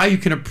of why you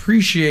can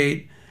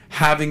appreciate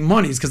having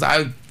money, is because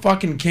I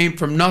fucking came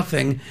from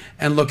nothing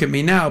and look at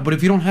me now. But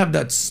if you don't have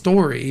that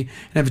story,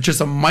 and if it's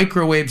just a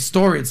microwave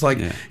story, it's like,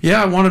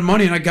 I wanted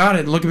money and I got it,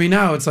 and look at me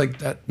now. It's like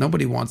that.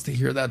 Nobody wants to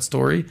hear that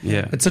story.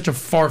 Yeah, it's such a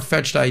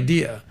far-fetched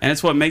idea, and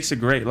it's what makes a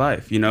great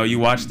life. You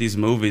watch these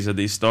movies or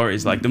these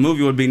stories, like the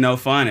movie would be no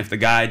fun if the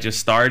guy just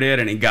started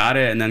and he got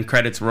it and then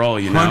credits roll.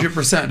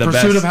 100%.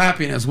 Pursuit of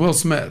Happiness, Will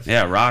Smith.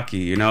 Yeah,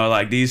 Rocky.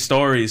 Like these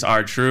stories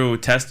are true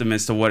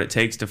testaments to what it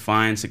takes to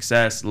find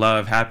success,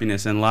 love,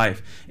 happiness in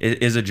life.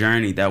 It is a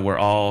journey that we're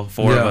all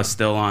four of us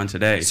still on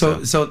today.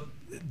 So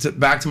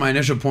back to my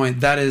initial point,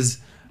 that is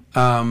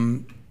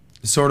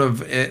sort of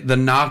the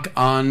knock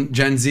on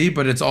Gen Z,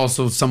 but it's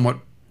also somewhat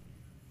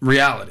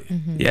reality.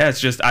 Yeah,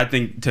 it's just, I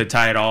think to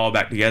tie it all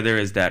back together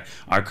is that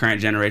our current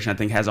generation, I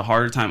think, has a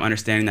harder time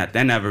understanding that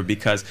than ever,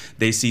 because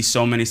they see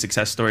so many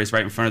success stories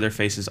right in front of their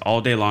faces all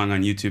day long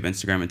on YouTube,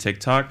 Instagram, and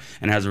TikTok,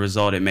 and as a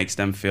result, it makes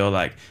them feel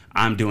like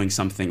I'm doing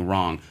something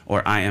wrong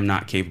or I am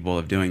not capable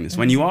of doing this.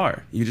 When you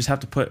are, you just have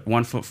to put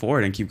one foot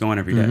forward and keep going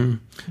every day.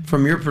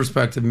 From your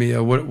perspective,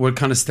 Mia, what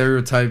kind of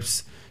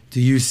stereotypes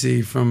do you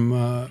see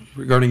from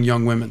regarding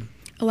young women?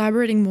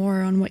 Elaborating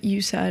more on what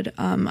you said,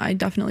 I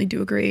definitely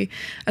do agree.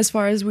 As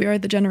far as we are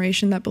the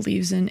generation that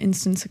believes in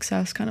instant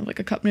success, kind of like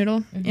a cup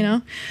noodle,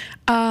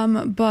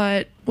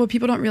 but what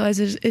people don't realize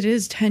is it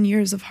is 10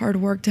 years of hard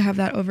work to have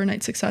that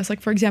overnight success. Like,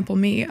 for example,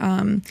 me,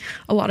 a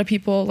lot of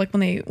people, like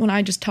when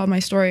I just tell my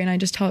story and I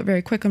just tell it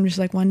very quick, I'm just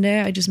like, one day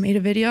I just made a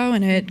video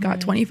and it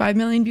got 25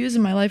 million views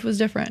and my life was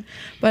different.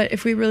 But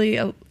if we really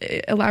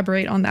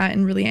elaborate on that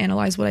and really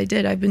analyze what I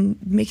did, I've been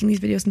making these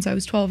videos since I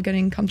was 12,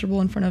 getting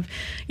comfortable in front of,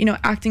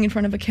 acting in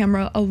front of a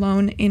camera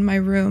alone in my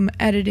room,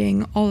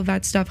 editing, all of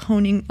that stuff,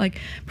 honing,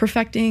 like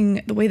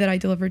perfecting the way that I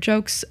deliver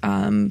jokes,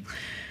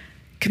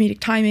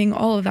 comedic timing,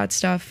 all of that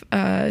stuff.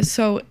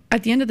 So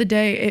at the end of the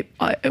day,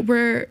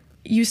 we're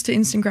used to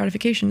instant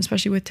gratification,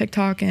 especially with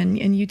TikTok and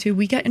YouTube.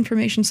 We get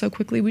information so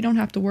quickly. We don't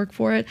have to work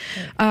for it.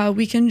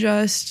 We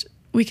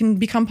can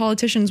become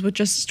politicians with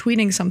just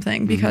tweeting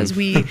something, because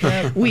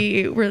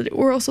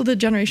we're also the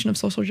generation of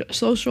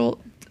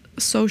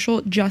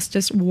social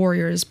justice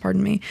warriors,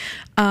 pardon me.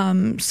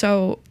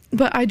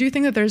 But I do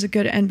think that there's a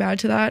good and bad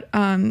to that.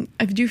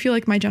 I do feel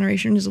like my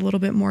generation is a little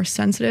bit more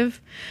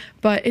sensitive,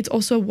 but it's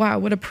also, wow,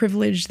 what a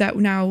privilege that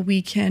now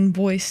we can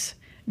voice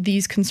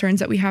these concerns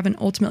that we have and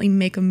ultimately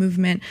make a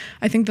movement.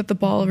 I think that the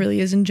ball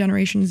really is in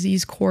Generation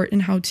Z's court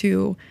in how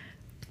to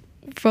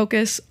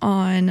focus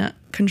on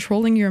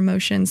controlling your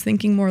emotions,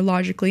 thinking more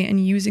logically,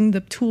 and using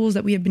the tools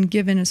that we have been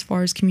given as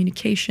far as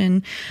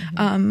communication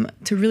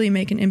to really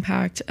make an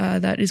impact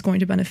that is going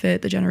to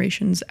benefit the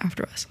generations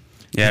after us.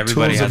 Yeah,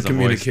 everybody has a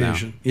voice now.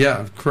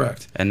 Yeah,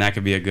 correct. And that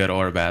could be a good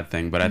or a bad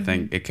thing, but I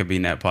think it could be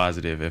net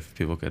positive if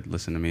people could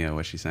listen to Mia,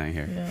 what she's saying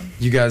here. Yeah.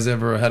 You guys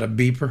ever had a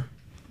beeper?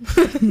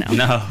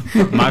 No.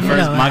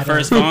 My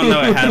first phone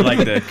though, it had like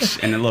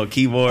and a little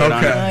keyboard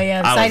on it. Oh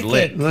yeah, I was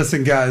lit.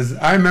 Listen, guys,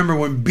 I remember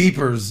when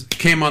beepers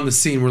came on the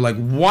scene. We're like,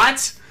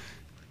 what?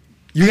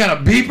 You got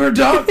a beeper,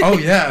 dog? Oh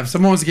yeah. If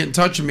someone wants to get in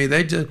touch with me,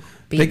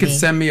 they could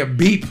send me a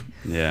beep.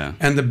 Yeah.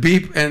 And the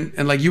beep,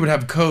 and like you would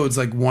have codes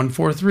like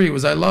 143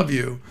 was I love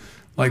you.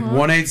 Like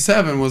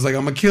 187 was like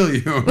I'm gonna kill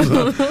you.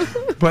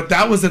 But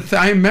that was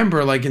I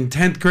remember like in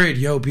 10th grade,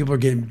 people are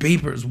getting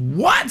beepers.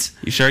 What?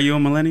 You sure you a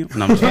millennial?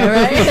 No, I'm sorry.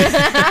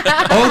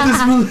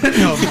 Oldest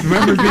millennial.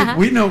 Remember beep?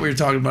 We know what you're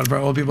talking about for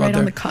old people out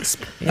there. Right on the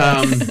cusp.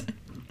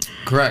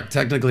 Correct.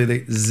 Technically,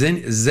 the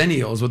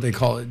Zennials, what they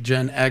call it,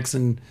 Gen X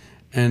and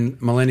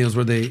millennials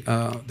were the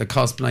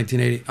cusp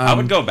 1980. I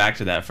would go back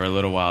to that for a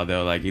little while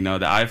though. Like, the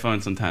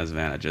iPhone sometimes,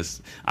 man,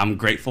 I'm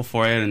grateful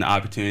for it and the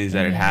opportunities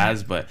that it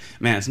has, but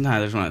man,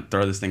 sometimes I just want to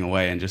throw this thing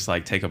away and just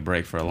like take a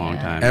break for a long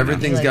time.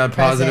 Everything's got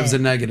positives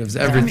and negatives.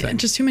 Everything. I mean,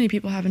 just too many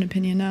people have an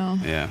opinion now.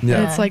 Yeah.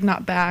 It's like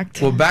not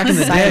backed. Well, back in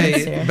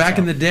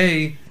the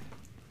day,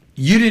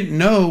 you didn't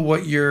know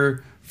what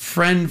your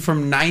friend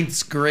from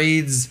 9th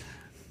grade's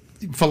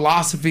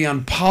philosophy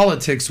on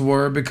politics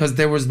were because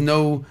there was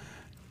no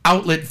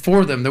outlet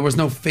for them. There was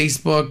no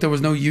Facebook, there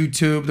was no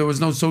YouTube, there was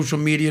no social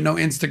media, no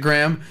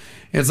Instagram.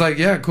 It's like,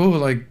 yeah, cool,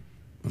 like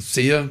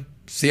see you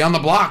on the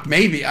block,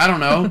 maybe, I don't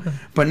know.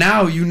 But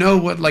now you know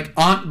what like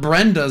Aunt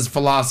Brenda's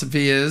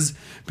philosophy is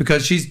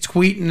because she's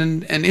tweeting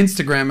and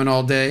Instagramming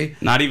all day.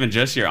 Not even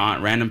just your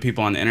aunt, random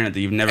people on the internet that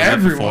you've never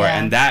met before,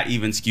 and that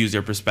even skews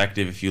your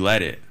perspective if you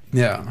let it.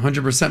 Yeah,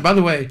 100%. By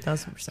the way,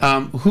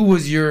 who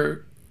was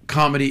your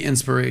comedy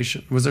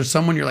inspiration? Was there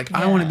someone you're like,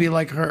 I want to be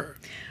like her?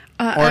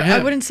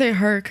 I wouldn't say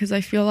her because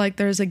I feel like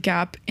there's a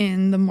gap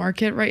in the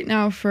market right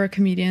now for a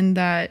comedian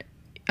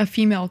a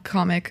female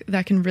comic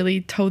that can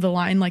really toe the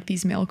line like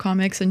these male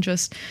comics and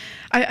just,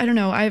 I don't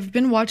know. I've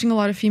been watching a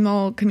lot of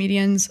female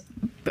comedians.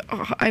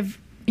 I've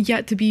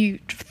yet to be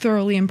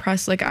thoroughly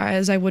impressed, like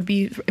as I would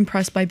be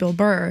impressed by Bill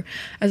Burr,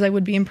 as I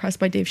would be impressed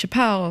by Dave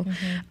Chappelle.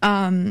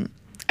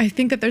 I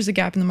think that there's a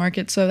gap in the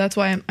market, so that's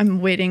why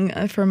I'm waiting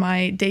for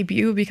my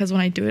debut, because when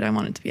I do it, I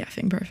want it to be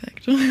effing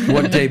perfect.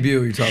 What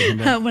debut are you talking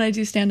about? When I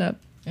do stand-up.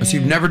 So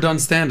you've never done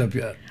stand-up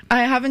yet?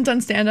 I haven't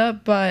done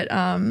stand-up, but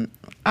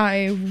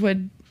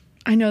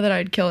I know that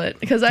I'd kill it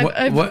because I've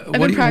been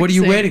practicing. What are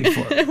you waiting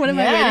for? What am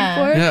I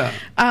waiting for? Yeah.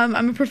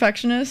 I'm a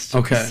perfectionist.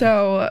 Okay.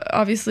 So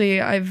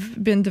obviously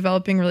I've been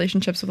developing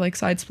relationships with like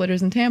side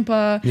splitters in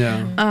Tampa.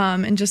 Yeah.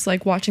 And just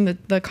like watching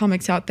the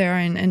comics out there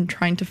and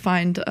trying to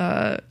find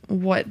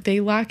what they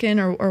lack in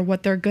or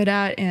what they're good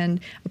at and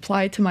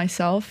apply it to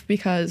myself,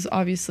 because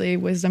obviously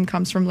wisdom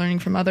comes from learning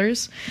from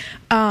others.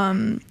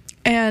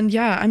 And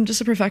yeah, I'm just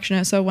a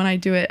perfectionist. So when I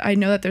do it, I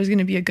know that there's going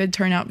to be a good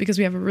turnout because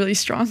we have a really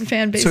strong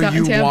fan base out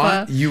in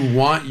Tampa. So you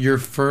want your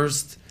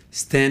first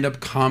stand-up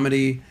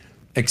comedy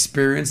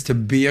experience to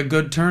be a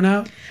good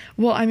turnout?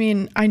 Well, I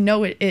mean, I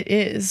know it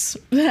is.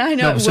 I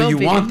know it will be. So you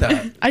want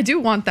that? I do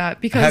want that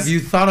because... Have you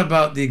thought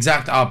about the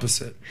exact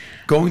opposite?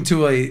 Going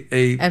to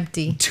a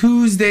empty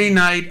Tuesday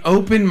night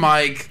open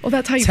mic. Well,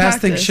 that's how you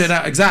testing practice. Shit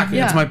out. Exactly.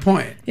 Yeah. That's my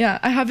point. Yeah,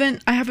 I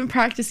haven't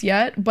practiced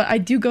yet, but I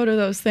do go to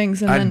those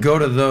things. And I'd go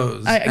to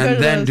those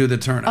and then do the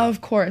turnout.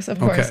 Of course.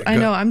 Okay, I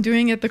know I'm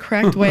doing it the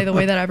correct way, the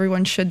way that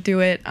everyone should do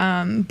it.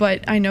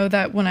 But I know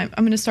that when I'm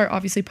going to start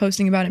obviously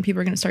posting about it, and people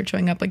are going to start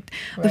showing up. Like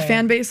the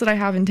fan base that I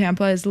have in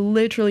Tampa is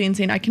literally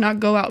insane. I cannot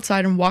go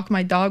outside and walk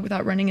my dog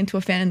without running into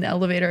a fan in the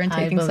elevator and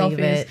taking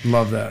selfies.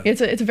 Love that.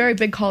 It's a very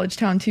big college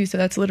town too, so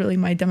that's literally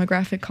my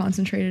demographic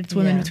concentrated. It's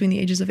women between the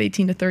ages of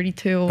 18 to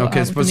 32.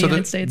 Okay, so the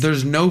United States.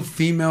 There's no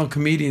female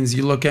comedians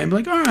you look at and be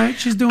like, all right,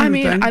 she's doing. I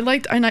mean, I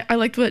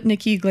liked what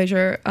Nikki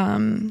Glaser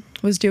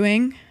was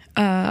doing.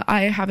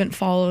 I haven't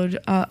followed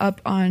up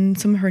on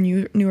some of her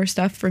newer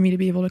stuff for me to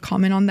be able to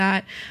comment on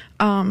that.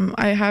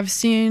 I have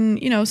seen,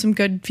 some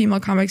good female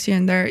comics here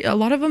and there. A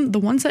lot of them, the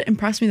ones that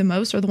impress me the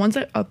most are the ones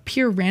that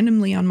appear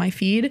randomly on my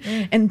feed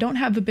and don't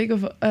have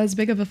as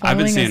big of a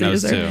following as they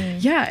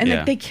deserve. Yeah,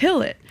 and they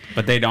kill it.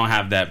 But they don't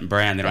have that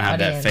brand. They don't have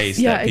that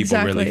face that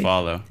people really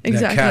follow.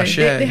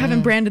 Exactly. They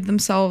haven't branded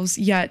themselves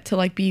yet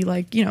to be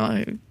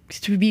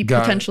to be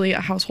potentially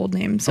a household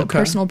name. So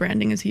personal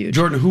branding is huge.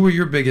 Jordan, who were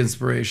your big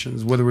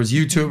inspirations? Whether it was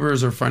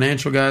YouTubers or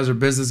financial guys or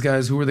business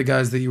guys, who were the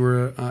guys that you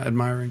were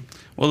admiring?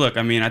 Well, look,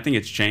 I mean, I think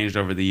it's changed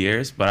over the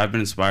years, but I've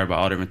been inspired by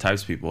all different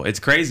types of people. It's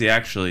crazy,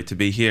 actually, to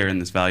be here in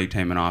this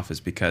Valuetainment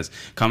office because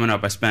coming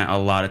up, I spent a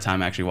lot of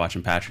time actually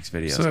watching Patrick's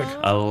videos.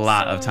 A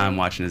lot of time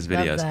watching his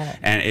videos.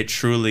 And it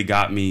truly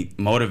got me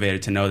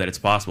motivated to know that it's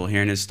possible,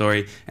 hearing his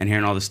story and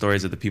hearing all the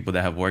stories of the people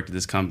that have worked at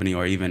this company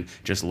or even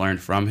just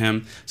learned from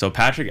him. So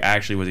Patrick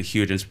actually was a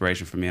huge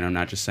inspiration for me, and I'm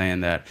not just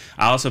saying that.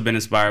 I also been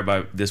inspired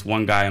by this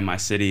one guy in my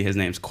city. His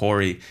name's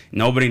Corey.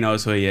 Nobody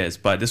knows who he is,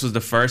 but this was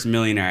the first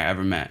millionaire I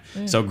ever met.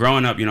 So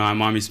growing up, my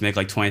mom used to make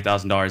like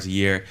 $20,000 a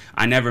year.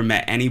 I never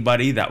met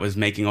anybody that was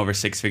making over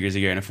 6 figures a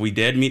year. And if we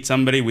did meet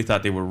somebody, we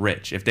thought they were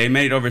rich. If they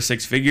made over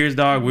 6 figures,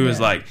 dog, we was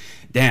like,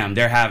 damn,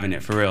 they're having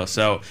it for real.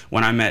 So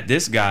when I met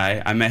this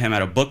guy, I met him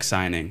at a book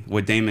signing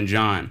with Damon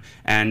John.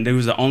 And he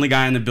was the only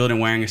guy in the building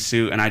wearing a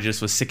suit. And I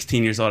just was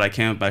 16 years old. I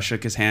came up, I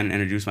shook his hand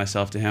and introduced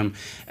myself to him.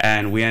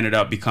 And we ended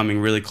up becoming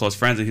really close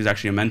friends. And he was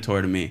actually a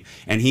mentor to me.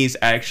 And he's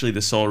actually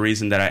the sole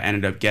reason that I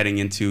ended up getting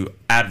into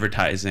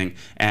advertising.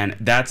 And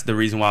that's the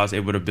reason why I was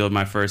able to build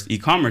my first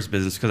e-commerce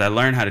business, because I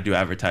learned how to do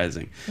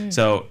advertising.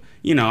 So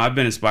I've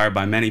been inspired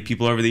by many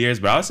people over the years,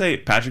 but I would say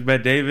Patrick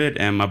Bet-David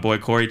and my boy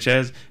Corey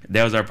Ches,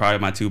 those are probably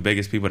my two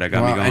biggest people that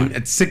got me going. And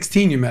at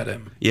 16 you met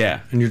him.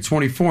 Yeah. And you're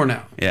 24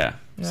 now. Yeah.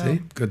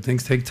 See, good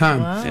things take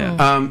time. Wow.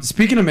 Yeah.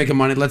 Speaking of making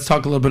money, let's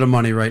talk a little bit of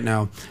money right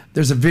now.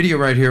 There's a video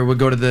right here. We'll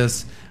go to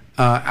this.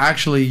 We'll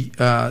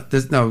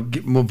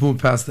move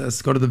past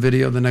this. Go to the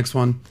video, the next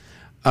one.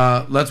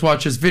 Let's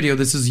watch this video.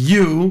 This is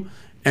you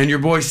and your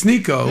boy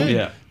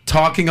Sneeko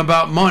talking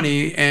about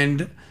money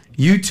and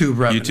YouTube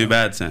revenue. YouTube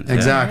AdSense.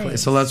 Exactly.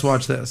 Nice. So let's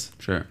watch this.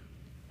 Sure.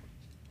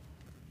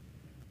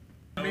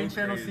 Main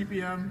channel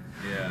CPM.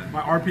 Yeah.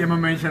 My RPM on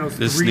my main channel is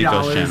This is $3.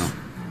 Sneeko's channel.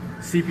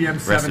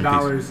 CPM Rest in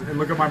 $7. And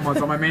look at my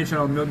months on my main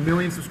channel,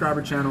 million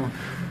subscriber channel. And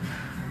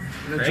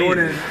then Great.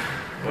 Jordan.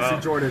 Well, Let's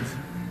see Jordan's.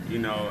 The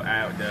His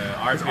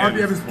RPM,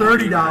 RPM is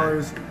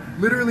 $30.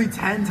 Literally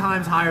 10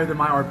 times higher than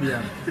my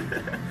RPM.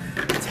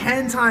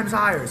 10 times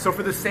higher. So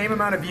for the same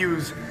amount of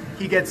views,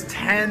 he gets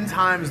 10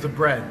 times the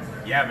bread.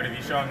 Yeah, but if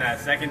you show him that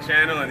second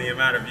channel and the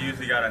amount of views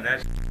he got on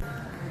that.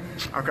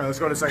 Okay, let's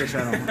go to the second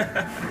channel.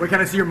 Wait,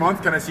 can I see your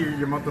month? Can I see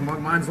your month? The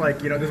month? Mine's like,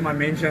 this is my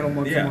main channel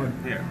month to month.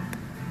 Yeah.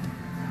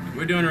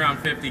 We're doing around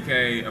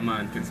 50K a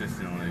month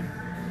consistently.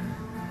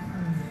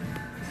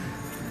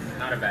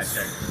 Not a bad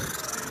check.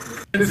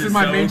 This is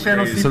my main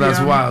channel CPM. So that's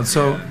wild.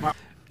 So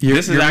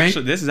This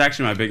is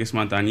actually my biggest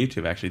month on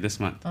YouTube. Actually, this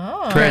month.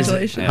 Oh,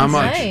 Congratulations. How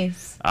much?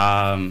 Nice.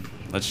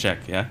 Let's check.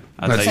 Yeah,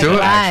 I'll Let's tell you do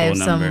the it. actual Live,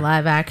 number. some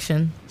live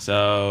action.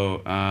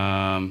 So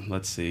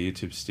let's see,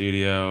 YouTube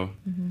Studio.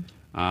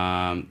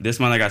 This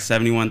month I got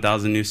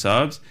 71,000 new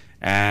subs,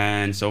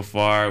 and so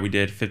far we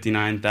did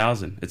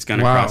 59,000. It's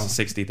gonna cross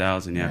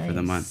 60,000, for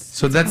the month.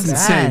 So that's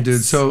insane,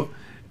 dude. So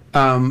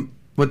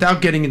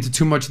without getting into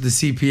too much of the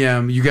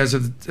CPM, you guys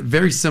have a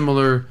very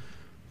similar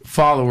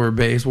follower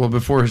base. Well,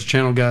 before his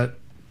channel got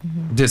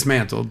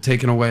dismantled,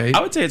 taken away. I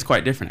would say it's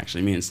quite different,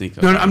 actually. Me and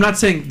Sneeko. No, I'm not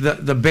saying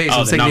the base.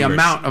 I'm the saying numbers. the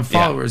amount of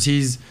followers.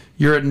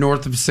 You're at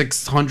north of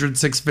 600,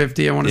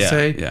 650, I want to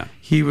say. Yeah.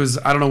 He was,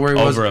 I don't know where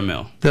he was. Over a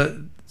mil.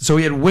 So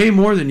he had way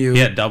more than you.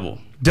 Yeah, double.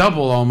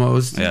 Double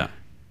almost. Yeah.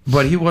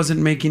 But he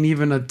wasn't making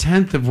even a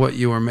tenth of what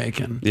you were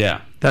making.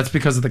 Yeah. That's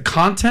because of the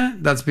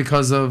content. That's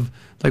because of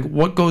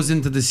what goes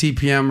into the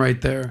CPM right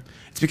there.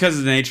 It's because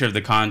of the nature of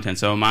the content.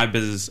 So my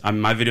business,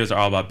 my videos are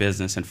all about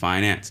business and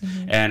finance.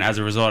 And as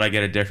a result, I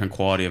get a different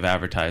quality of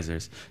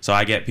advertisers. So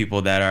I get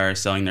people that are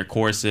selling their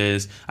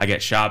courses. I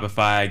get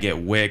Shopify. I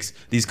get Wix.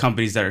 These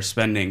companies that are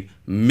spending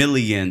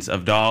millions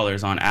of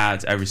dollars on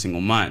ads every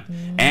single month.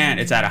 And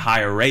it's at a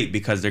higher rate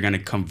because they're going to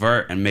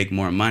convert and make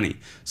more money.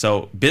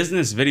 So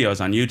business videos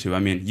on YouTube, I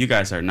mean, you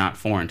guys are not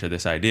foreign to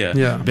this idea.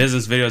 Yeah.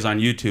 Business videos on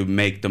YouTube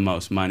make the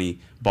most money,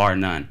 bar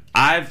none.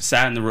 I've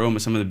sat in the room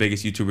with some of the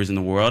biggest YouTubers in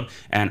the world,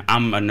 and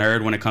I'm a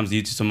nerd when it comes to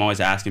YouTube, so I'm always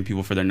asking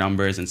people for their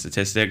numbers and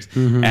statistics.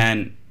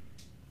 And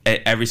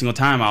every single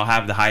time I'll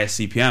have the highest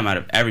CPM out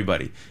of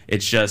everybody.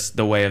 It's just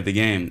the way of the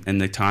game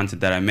and the content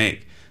that I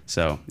make.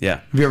 So,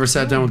 yeah. Have you ever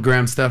sat down with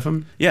Graham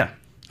Stephan? Yeah.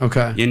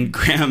 Okay. And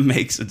Graham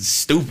makes a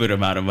stupid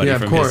amount of money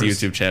from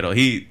his YouTube channel.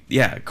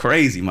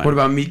 Crazy money. What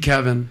about Meet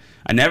Kevin?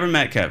 I never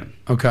met Kevin.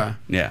 Okay.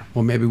 Yeah.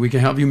 Well, maybe we can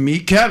help you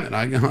meet Kevin.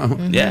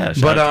 Yeah.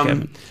 Shout out to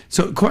Kevin.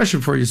 So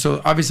question for you.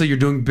 So obviously you're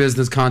doing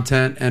business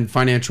content and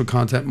financial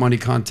content, money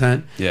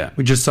content. Yeah.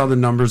 We just saw the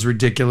numbers,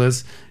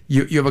 ridiculous.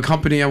 You have a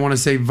company, I want to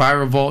say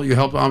ViraVault. You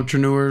help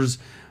entrepreneurs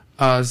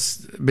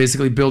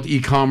basically build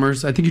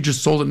e-commerce. I think you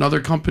just sold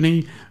another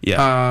company.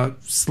 Yeah.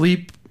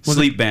 Sleep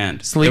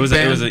Band. Sleep It was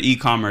Band. an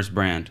e-commerce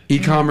brand.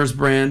 E-commerce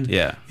brand.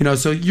 Yeah.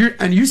 So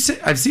you said,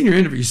 I've seen your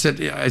interview. You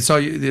said, I saw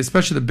you,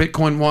 especially the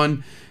Bitcoin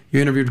one. You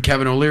interviewed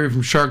Kevin O'Leary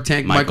from Shark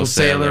Tank, Michael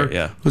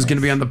Saylor, who's going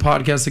to be on the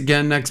podcast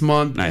again next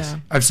month. Nice.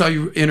 I saw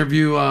you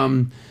interview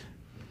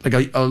like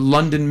a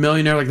London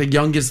millionaire, like the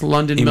youngest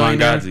London Iman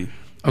millionaire. Ghazi.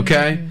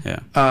 Okay.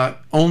 Yeah.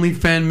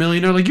 OnlyFans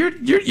millionaire. Like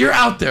you're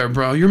out there,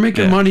 bro. You're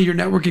making money. You're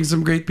networking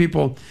some great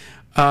people.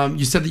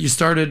 You said that you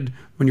started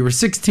when you were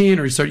 16,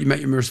 or you met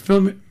your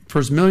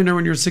first millionaire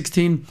when you were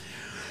 16.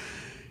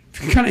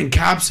 If you kind of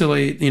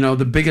encapsulate,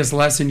 the biggest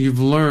lesson you've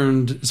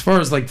learned as far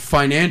as like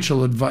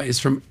financial advice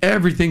from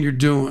everything you're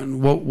doing,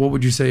 what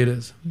would you say it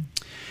is?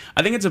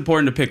 I think it's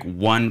important to pick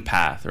one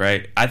path,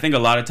 right? I think a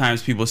lot of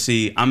times people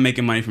see, I'm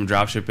making money from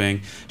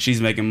dropshipping,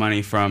 she's making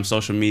money from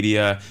social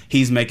media,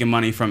 he's making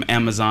money from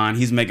Amazon,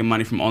 he's making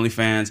money from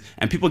OnlyFans,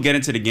 and people get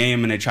into the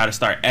game and they try to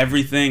start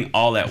everything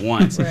all at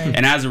once. Right.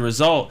 And as a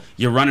result,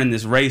 you're running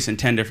this race in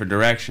 10 different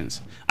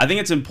directions. I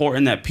think it's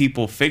important that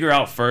people figure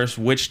out first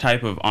which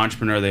type of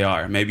entrepreneur they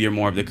are. Maybe you're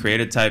more of the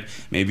creative type,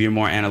 maybe you're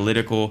more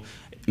analytical,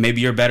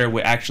 maybe you're better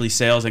with actually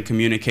sales and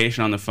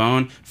communication on the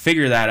phone.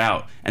 Figure that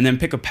out and then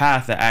pick a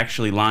path that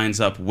actually lines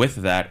up with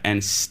that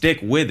and stick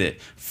with it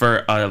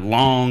for a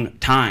long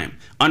time.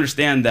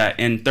 Understand that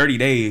in 30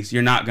 days,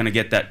 you're not going to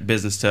get that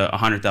business to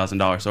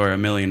 $100,000 or $1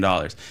 million.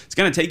 It's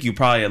going to take you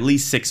probably at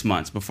least 6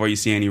 months before you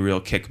see any real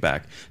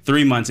kickback.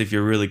 3 months if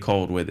you're really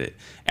cold with it.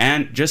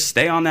 And just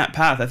stay on that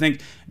path. I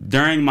think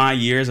during my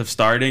years of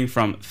starting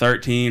from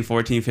 13,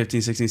 14,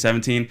 15, 16,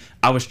 17,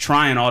 I was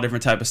trying all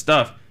different type of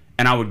stuff.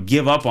 and I would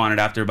give up on it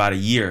after about a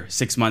year,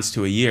 6 months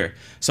to a year.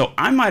 So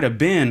I might have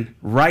been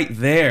right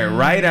there,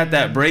 right at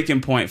that breaking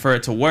point for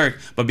it to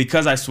work. But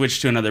because I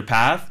switched to another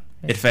path,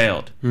 it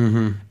failed.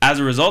 As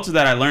a result of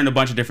that, I learned a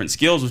bunch of different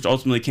skills, which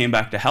ultimately came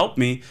back to help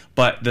me.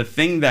 But the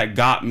thing that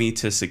got me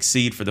to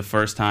succeed for the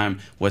first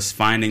time was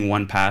finding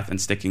one path and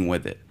sticking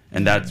with it.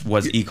 And that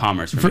was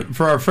e-commerce for me.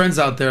 For our friends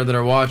out there that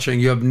are watching,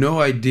 you have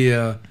no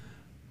idea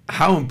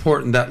how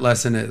important that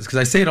lesson is, because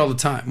I say it all the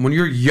time. When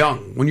you're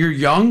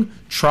young,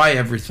 try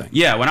everything.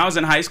 Yeah, when I was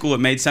in high school, it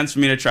made sense for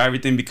me to try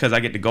everything because I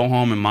get to go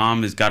home and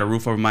mom has got a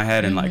roof over my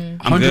head and like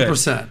I'm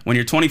 100%. Good. When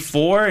you're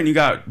 24 and you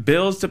got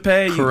bills to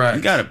pay, you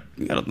gotta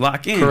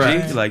lock in.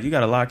 Correct. Like you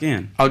gotta lock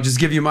in. I'll just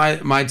give you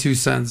my 2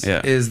 cents.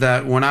 Is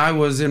that when I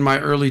was in my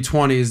early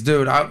 20s,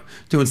 dude, I'm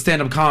doing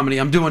stand-up comedy.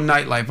 I'm doing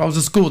nightlife. I was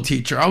a school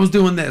teacher. I was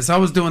doing this. I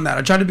was doing that.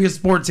 I tried to be a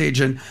sports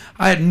agent.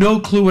 I had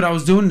no clue what I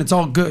was doing, and it's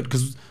all good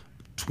because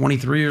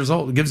 23 years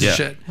old. It gives a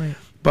shit. Right.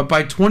 But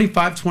by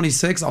 25,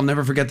 26, I'll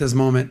never forget this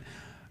moment.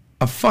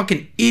 A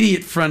fucking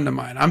idiot friend of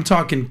mine, I'm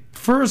talking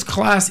first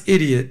class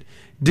idiot,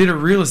 did a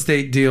real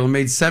estate deal and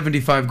made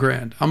 75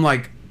 grand. I'm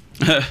like,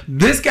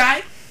 this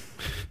guy?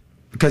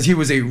 Because he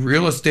was a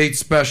real estate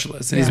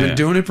specialist and he's been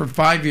doing it for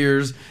 5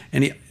 years.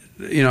 And he,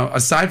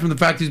 aside from the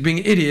fact he's being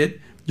an idiot,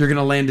 you're going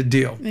to land a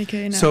deal.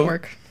 AKA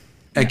network.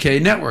 AKA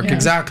network,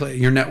 exactly.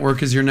 Your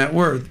network is your net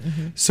worth.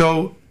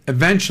 So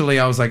eventually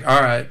I was like,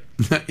 all right,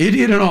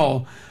 idiot and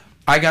all,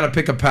 I got to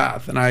pick a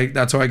path. And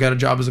that's how I got a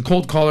job as a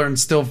cold caller. And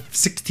still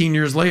 16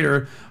 years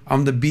later,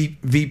 I'm the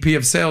VP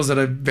of sales at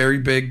a very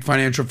big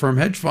financial firm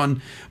hedge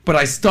fund. But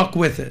I stuck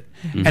with it.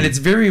 And it's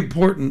very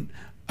important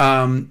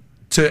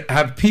to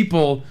have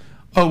people,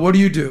 oh, what do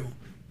you do?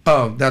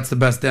 Oh, that's the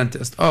best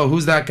dentist. Oh,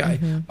 who's that guy?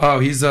 Oh,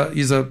 he's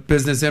a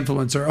business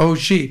influencer. Oh,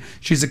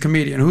 she's a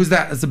comedian. Who's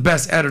that? That's the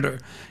best editor.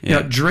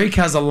 Drake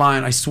has a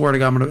line. I swear to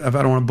God, if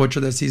I don't want to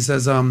butcher this, he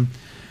says,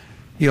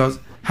 he goes,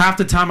 half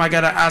the time I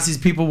gotta ask these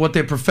people what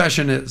their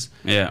profession is.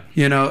 Fame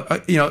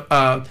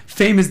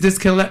is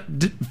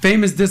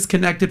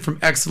disconnected from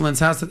excellence.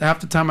 Half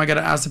the time I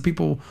gotta ask the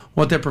people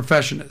what their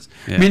profession is.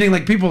 Meaning,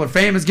 like, people are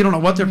famous, you don't know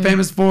what they're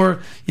famous for.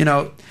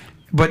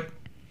 But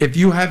if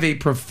you have a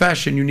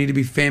profession, you need to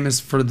be famous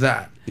for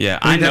that. Yeah,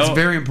 I know that's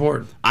very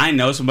important. I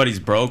know somebody's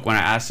broke when I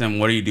ask them,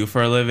 what do you do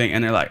for a living?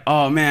 And they're like,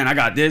 oh man, I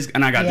got this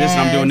and I got this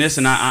and I'm doing this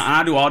and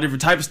I do all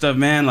different type of stuff,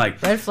 man.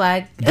 Like, red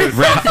flag. Red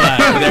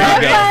flag.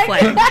 There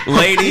you go.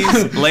 Ladies.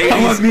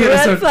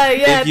 Red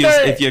flag,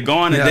 if you go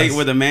on a date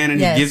with a man and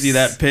he gives you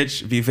that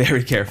pitch, be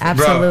very careful.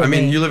 Absolutely. Bro, I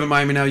mean, you live in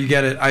Miami now, you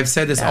get it. I've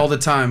said this all the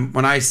time.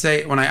 When I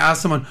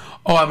ask someone,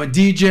 oh, I'm a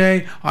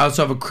DJ, I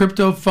also have a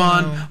crypto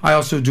fund, I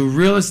also do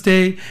real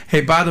estate.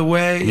 Hey, by the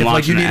way,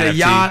 if you need a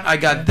yacht, I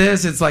got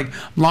this. It's like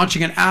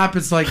launching an app.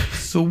 It's like,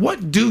 so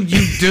what do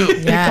you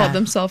do? They called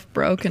themselves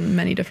broke in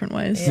many different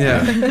ways.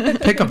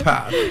 Pick a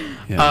path.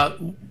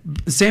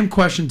 Same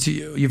question to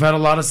you. You've had a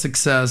lot of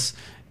success.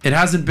 It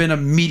hasn't been a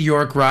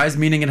meteoric rise,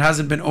 meaning it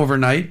hasn't been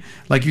overnight.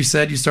 Like you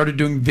said, you started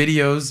doing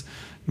videos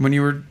when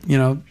you were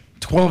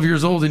 12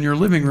 years old in your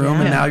living room,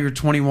 and now you're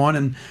 21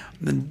 and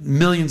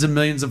millions and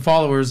millions of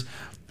followers.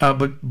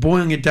 But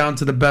boiling it down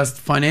to the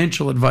best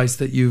financial advice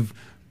that you've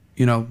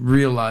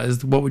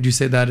realized, what would you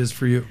say that is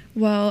for you?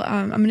 Well,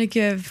 I'm going to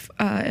give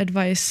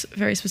advice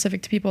very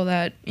specific to people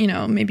that,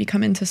 maybe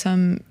come into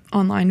some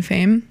online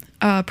fame.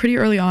 Pretty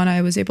early on,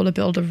 I was able to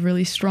build a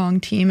really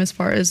strong team as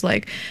far as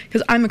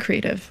because I'm a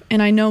creative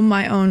and I know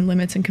my own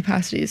limits and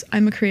capacities.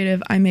 I'm a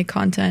creative. I make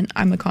content.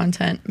 I'm a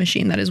content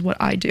machine. That is what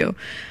I do.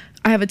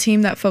 I have a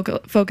team that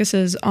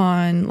focuses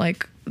on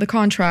the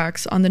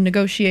contracts, on the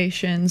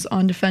negotiations,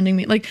 on defending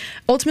me.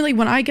 Ultimately,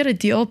 when I get a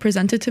deal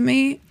presented to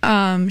me,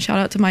 shout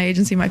out to my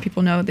agency. My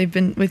people know, they've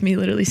been with me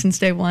literally since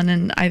day one,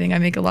 and I think I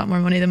make a lot more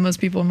money than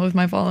most people with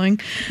my following.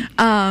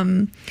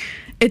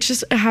 It's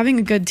just having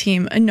a good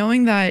team and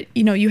knowing that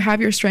you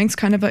have your strengths,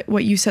 kind of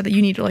what you said, that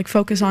you need to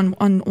focus on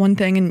one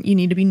thing, and you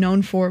need to be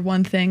known for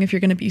one thing if you're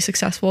going to be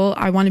successful.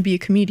 I want to be a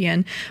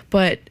comedian,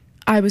 but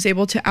I was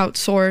able to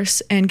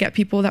outsource and get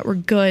people that were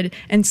good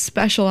and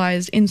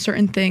specialized in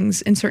certain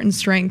things, in certain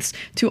strengths,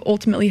 to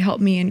ultimately help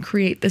me and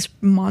create this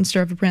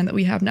monster of a brand that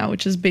we have now,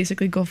 which is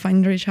basically Go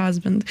Find Rich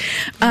Husband.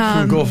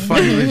 Go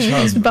Find Rich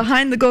Husband.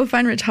 Behind the Go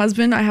Find Rich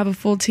Husband, I have a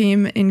full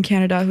team in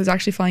Canada who's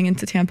actually flying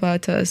into Tampa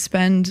to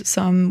spend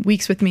some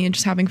weeks with me and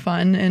just having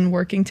fun and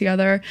working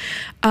together.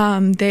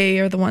 They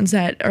are the ones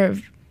that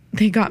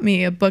they got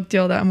me a book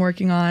deal that I'm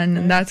working on,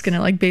 and that's going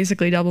to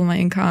basically double my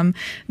income.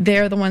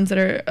 They're the ones that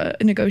are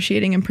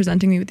negotiating and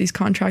presenting me with these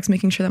contracts,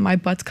 making sure that my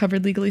butt's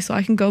covered legally so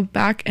I can go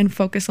back and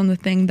focus on the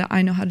thing that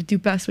I know how to do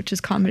best, which is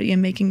comedy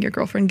and making your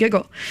girlfriend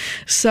giggle.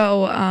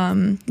 So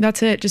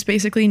that's it. Just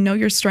basically know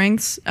your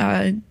strengths.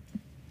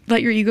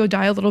 Let your ego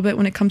die a little bit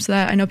when it comes to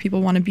that. I know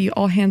people want to be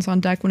all hands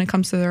on deck when it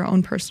comes to their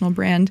own personal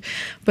brand,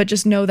 but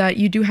just know that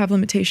you do have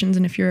limitations.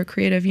 And if you're a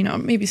creative,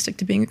 maybe stick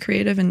to being a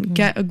creative and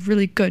get a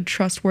really good,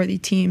 trustworthy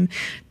team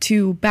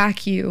to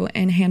back you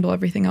and handle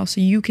everything else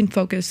so you can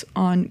focus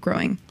on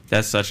growing.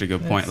 That's such a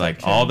good point.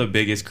 Like all the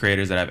biggest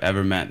creators that I've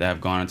ever met that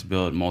have gone on to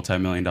build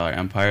multi-million-dollar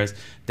empires,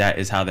 that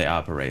is how they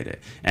operate it.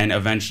 And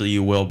eventually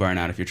you will burn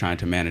out if you're trying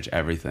to manage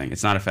everything.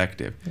 It's not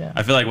effective. Yeah.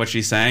 I feel like what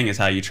she's saying is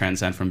how you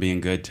transcend from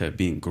being good to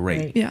being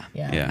great. Yeah.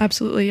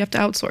 Absolutely. You have to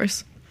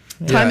outsource.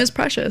 Yeah. Time is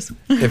precious.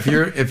 If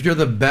you're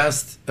the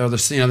best, or they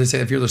say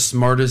if you're the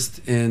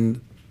smartest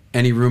in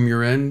any room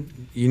you're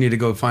in, you need to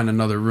go find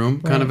another room,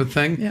 kind of a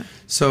thing. Yeah.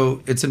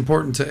 So it's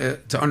important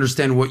to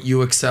understand what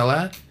you excel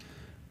at.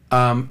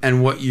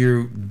 And what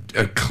you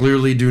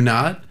clearly do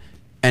not,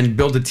 and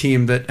build a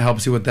team that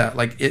helps you with that.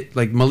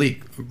 Like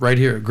Malik right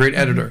here, great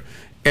editor.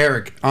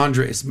 Eric,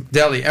 Andres,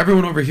 Deli,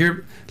 everyone over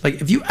here.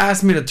 Like, if you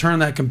ask me to turn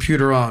that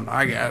computer on,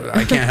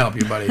 I can't help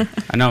you, buddy.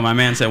 I know my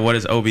man said, "What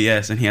is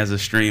OBS?" and he has a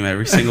stream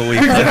every single week.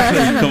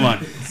 Come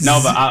on, no,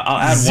 but I'll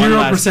add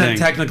 0%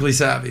 technically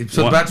savvy.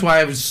 So that's why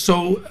I was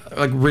so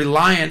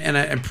reliant, and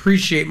I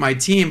appreciate my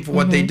team for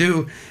what they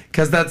do,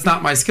 because that's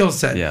not my skill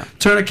set. Yeah.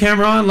 Turn a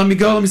camera on. Let me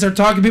go. Let me start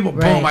talking to people.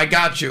 Right. Boom, I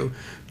got you.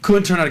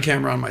 Couldn't turn on a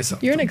camera on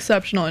myself. You're an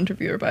exceptional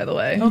interviewer, by the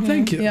way. Oh,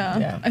 thank you.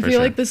 Yeah, I feel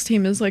like this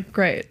team is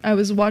great. I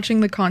was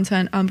watching the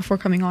content before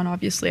coming on.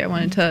 Obviously, I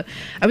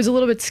was a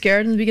little bit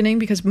scared in the beginning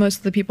because most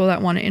of the people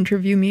that want to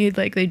interview me,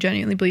 they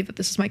genuinely believe that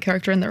this is my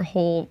character, and their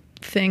whole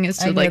thing is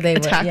to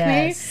attack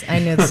me. I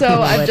knew.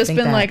 So I've just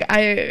been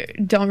I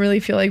don't really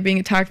feel like being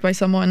attacked by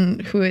someone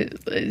who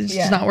is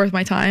just not worth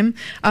my time.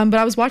 But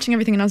I was watching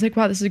everything, and I was like,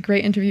 wow, this is a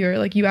great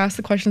interviewer. You ask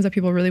the questions that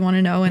people really want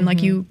to know,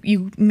 and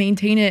you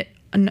maintain it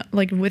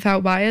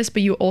without bias,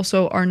 but you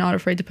also are not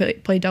afraid to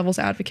play devil's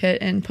advocate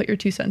and put your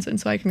 2 cents in.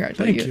 So I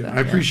congratulate you.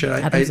 I appreciate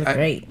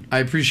it. I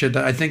appreciate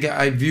that. I think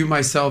I view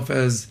myself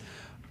as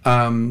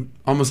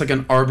almost like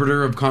an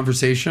arbiter of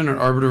conversation, or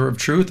arbiter of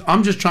truth.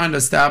 I'm just trying to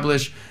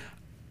establish,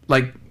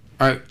 all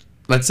right,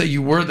 let's say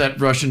you were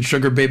that Russian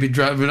sugar baby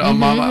driver,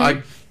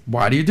 mama.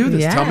 Why do you do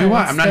this? Tell me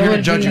why. I'm not here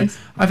to judge you.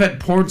 I've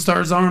had porn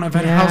stars on. I've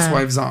had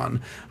housewives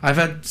on. I've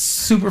had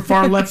super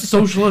far left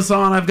socialists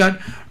on. I've got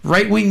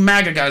right-wing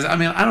MAGA guys. I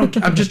mean,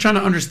 I'm just trying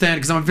to understand,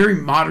 because I'm a very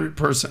moderate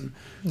person.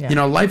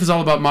 Yeah. Life is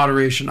all about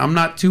moderation. I'm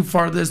not too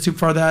far this, too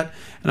far that.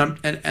 And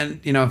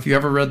if you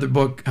ever read the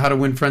book How to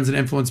Win Friends and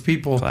Influence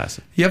People,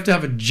 classic. You have to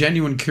have a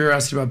genuine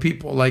curiosity about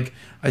people.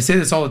 I say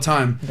this all the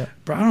time,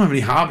 bro, I don't have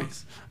any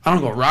hobbies. I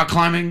don't go rock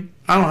climbing.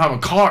 I don't have a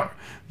car.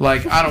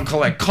 I don't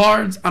collect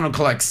cards. I don't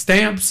collect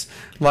stamps.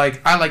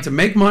 I like to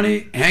make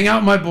money, hang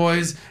out with my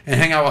boys, and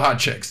hang out with hot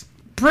chicks.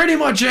 Pretty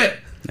much it.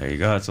 There you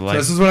go. It's a life. So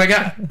this is what I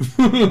got.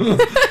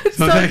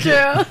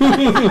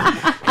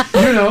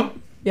 True.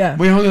 Yeah.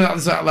 We hung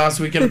out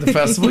last weekend at the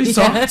festival. You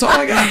saw. That's all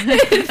I got.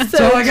 That's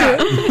all I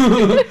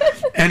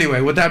got.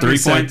 Anyway, with that being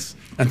said, 3 points.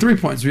 And 3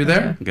 points. Were you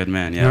there? Good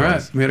man. Yeah. All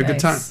right. We had a good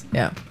time.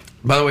 Yeah.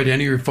 By the way, did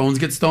any of your phones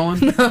get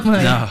stolen?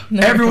 No.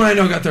 Everyone I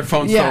know got their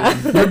phone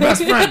stolen. Your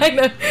best friend. I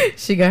know.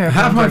 She got her.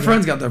 Half my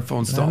friends got their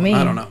phone stolen.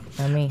 I don't know.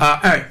 Not me. All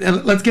right,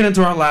 let's get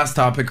into our last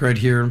topic right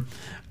here,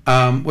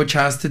 which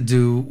has to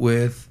do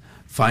with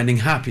finding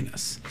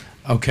happiness.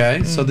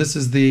 Okay, so this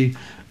is the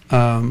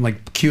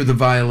cue the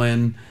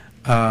violin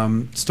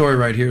story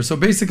right here. So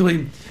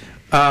basically,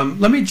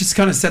 let me just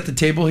kind of set the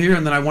table here,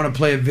 and then I want to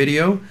play a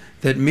video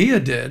that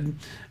Mia did.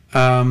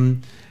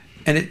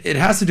 And it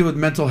has to do with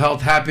mental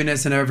health,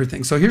 happiness, and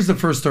everything. So here's the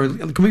first story.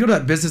 Can we go to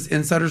that Business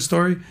Insider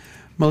story,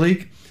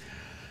 Malik?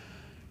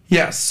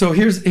 Yes. So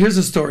here's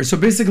a story. So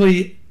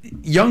basically,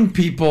 young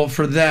people,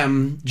 for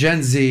them,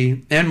 Gen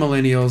Z and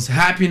millennials,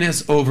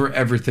 happiness over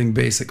everything,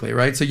 basically,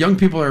 right? So young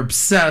people are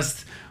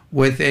obsessed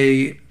with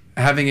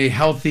having a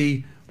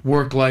healthy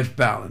work-life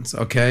balance,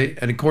 okay?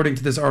 And according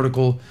to this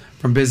article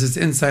from Business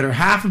Insider,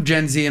 half of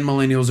Gen Z and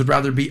millennials would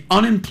rather be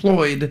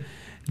unemployed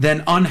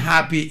than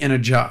unhappy in a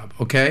job,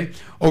 okay?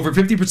 Over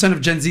 50% of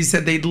Gen Z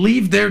said they'd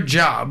leave their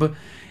job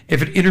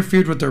if it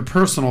interfered with their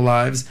personal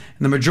lives,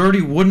 and the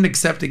majority wouldn't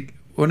accept a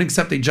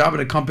job at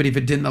a company if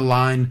it didn't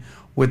align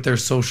with their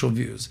social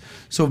views.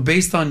 So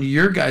based on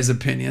your guys'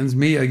 opinions,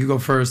 Mia, you go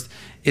first,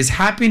 is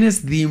happiness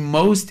the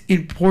most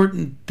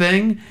important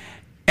thing?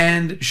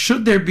 And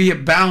should there be a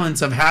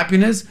balance of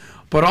happiness,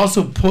 but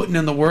also putting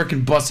in the work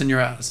and busting your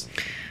ass?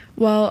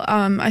 Well,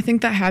 I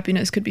think that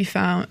happiness could be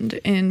found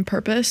in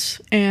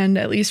purpose, and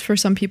at least for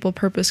some people,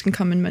 purpose can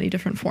come in many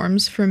different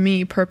forms. For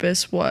me,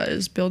 purpose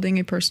was building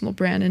a personal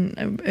brand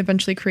and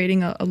eventually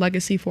creating a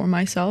legacy for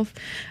myself.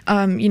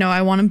 I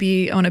want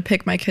to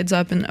pick my kids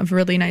up in a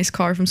really nice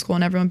car from school,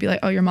 and everyone be like,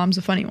 "Oh, your mom's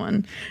a funny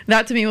one."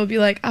 That to me will be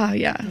like, "Oh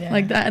yeah,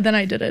 like that." Then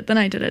I did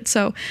it.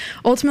 So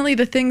ultimately,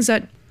 the things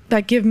that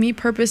give me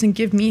purpose and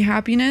give me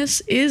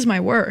happiness is my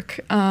work.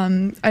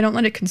 I don't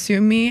let it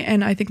consume me,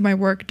 and I think my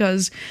work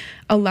does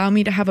allow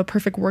me to have a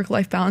perfect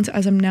work-life balance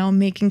as I'm now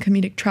making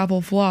comedic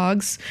travel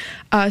vlogs.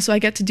 So I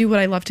get to do what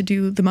I love to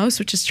do the most,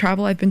 which is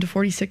travel. I've been to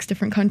 46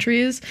 different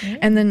countries,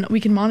 and then we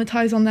can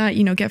monetize on that,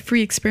 you know, get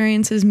free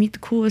experiences, meet the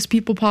coolest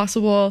people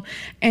possible,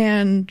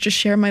 and just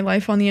share my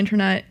life on the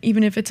internet,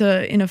 even if it's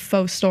in a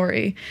faux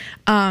story.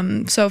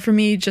 So for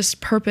me, just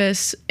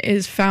purpose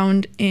is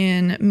found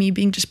in me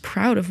being just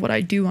proud of what I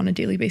do on a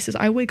daily basis.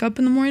 I wake up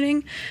in the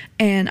morning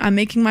and I'm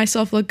making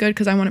myself look good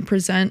because I want to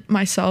present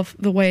myself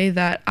the way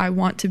that I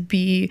want to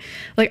be.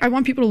 Like, I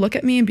want people to look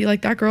at me and be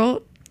like, that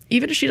girl,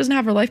 even if she doesn't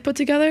have her life put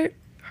together,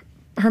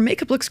 her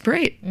makeup looks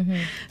great.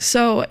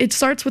 So it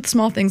starts with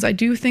small things. I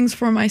do things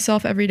for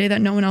myself every day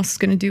that no one else is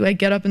going to do. I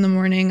get up in the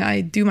morning, I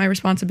do my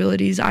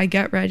responsibilities, I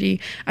get ready,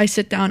 I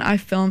sit down, I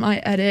film, I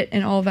edit,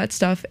 and all of that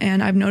stuff.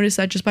 And I've noticed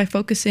that just by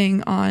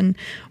focusing on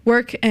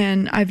work,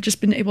 and I've just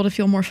been able to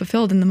feel more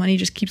fulfilled, and the money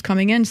just keeps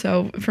coming in.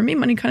 So for me,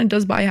 money kind of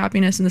does buy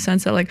happiness in the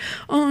sense that, like,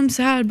 oh, I'm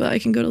sad, but I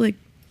can go to like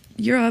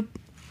Europe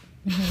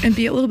and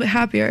be a little bit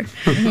happier.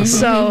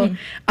 So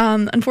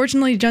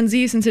unfortunately, Gen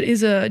Z, since it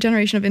is a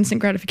generation of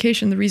instant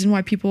gratification, the reason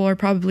why people are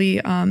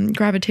probably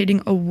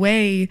gravitating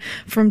away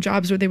from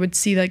jobs where they would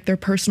see like their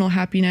personal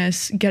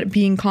happiness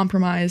being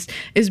compromised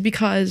is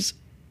because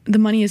the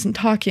money isn't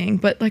talking.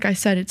 But like I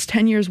said, it's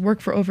 10 years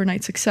work for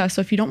overnight success. So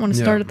if you don't want to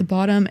start at the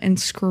bottom and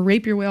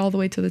scrape your way all the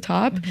way to the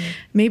top,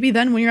 maybe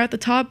then when you're at the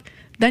top,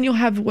 then you'll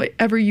have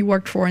whatever you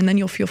worked for, and then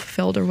you'll feel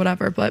fulfilled or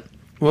whatever. But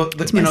well,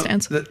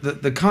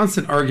 the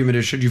constant argument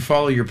is, should you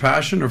follow your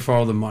passion or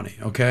follow the money?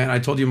 Okay, and I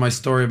told you my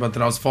story about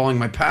that. I was following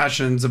my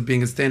passions of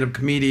being a stand-up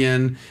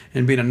comedian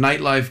and being a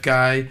nightlife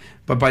guy.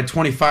 But by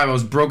 25, I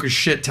was broke as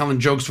shit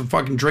telling jokes for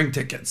fucking drink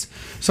tickets.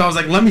 So I was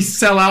like, let me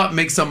sell out and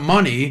make some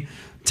money.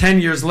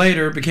 10 years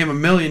later, became a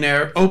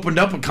millionaire, opened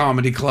up a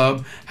comedy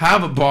club,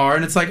 have a bar,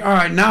 and it's like, all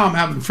right, now I'm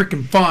having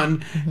freaking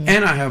fun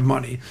and I have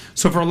money.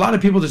 So for a lot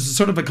of people, there's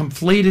sort of a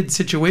conflated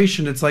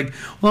situation. It's like,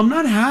 well, I'm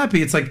not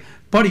happy. It's like,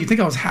 buddy, you think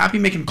I was happy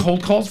making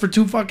cold calls for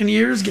 2 fucking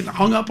years, getting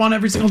hung up on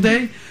every single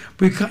day?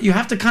 But you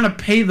have to kind of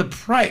pay the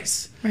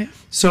price. Right.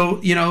 So,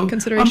 you know.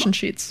 Consideration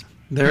sheets.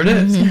 There it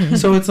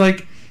is. So it's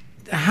like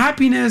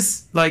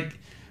happiness, like,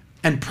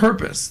 and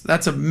purpose.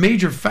 That's a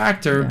major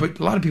factor. But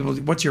a lot of people,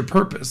 what's your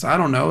purpose? I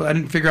don't know. I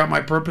didn't figure out my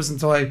purpose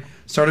until I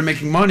started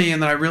making money,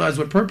 and then I realized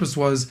what purpose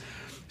was.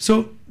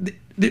 So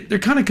they're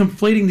kind of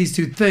conflating these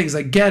two things.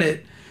 I get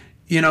it,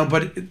 you know,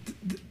 but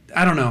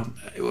I don't know.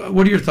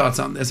 What are your thoughts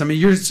on this? I mean,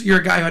 you're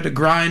a guy who had to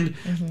grind.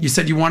 You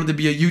said you wanted to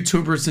be a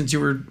YouTuber since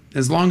you were,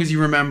 as long as you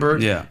remember,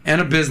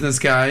 and a business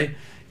guy.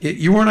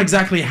 You weren't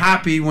exactly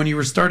happy when you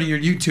were starting your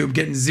YouTube,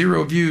 getting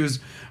 0 views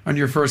on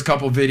your first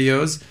couple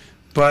videos.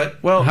 But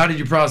how did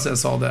you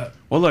process all that?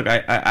 Well, look, I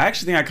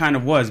actually think I kind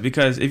of was,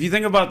 because if you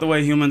think about the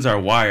way humans are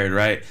wired,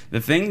 right,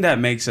 the thing that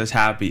makes us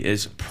happy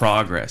is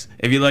progress.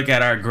 If you look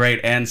at our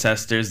great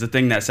ancestors, the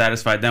thing that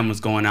satisfied them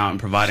was going out and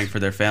providing for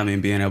their family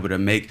and being able to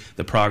make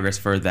the progress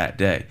for that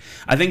day.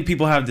 I think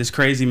people have this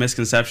crazy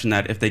misconception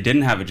that if they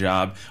didn't have a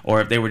job, or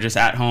if they were just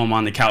at home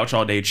on the couch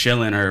all day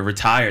chilling or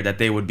retired, that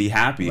they would be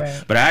happy.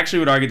 Right. But I actually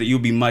would argue that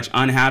you'd be much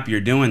unhappier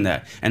doing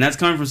that. And that's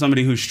coming from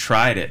somebody who's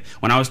tried it.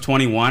 When I was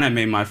 21, I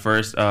made my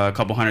first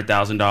couple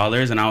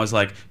 $100,000, and I was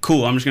like,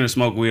 cool, I'm just going to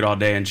smoke weed all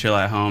day and chill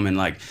at home and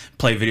like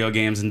play video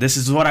games, and this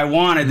is what I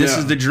wanted. This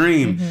is the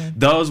dream.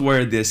 Those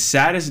were the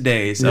saddest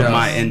days of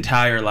my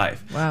entire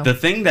life. Wow. The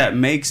thing that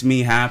makes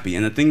me happy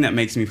and the thing that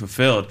makes me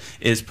fulfilled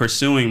is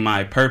pursuing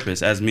my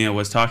purpose, as Mia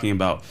was talking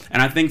about.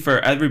 And I think for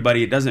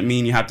everybody, it doesn't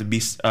mean you have to be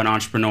an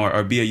entrepreneur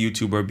or be a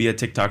YouTuber or be a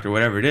TikToker or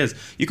whatever it is.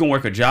 You can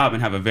work a job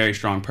and have a very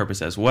strong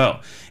purpose as well.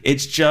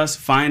 It's just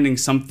finding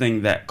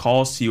something that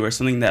calls to you or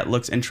something that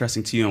looks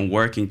interesting to you and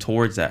working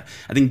towards that.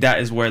 I think that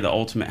is where the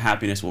ultimate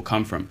happiness will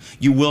come from.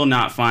 You will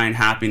not find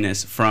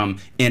happiness from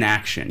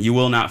inaction. You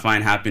will not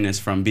find happiness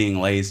from being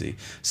lazy.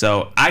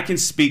 So I can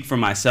speak for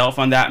myself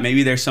on that.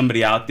 Maybe there's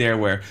somebody out there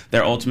where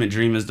their ultimate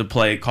dream is to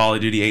play Call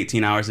of Duty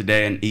 18 hours a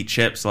day and eat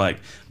chips.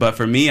 But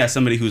for me, as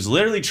somebody who's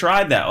literally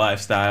tried that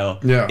lifestyle,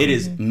 it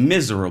is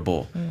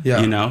miserable.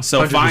 You know?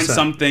 So 100%. Find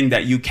something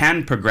that you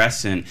can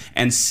progress in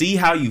and see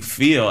how you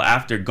feel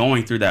after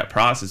going through that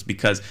process,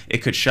 because it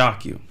could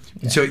shock you.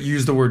 So you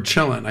use the word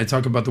chillin'. I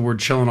talk about the word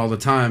chillin' all the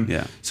time.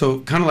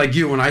 So kind of like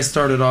you, when I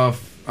started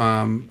off,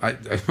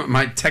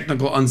 my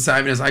technical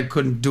unsavviness, I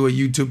couldn't do a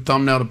YouTube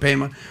thumbnail to pay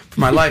for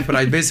my life, but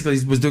I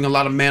basically was doing a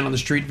lot of man on the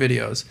street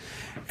videos,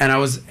 and I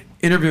was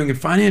interviewing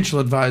financial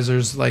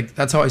advisors. Like,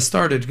 that's how I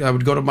started. I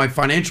would go to my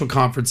financial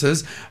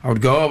conferences. I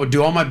would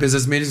do all my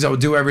business meetings. I would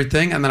do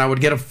everything. And then I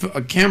would get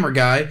a camera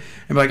guy and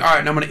be like, all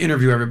right, now I'm going to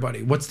interview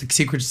everybody. What's the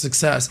secret to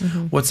success?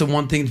 What's the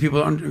one thing people,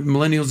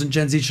 millennials and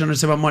Gen Z should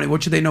understand about money?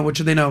 What should they know? What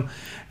should they know?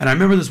 And I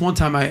remember this one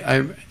time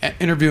I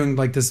interviewing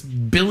like this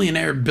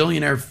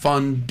billionaire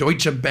fund,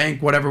 Deutsche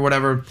Bank,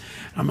 whatever.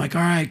 I'm like,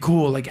 all right,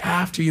 cool. Like,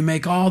 after you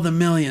make all the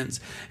millions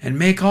and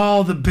make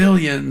all the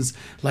billions,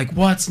 like,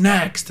 what's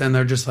next? And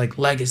they're just like,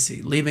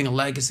 legacy, leaving a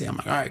legacy. I'm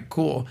like, all right,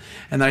 cool.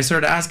 And then I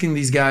started asking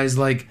these guys,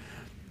 like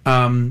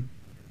what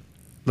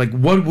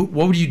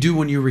would you do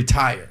when you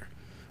retire?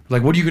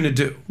 Like, what are you going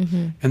to do?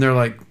 And they're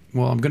like,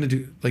 well, I'm gonna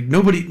do like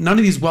none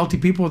of these wealthy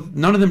people,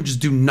 none of them just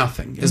do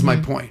nothing. Is my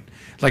point.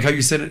 Like how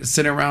you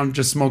sit around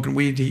just smoking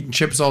weed, eating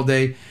chips all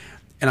day.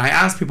 And I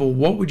ask people,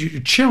 what would you do?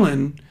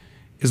 Chilling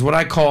is what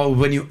I call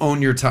when you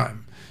own your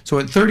time. So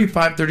at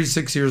 35,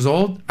 36 years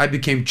old, I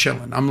became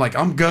chilling. I'm like,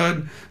 I'm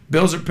good.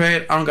 Bills are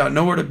paid. I don't got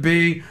nowhere to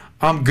be.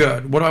 I'm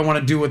good. What do I want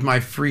to do with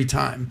my free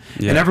time?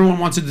 Yeah. And everyone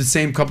wants to do the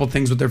same couple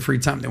things with their free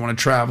time. They want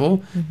to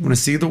travel, want to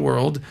see the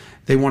world.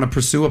 They want to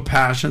pursue a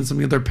passion,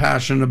 something that they're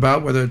passionate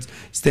about, whether it's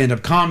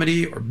stand-up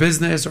comedy or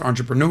business or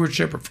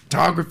entrepreneurship or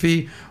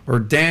photography or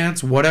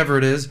dance, whatever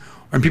it is.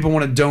 And people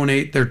want to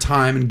donate their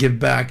time and give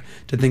back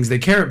to things they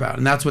care about.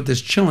 And that's what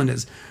this chilling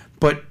is.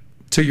 But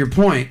to your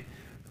point,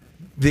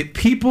 the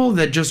people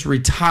that just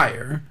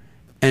retire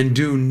and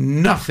do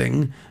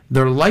nothing,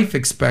 their life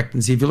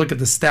expectancy, if you look at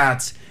the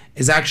stats,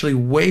 is actually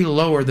way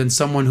lower than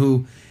someone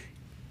who,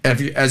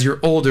 as you're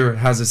older,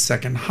 has a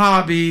second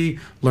hobby,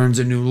 learns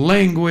a new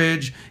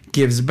language,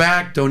 gives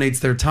back, donates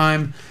their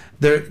time.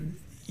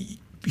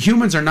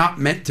 Humans are not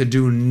meant to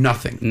do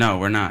nothing. No,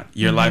 we're not.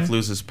 Your life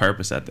loses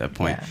purpose at that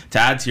point. Yeah. To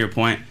add to your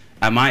point,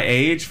 at my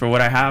age, for what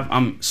I have,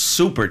 I'm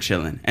super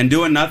chilling. And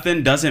doing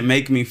nothing doesn't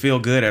make me feel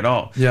good at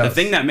all. Yes. The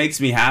thing that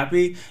makes me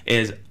happy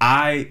is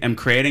I am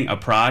creating a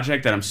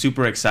project that I'm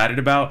super excited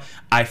about.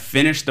 I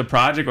finish the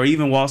project, or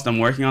even whilst I'm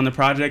working on the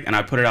project, and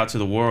I put it out to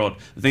the world.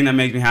 The thing that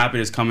makes me happy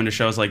is coming to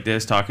shows like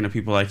this, talking to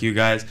people like you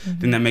guys. The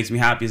thing that makes me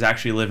happy is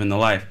actually living the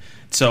life.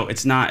 So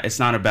it's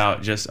not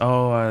about just,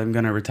 oh, I'm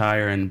going to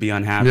retire and be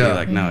unhappy. Yeah.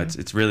 Like, no,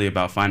 it's really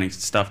about finding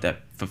stuff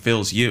that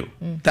fulfills you.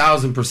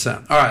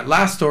 1,000%. All right,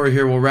 last story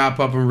here. We'll wrap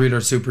up and read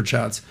our super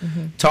chats.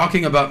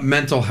 Talking about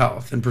mental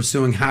health and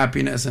pursuing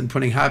happiness and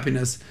putting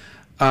happiness.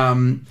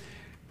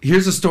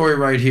 Here's a story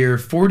right here.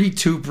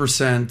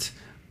 42%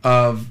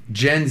 of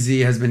Gen Z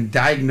has been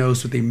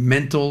diagnosed with a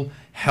mental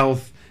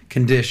health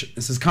condition.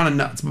 This is kind of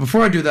nuts. But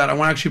before I do that, I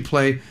want to actually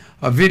play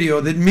a video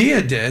that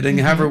Mia did and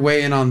have her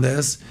weigh in on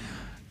this.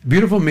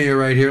 Beautiful Mia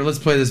right here. Let's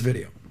play this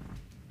video.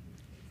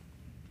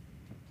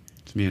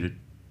 It's muted.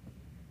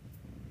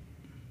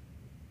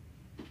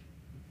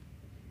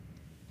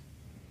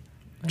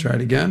 Try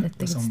it again.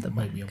 Some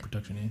might be on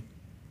production end.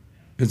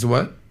 It's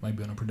what? Might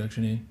be on a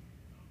production end.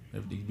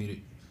 Everything's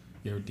muted.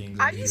 Everything's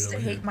I used to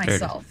hate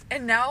myself,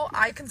 and now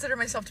I consider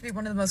myself to be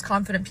one of the most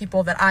confident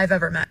people that I've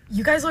ever met.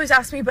 You guys always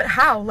ask me, but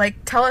how? Like,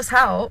 tell us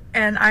how,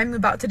 and I'm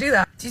about to do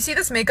that. Do you see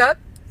this makeup?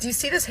 Do you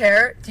see this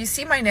hair? Do you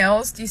see my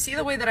nails? Do you see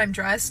the way that I'm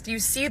dressed? Do you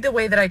see the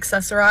way that I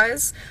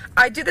accessorize?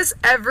 I do this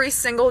every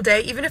single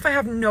day, even if I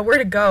have nowhere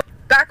to go.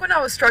 Back when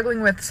I was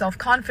struggling with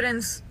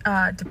self-confidence,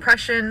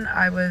 depression,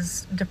 I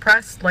was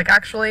depressed, like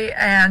actually,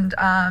 and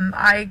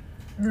I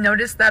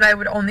noticed that I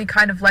would only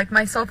kind of like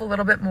myself a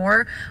little bit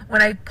more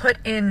when I put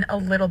in a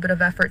little bit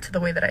of effort to the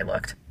way that I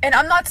looked. And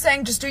I'm not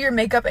saying just do your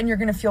makeup and you're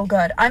gonna feel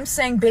good. I'm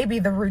saying, baby,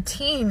 the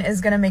routine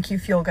is gonna make you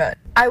feel good.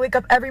 I wake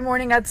up every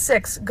morning at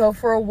 6, go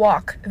for a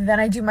walk, then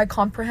I do my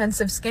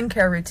comprehensive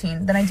skincare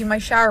routine, then I do my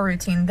shower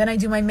routine, then I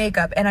do my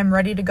makeup, and I'm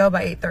ready to go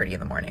by 8:30 in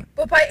the morning.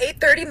 But by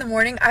 8:30 in the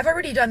morning, I've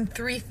already done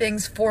 3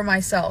 things for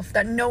myself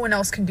that no one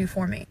else can do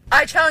for me.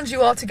 I challenge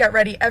you all to get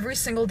ready every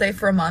single day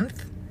for a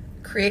month.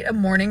 Create a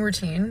morning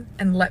routine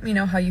and let me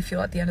know how you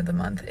feel at the end of the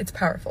month. It's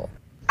powerful.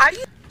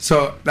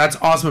 So that's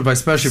awesome advice,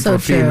 especially for a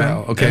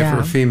female. Okay, for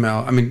a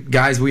female. I mean,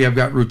 guys, we have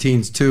got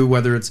routines too,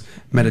 whether it's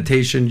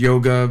meditation,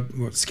 yoga,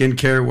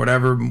 skincare,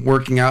 whatever,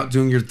 working out,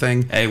 doing your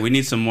thing. Hey, we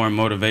need some more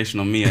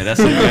motivational Mia. That's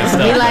some good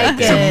stuff. We like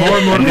it. Some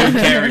more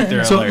motivational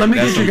character. So alert. let me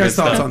That's get your guys'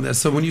 thoughts stuff. on this.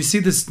 So when you see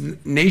this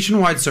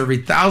nationwide survey,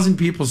 1,000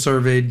 people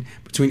surveyed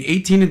between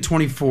 18 and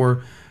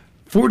 24,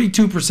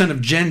 42% of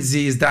Gen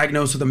Z is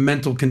diagnosed with a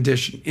mental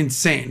condition.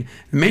 Insane.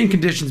 The main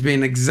conditions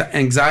being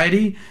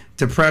anxiety,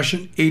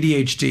 depression,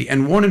 ADHD,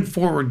 and 1 in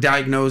 4 were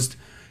diagnosed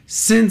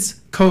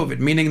since COVID,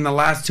 meaning in the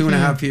last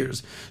 2.5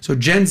 years. So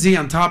Gen Z,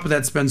 on top of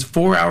that, spends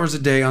 4 hours a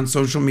day on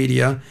social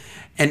media,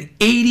 and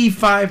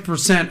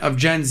 85% of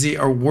Gen Z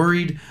are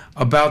worried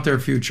about their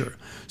future.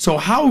 So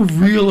how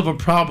real of a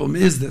problem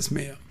is this,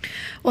 Mia?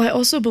 Well, I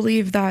also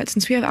believe that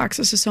since we have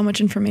access to so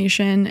much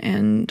information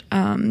and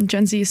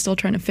Gen Z is still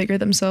trying to figure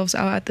themselves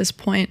out at this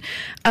point,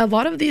 a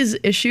lot of these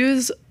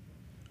issues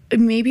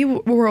maybe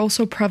were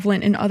also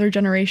prevalent in other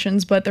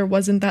generations, but there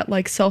wasn't that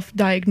like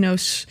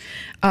self-diagnose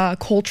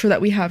culture that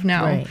we have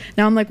now. Right.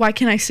 Now I'm like, why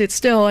can't I sit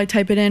still? I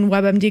type it in,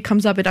 WebMD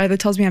comes up, it either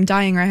tells me I'm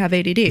dying or I have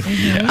ADD.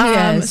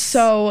 Yes.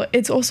 So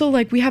it's also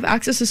like we have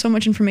access to so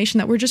much information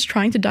that we're just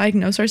trying to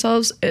diagnose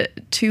ourselves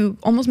to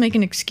almost make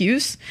an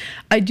excuse.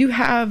 I do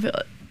have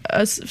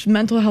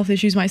mental health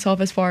issues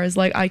myself, as far as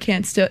like I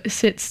can't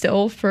sit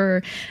still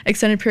for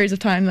extended periods of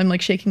time. I'm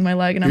like shaking my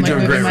leg and I'm like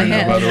moving my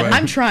hand.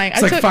 I'm trying.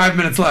 It's like 5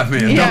 minutes left,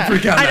 man. Don't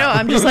freak out. I know.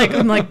 I'm just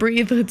like,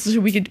 breathe.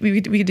 We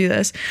could do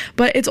this.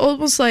 But it's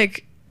almost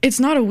like it's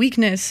not a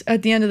weakness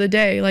at the end of the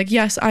day. Like,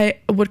 yes, I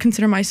would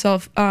consider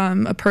myself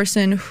a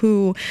person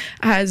who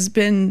has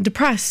been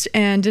depressed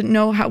and didn't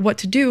know what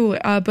to do.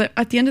 But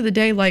at the end of the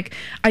day, like,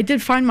 I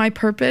did find my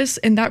purpose,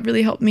 and that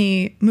really helped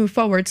me move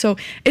forward. So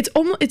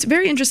it's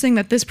very interesting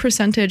that this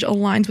percentage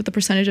aligns with the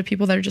percentage of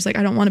people that are just like,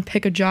 I don't want to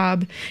pick a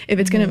job if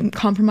it's going to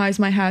compromise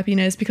my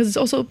happiness, because it's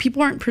also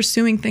people aren't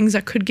pursuing things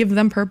that could give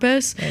them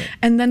purpose. Right.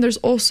 And then there's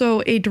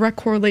also a direct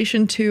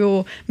correlation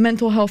to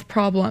mental health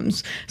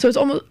problems. So it's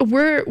almost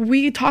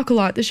we talk a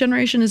lot. This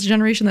generation is a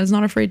generation that's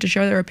not afraid to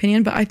share their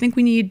opinion, but I think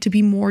we need to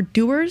be more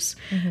doers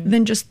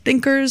than just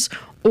thinkers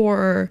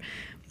or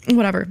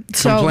whatever.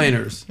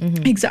 Complainers.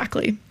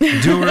 Exactly.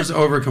 Doers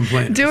over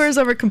complainers. Doers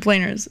over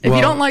complainers. If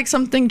you don't like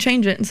something,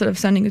 change it instead of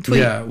sending a tweet.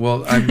 Yeah,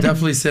 well, I'm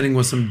definitely sitting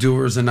with some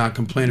doers and not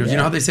complainers. Yeah. You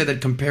know how they say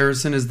that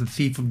comparison is the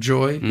thief of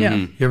joy? Yeah.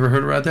 You ever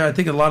heard it out there? I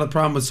think a lot of the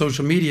problem with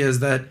social media is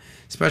that,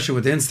 especially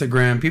with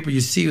Instagram, people,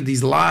 you see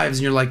these lives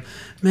and you're like,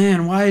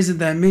 man, why isn't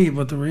that me?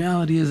 But the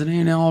reality is it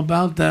ain't all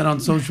about that on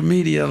social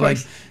media. Like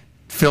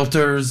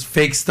filters,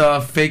 fake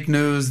stuff, fake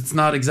news. It's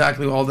not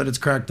exactly all that it's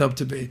cracked up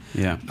to be.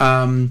 Yeah.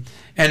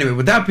 Anyway,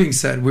 with that being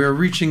said, we're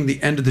reaching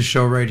the end of the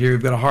show right here.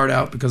 We've got a hard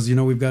out because,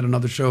 we've got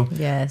another show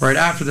right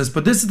after this.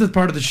 But this is the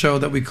part of the show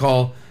that we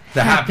call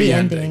the happy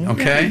ending.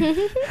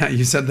 Okay?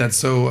 You said that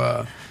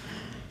so...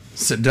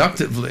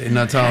 seductively,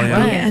 Natalia.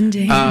 Happy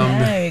ending.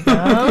 There you go.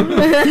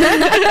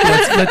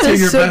 Let's hear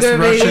your best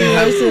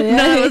Russian.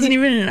 No, it wasn't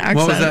even an accent.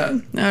 What was that?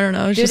 I don't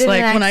know. It's just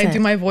like when I do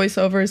my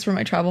voiceovers for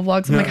my travel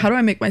vlogs, I'm like, how do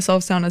I make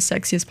myself sound as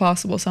sexy as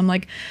possible? So I'm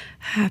like,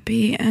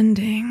 happy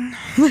ending.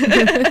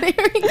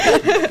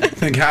 I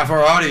think half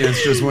our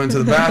audience just went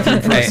to the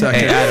bathroom for a second.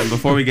 Hey, Adam,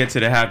 before we get to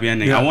the happy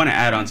ending, I want to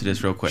add on to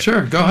this real quick.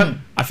 Sure, go ahead.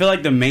 I feel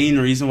like the main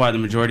reason why the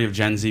majority of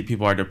Gen Z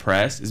people are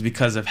depressed is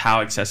because of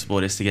how accessible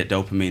it is to get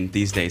dopamine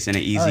these days in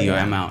an easy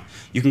amount.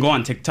 You can go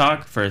on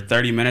TikTok for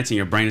 30 minutes and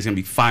your brain is going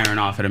to be firing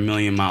off at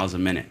 1,000,000 miles a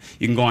minute.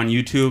 You can go on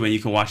YouTube and you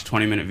can watch a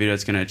 20-minute video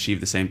that's going to achieve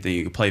the same thing.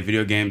 You can play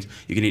video games.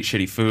 You can eat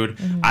shitty food.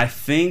 I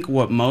think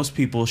what most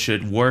people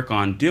should work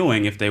on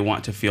doing if they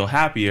want to feel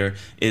happier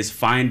is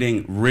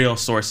finding real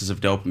sources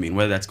of dopamine,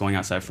 whether that's going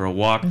outside for a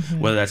walk,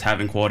 whether that's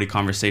having quality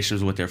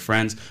conversations with their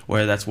friends,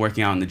 whether that's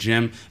working out in the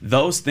gym.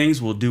 Those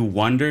things will do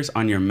wonders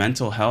on your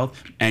mental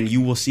health, and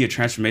you will see a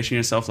transformation in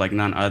yourself like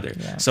none other.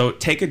 Yeah. So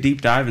take a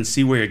deep dive and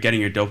see where you're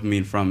getting your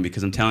dopamine from,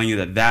 because I'm telling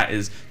you that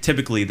is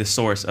typically the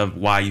source of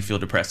why you feel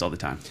depressed all the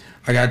time.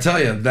 I gotta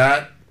tell you,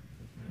 that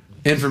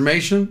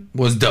information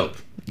was dope.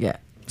 Yeah.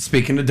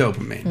 Speaking of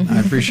dopamine, I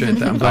appreciate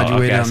that. I'm glad you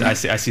weighed on. I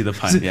see the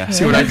pun. Yeah.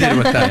 See what I did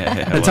with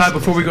that. And Ty,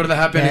 before we go to the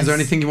happy ending, is there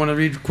anything you want to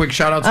read? Quick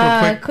shout outs real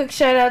quick?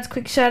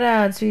 Quick shout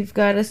outs. We've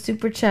got a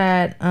super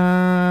chat.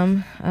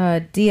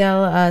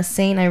 DL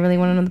Saint, I really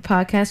want to know the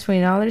podcast,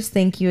 $20.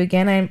 Thank you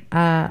again.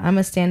 I'm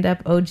a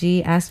stand-up OG.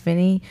 Ask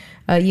Vinny.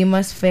 You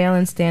must fail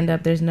and stand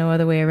up. There's no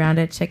other way around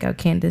it. Check out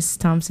Candace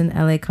Thompson,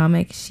 LA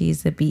comic.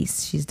 She's a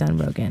beast. She's done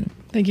Rogan.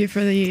 Thanks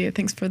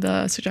for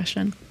the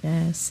suggestion.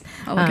 Yes.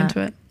 I'll look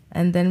into it.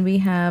 And then we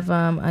have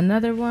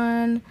another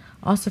one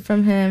also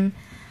from him.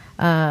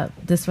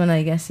 This one,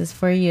 I guess, is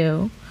for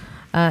you.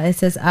 It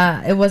says,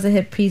 it was a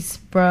hit piece,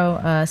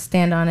 bro.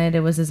 Stand on it. It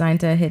was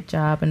designed to a hit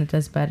job, and it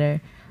does better.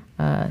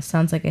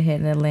 Sounds like a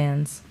hit, and it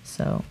lands.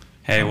 So.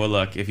 Hey, well,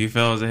 look, if you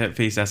feel it was a hit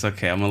piece, that's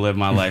okay. I'm going to live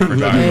my life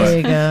regardless. There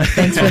you go.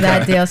 Thanks for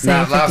that, deal.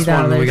 Saying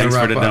 $50. Thanks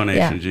for the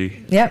donation,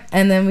 G. Yep.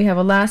 And then we have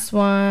a last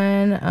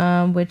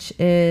one, which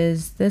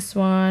is this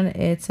one.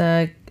 It's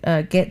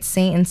Get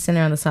Saint and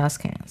Sinner on the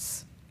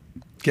SOSCAST.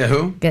 Get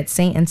who? Get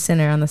Saint and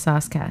Sinner on the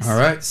SOSCAST. All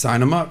right, sign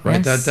them up.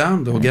 Write that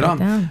down. We'll get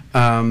on.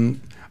 All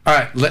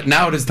right,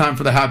 now it is time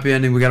for the happy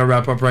ending. We got to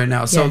wrap up right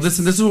now. So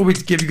listen, this is where we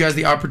give you guys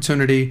the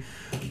opportunity.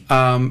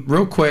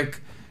 Real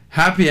quick,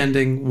 happy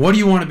ending. What do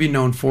you want to be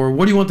known for?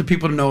 What do you want the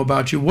people to know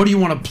about you? What do you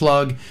want to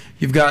plug?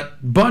 You've got a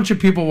bunch of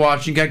people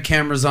watching. You got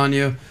cameras on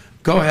you.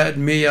 Go ahead,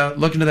 Mia.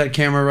 Look into that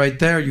camera right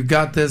there. You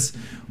got this.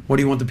 What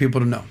do you want the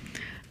people to know?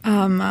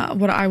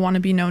 What I want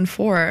to be known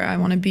for. I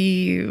want to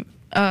be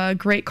a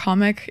great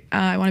comic.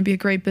 I want to be a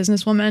great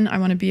businesswoman. I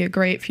want to be a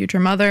great future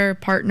mother,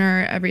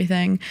 partner,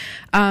 everything.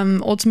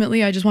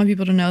 Ultimately, I just want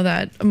people to know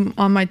that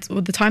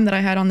with the time that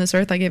I had on this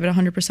earth, I gave it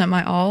 100%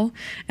 my all,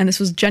 and this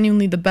was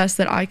genuinely the best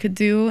that I could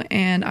do,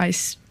 and I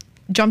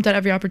jumped at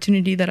every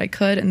opportunity that I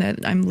could, and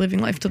that I'm living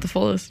life to the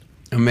fullest.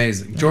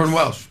 Amazing. Jordan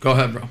Welch, go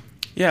ahead, bro.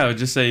 Yeah, I would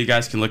just say you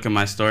guys can look at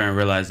my story and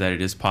realize that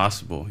it is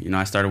possible.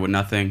 I started with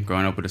nothing,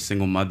 growing up with a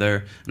single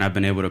mother, and I've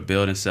been able to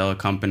build and sell a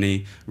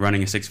company,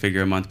 running a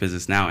 6-figure-a-month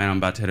business now, and I'm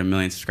about to hit 1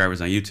 million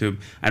subscribers on YouTube.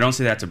 I don't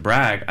say that to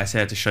brag. I say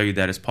that to show you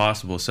that it's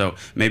possible. So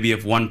maybe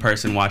if one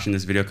person watching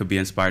this video could be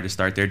inspired to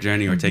start their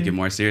journey or take it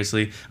more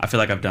seriously, I feel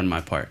like I've done my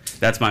part.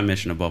 That's my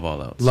mission above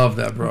all else. Love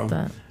that, bro.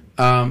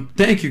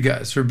 Thank you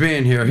guys for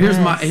being here.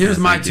 Here's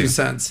my 2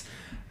 cents.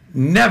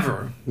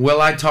 Never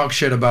will I talk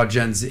shit about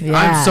Gen Z. Yeah.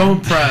 I'm so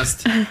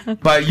impressed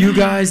by you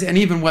guys, and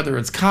even whether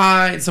it's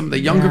Kai, some of the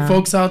younger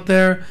folks out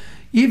there,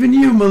 even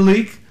you,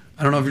 Malik.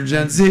 I don't know if you're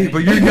Gen Z,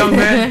 but you're a young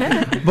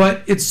man.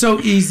 But it's so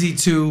easy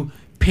to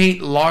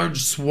paint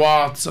large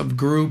swaths of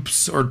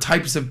groups or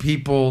types of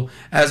people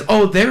as,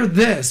 oh, they're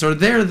this or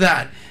they're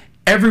that.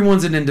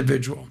 Everyone's an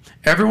individual.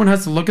 Everyone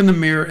has to look in the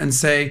mirror and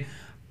say,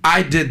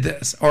 I did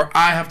this, or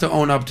I have to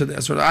own up to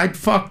this, or I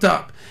fucked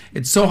up.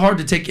 It's so hard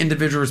to take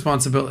individual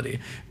responsibility.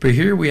 But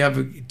here we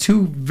have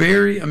two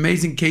very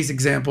amazing case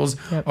examples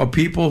of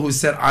people who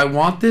said, I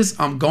want this,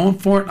 I'm going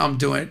for it, I'm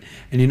doing it.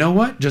 And you know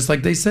what? Just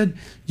like they said,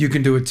 you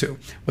can do it too.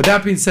 With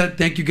that being said,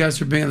 thank you guys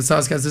for being on the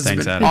SOSCAST. This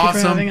has been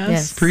awesome.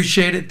 Yes.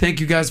 Appreciate it. Thank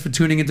you guys for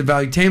tuning into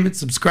Valuetainment.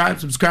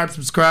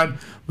 Subscribe.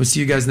 We'll see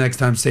you guys next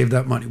time. Save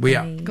that money. We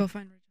out. Go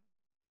find